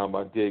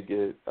I did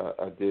get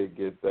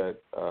that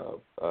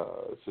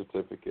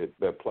certificate,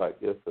 that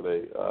plaque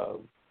yesterday,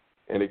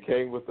 and it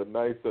came with a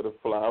nice set of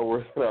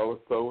flowers. And I was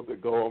told to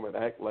go home and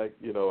act like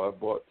I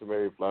bought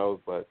Tammy flowers,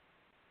 but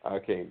I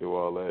can't do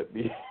all that.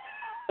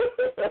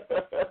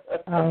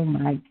 Oh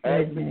my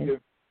goodness!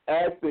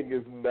 Acting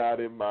is not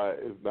in my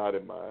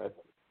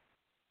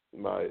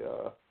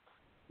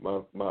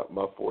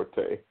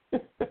forte.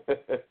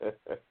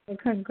 Well,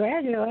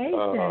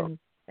 congratulations!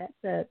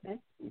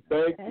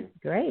 That's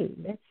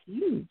great. That's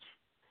huge.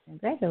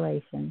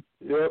 Congratulations.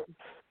 Yep.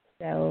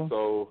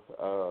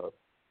 So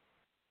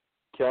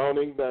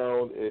counting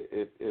down,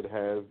 it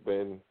has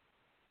been.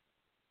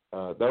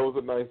 That was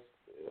a nice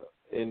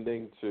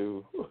ending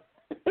to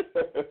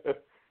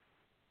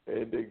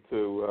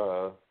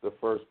the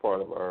first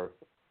part of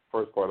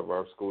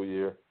our school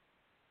year.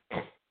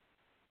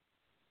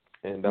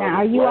 And now,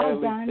 are you all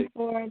done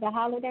for the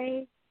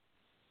holidays?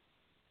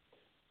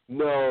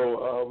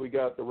 No, we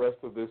got the rest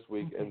of this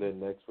week, and then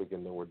next week,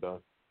 and then we're done.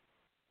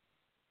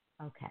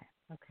 Okay.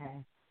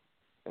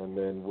 And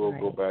then we'll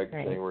go back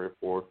January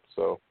 4th.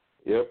 So,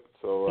 yep.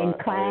 So in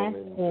I class, am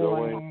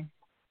enjoying.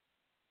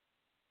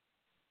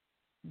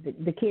 Or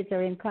the kids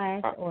are in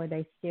class, or are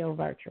they still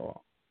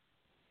virtual?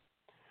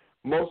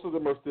 Most of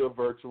them are still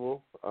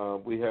virtual.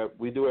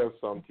 We do have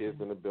some kids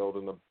in the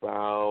building.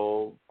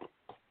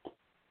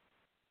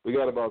 We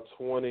got about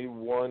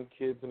 21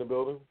 kids in the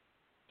building,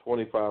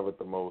 25 at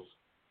the most.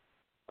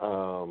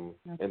 and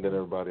then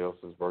everybody else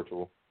is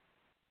virtual.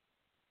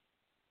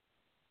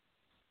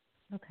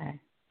 Okay.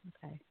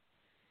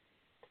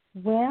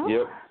 Well,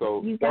 yep.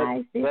 So you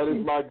guys, that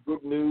is my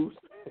good news.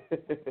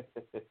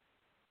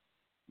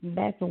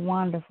 That's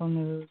wonderful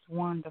news.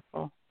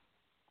 Wonderful.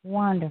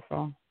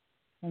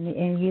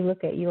 And you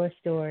look at your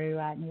story,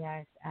 Rodney.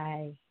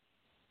 I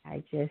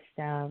just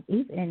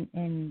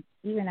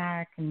even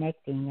our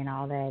connecting and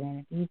all that. And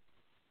if you've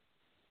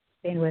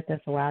been with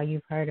us a while,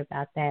 you've heard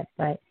about that.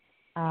 But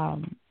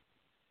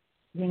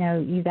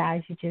you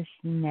guys, you just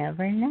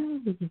never know.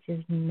 You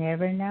just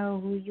never know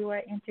who you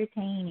are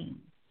entertaining.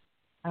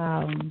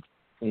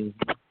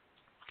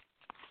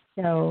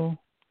 So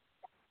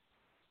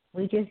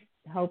we just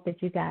hope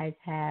that you guys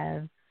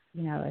have,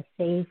 a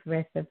safe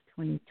rest of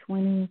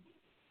 2020.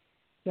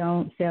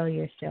 Don't sell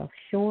yourself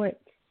short.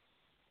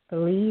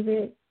 Believe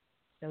it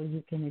so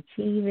you can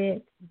achieve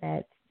it.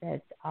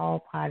 That's all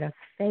part of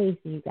faith,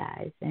 you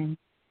guys. And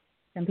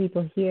some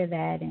people hear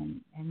that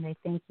and they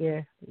think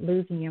you're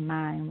losing your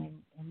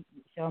mind. And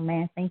so a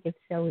man think it's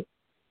so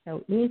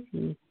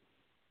easy.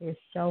 There's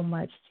so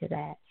much to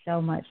that.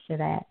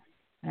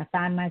 When I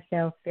find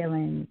myself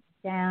feeling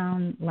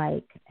down,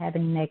 like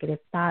having negative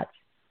thoughts,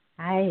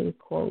 I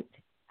quote,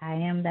 "I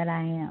am that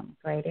I am.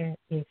 Greater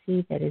is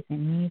he that is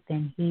in me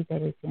than he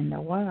that is in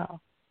the world.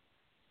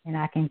 And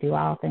I can do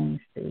all things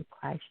through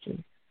Christ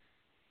Jesus."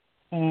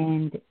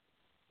 And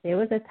there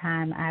was a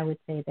time I would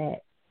say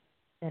that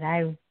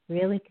I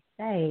really could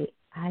say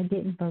I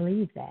didn't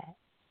believe that.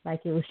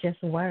 Like it was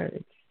just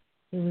words.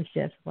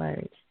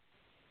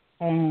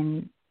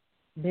 And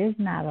there's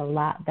not a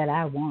lot that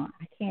I want.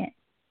 I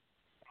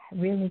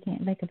really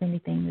can't think of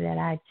anything that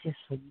I just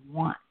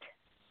want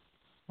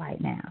right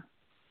now,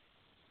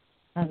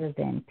 other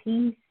than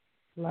peace,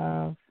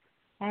 love,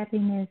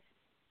 happiness,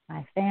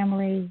 my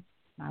family,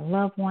 my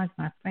loved ones,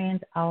 my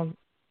friends, all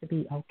to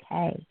be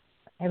okay,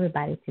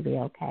 everybody to be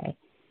okay.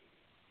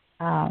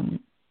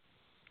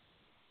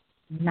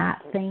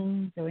 Not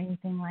things or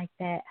anything like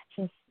that.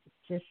 It's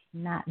just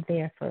not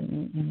there for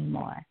me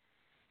anymore.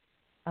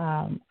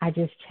 I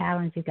just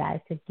challenge you guys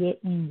to get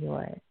in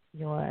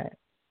your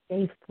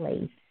safe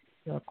place,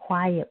 your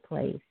quiet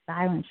place,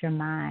 silence your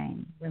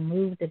mind,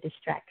 remove the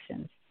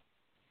distractions,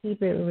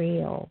 keep it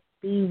real,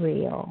 be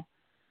real,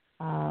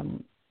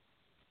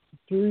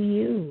 do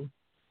you,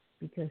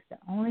 because the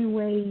only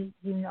way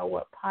you know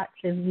what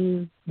parts of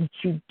you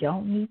that you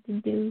don't need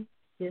to do,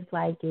 just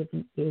like if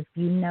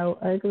you know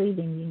ugly,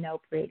 then you know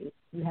pretty.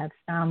 You have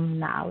some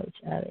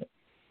knowledge of it.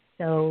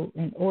 So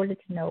in order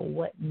to know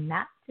what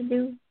not to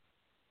do,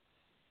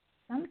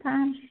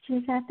 sometimes you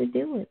just have to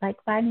do it. Like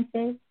Rodney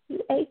says, you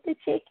ate the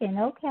chicken,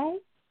 okay?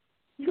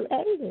 You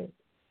ate it.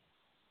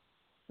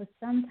 But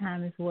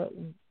sometimes what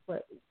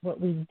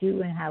we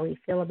do and how we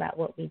feel about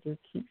what we do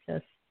keeps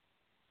us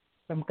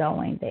from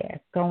going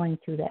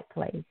to that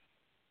place.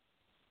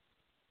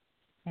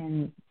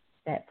 And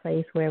that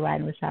place where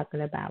Rodney was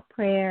talking about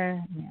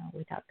prayer,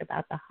 we talked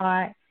about the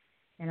heart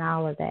and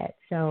all of that.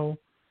 So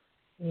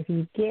if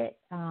you get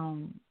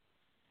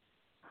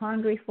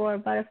hungry for a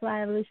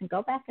butterfly evolution,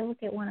 go back and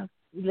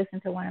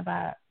listen to one of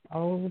our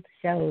old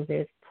shows.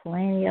 There's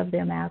plenty of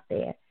them out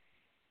there.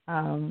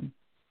 As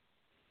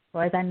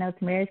far as I know,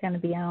 Tamara's going to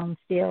be on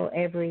still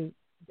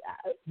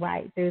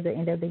right through the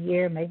end of the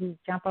year. Maybe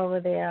jump over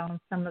there on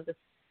some of the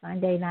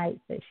Sunday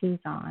nights that she's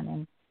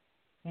on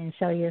and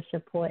show your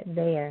support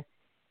there.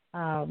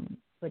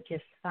 But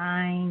just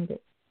find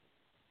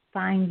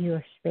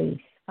your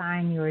space,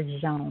 find your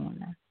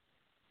zone.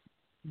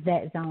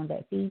 That zone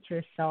that feeds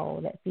your soul,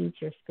 that feeds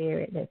your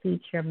spirit, that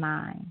feeds your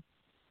mind,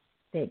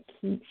 that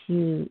keeps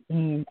you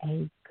in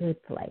a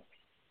good place.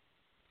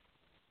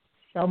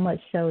 So much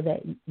so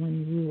that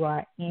when you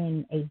are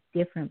in a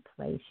different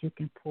place, you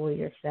can pull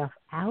yourself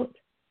out,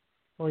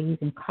 or you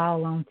can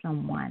call on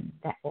someone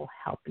that will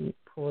help you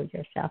pull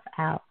yourself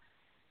out.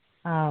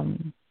 As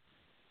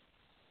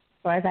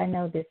far as I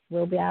know, this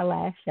will be our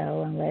last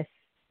show unless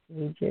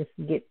we just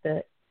get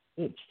the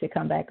itch to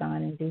come back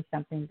on and do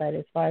something. But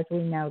as far as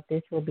we know,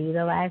 this will be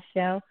the last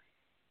show.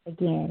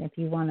 Again, if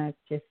you want to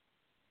just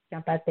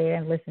jump out there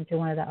and listen to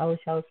one of the old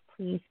shows,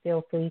 please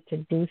feel free to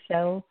do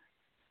so.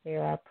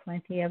 There are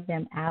plenty of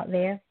them out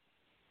there.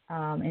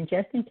 And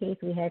just in case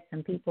we had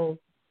some people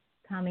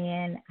come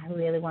in, I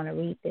really want to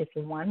read this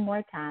one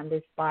more time,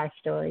 this bar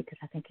story, because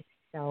I think it's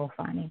so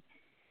funny.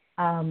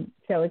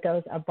 So it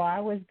goes, a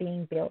bar was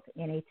being built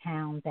in a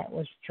town that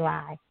was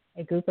dry.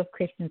 A group of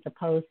Christians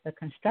opposed the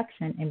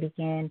construction and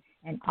began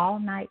an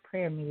all-night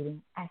prayer meeting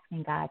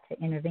asking God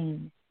to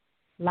intervene.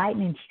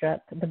 Lightning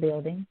struck the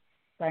building,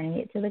 burning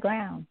it to the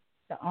ground.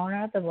 The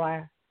owner of the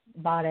bar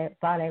brought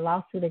a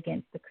lawsuit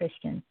against the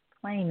Christians,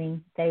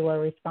 claiming they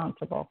were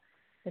responsible.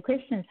 The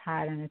Christians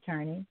hired an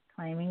attorney,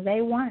 claiming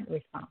they weren't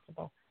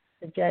responsible.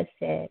 The judge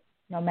said,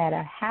 no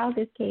matter how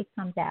this case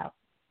comes out,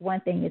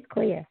 one thing is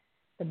clear.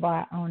 The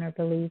bar owner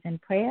believes in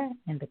prayer,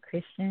 and the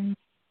Christians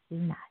do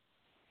not.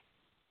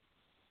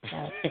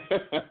 So,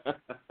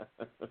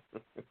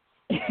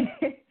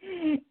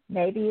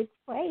 maybe it's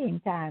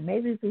praying time.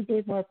 Maybe if we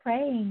did more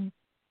praying,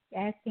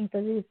 asking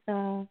for this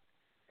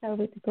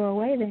COVID to go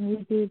away than we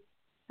did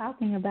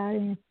talking about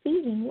it and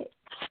feeding it.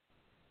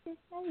 It's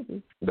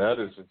baby. That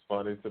is just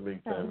funny to me,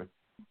 Tammy.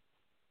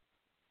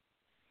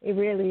 It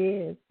really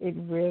is. It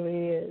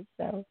really is.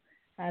 So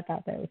I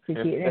thought that was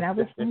pretty cute. And I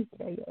was going to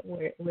tell you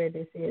where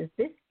this is.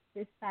 This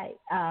site,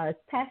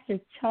 Pastor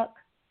Chuck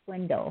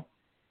Swindle.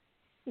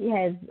 He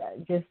has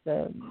just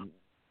a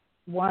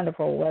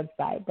wonderful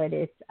website, but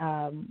it's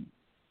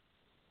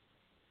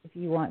if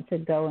you want to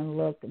go and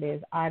look,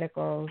 there's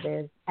articles.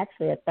 There's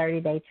actually a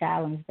 30-day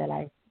challenge that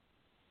I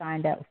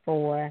signed up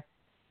for,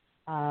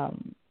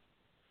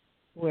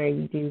 where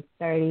you do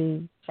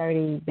 30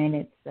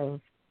 minutes of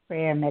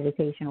prayer,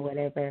 meditation, or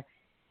whatever,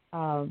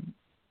 for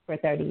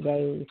 30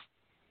 days.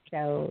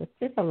 So it's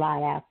just a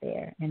lot out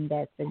there. And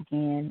that's,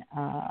 again,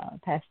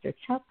 Pastor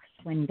Chuck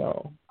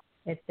Swindle,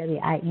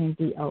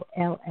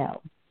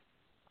 SWINDOLL.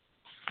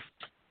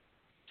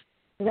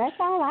 So that's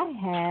all I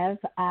have.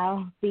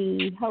 I'll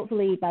be,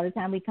 hopefully, by the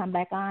time we come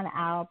back on,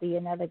 I'll be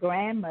another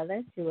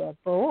grandmother to a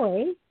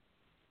boy.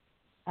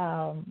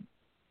 So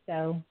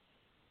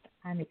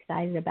I'm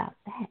excited about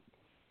that.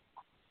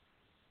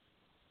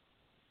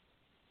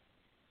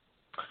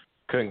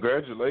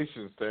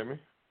 Congratulations, Tammy.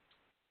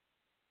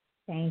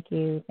 Thank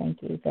you. I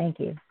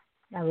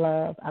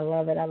love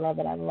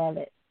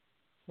it.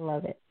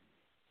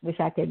 Wish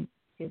I could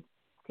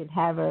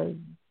have her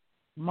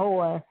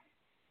more,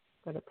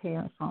 but the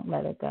parents won't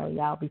let her go.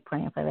 Y'all be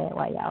praying for that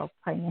while y'all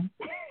praying.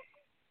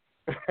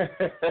 But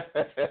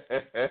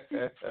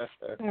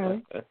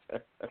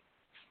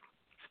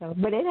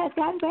it has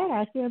gotten better.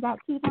 I see her about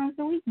 2 times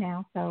a week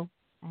now, so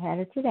I had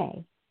her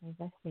today, as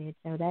I said.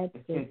 So that's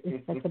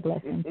it's such a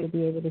blessing to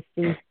be able to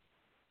see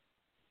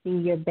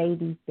your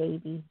baby's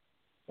baby.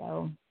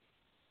 So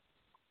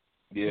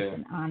it's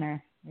an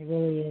honor. It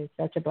really is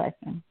such a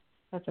blessing.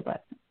 Such a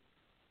blessing.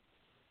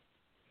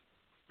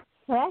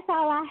 So that's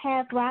all I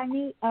have,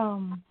 Rodney. I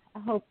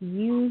hope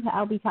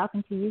I'll be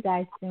talking to you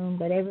guys soon,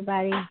 but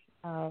everybody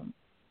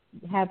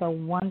have a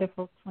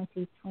wonderful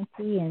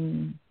 2020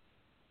 and,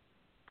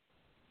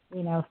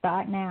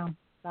 start now.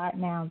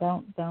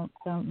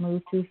 Don't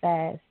move too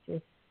fast.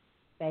 Just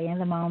stay in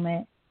the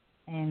moment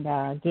and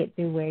get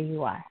through where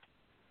you are.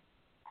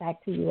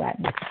 Back to you,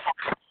 Rodney.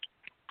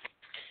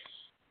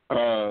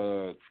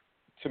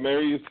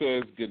 Tamaria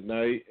says good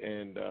night,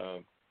 and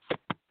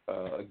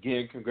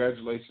again,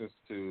 congratulations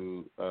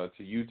to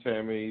you,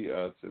 Tammy,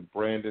 to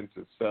Brandon,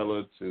 to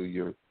Stella, to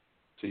your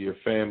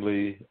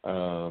family,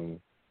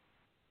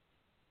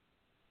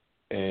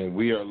 and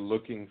we are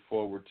looking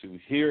forward to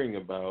hearing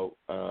about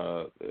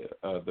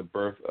the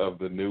birth of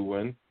the new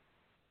one,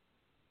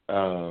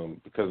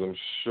 because I'm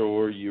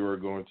sure you are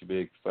going to be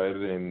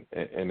excited,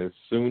 and as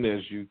soon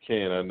as you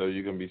can, I know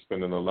you're going to be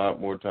spending a lot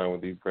more time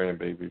with these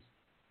grandbabies.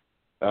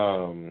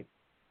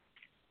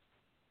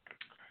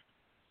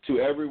 To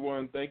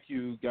everyone, thank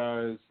you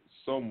guys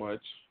so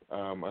much.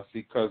 I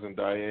see Cousin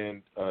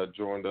Diane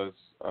joined us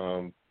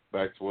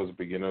back towards the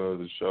beginning of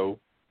the show.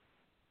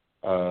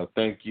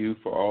 Thank you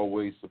for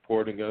always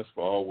supporting us,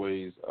 for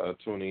always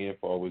tuning in,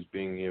 for always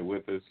being here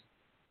with us.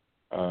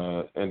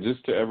 And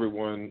just to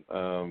everyone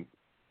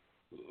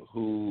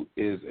who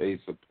is a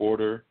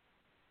supporter,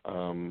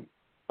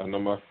 I know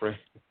my friend,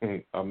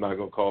 I'm not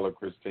going to call her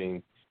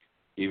Christine,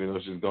 even though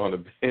she's gone to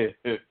bed,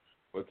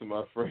 but to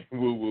my friend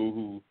Woo Woo,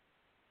 who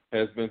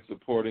has been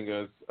supporting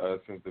us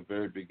since the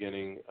very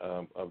beginning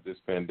of this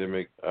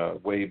pandemic,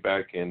 way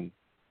back in,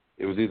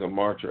 it was either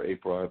March or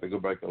April. I have to go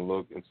back and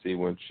look and see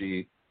when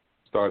she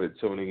started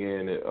tuning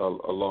in,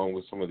 along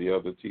with some of the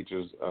other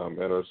teachers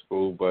at our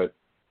school. But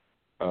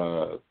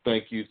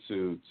thank you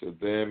to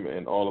them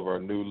and all of our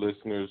new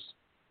listeners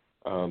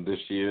this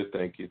year.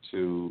 Thank you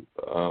to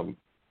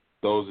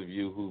those of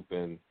you who've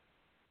been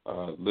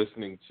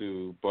listening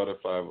to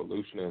Butterfly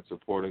Evolution and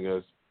supporting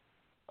us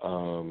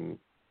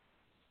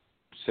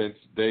since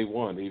day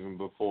one, even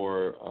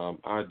before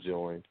I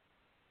joined.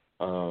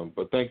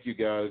 But thank you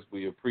guys.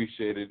 We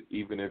appreciate it,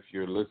 even if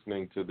you're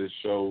listening to this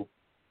show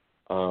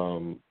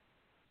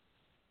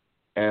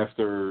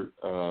after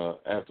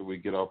we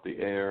get off the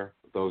air.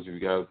 Those of you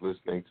guys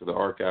listening to the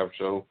archive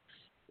show,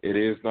 it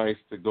is nice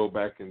to go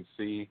back and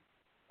see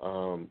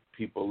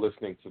people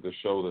listening to the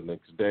show the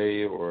next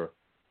day or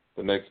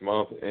the next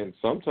month, and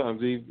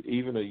sometimes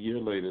even a year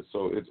later.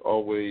 So it's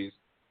always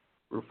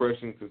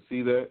refreshing to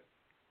see that.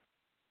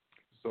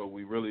 So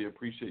we really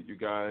appreciate you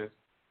guys.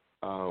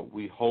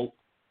 We hope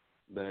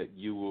that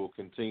you will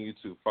continue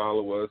to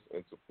follow us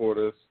and support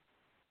us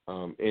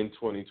in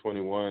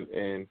 2021.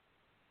 And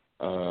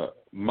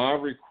my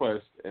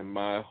request and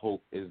my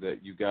hope is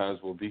that you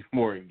guys will be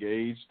more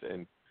engaged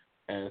and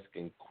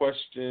asking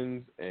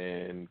questions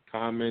and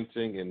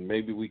commenting, and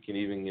maybe we can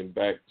even get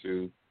back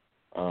to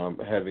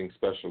having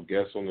special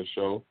guests on the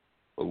show.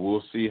 But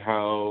we'll see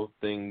how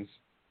things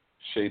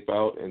shape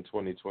out in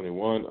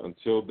 2021.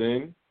 Until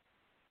then,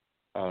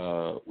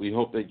 we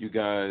hope that you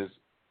guys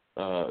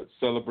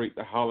celebrate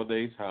the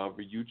holidays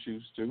however you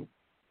choose to.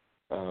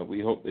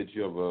 We hope that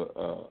you have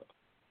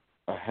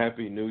a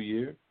happy new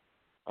year.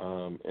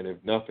 And if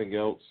nothing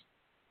else,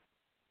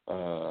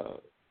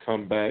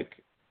 come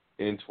back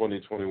in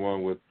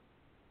 2021 with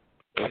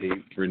a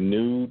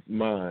renewed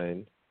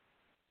mind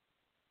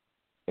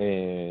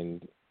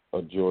and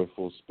a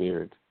joyful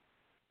spirit.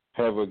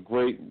 Have a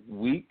great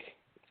week,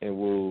 and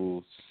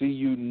we'll see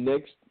you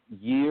next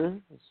year,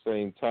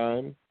 same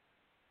time,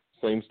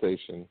 same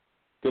station.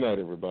 Good night,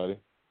 everybody.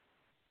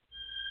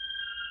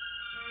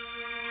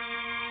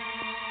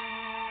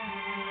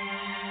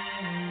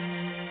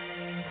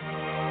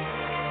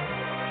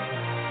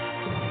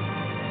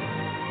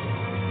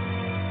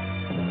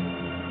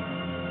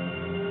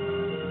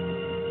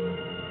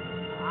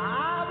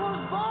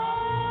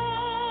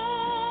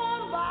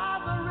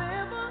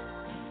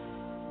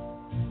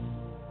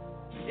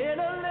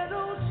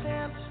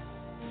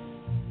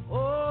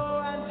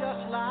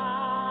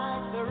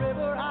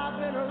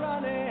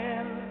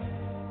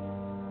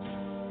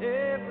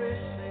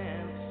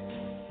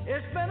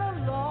 It's been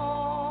a long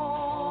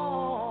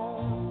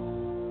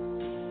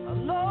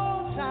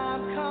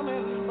time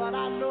coming, but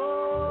I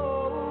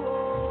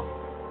know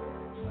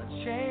a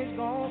change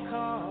gonna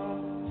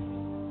come.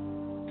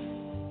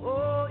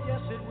 Oh,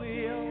 yes it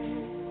will.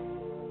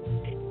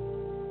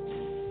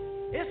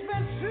 It's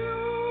been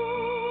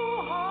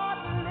too hard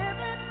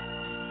living,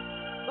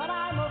 but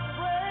I'm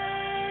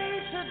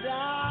afraid to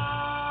die.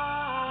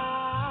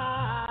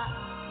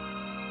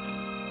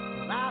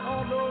 I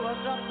don't know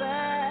what's up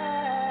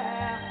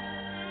there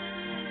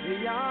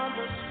beyond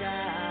the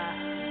sky.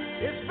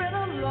 It's been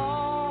a long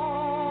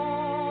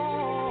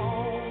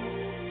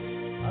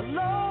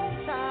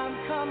time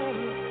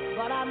coming,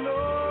 but I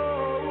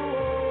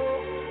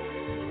know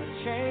a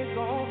change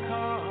gonna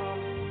come.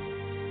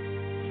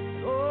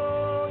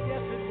 Oh,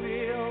 yes it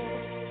will.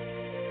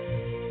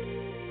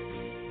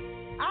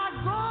 I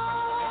go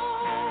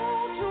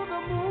to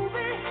the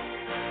movie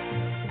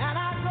and I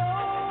go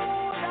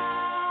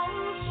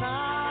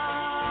downtown.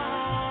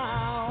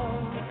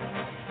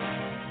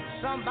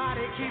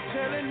 Somebody keep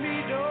telling me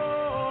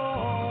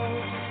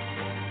don't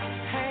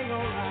hang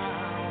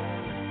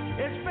around.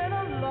 It's been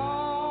a long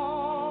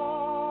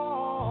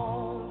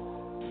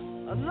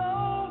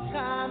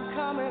time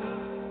coming,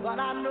 but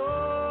I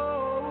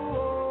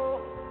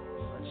know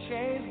a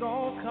change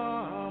gonna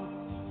come.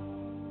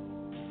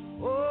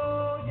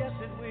 Oh, yes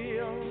it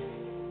will.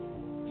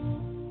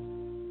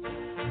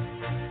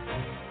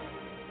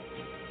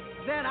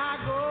 Then I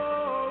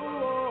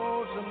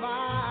go to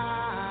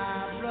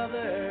my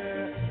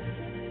brother.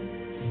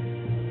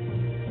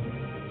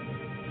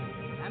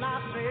 And I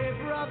say,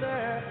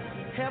 brother,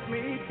 help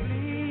me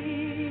please.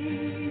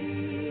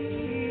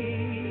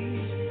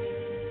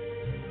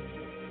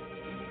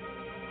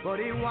 But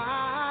he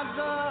winds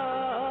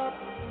up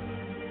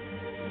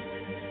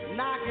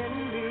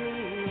knocking me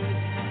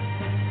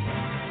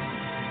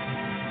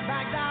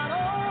back down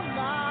on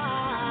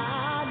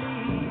my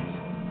knees.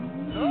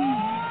 Oh,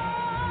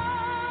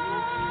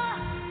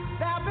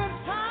 there have been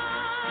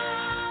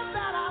times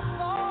that I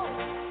thought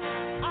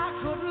I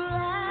could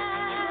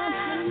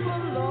last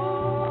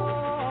alone.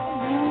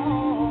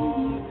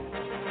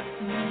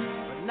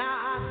 But now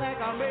I think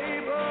I'm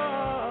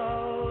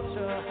able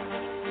to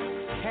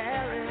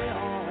carry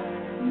on.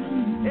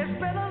 It's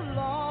been a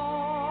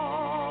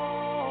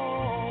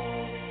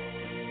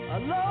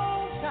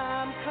long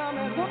time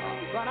coming,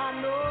 but I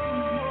know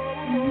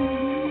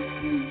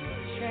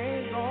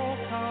change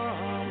gonna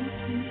come.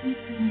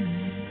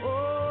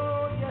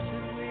 Oh, yes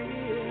it will.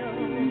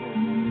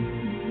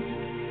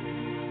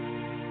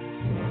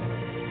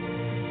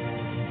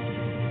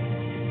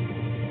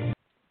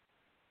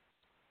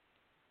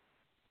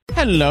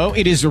 Hello,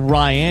 it is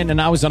Ryan,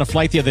 and I was on a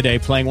flight the other day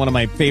playing one of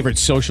my favorite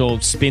social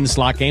spin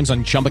slot games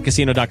on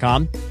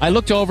ChumbaCasino.com. I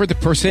looked over at the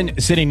person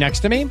sitting next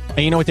to me, and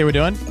you know what they were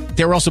doing?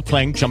 They were also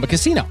playing Chumba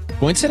Casino.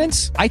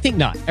 Coincidence? I think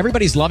not.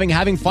 Everybody's loving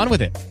having fun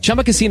with it.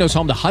 Chumba Casino is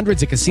home to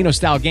hundreds of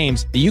casino-style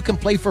games that you can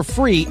play for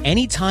free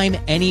anytime,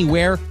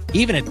 anywhere,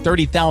 even at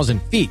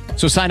 30,000 feet.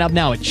 So sign up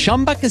now at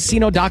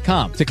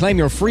ChumbaCasino.com to claim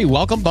your free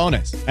welcome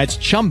bonus. That's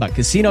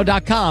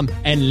ChumbaCasino.com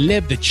and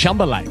live the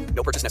Chumba life.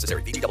 No purchase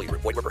necessary. VGW.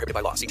 Void where prohibited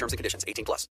by law. See terms and conditions. 18+.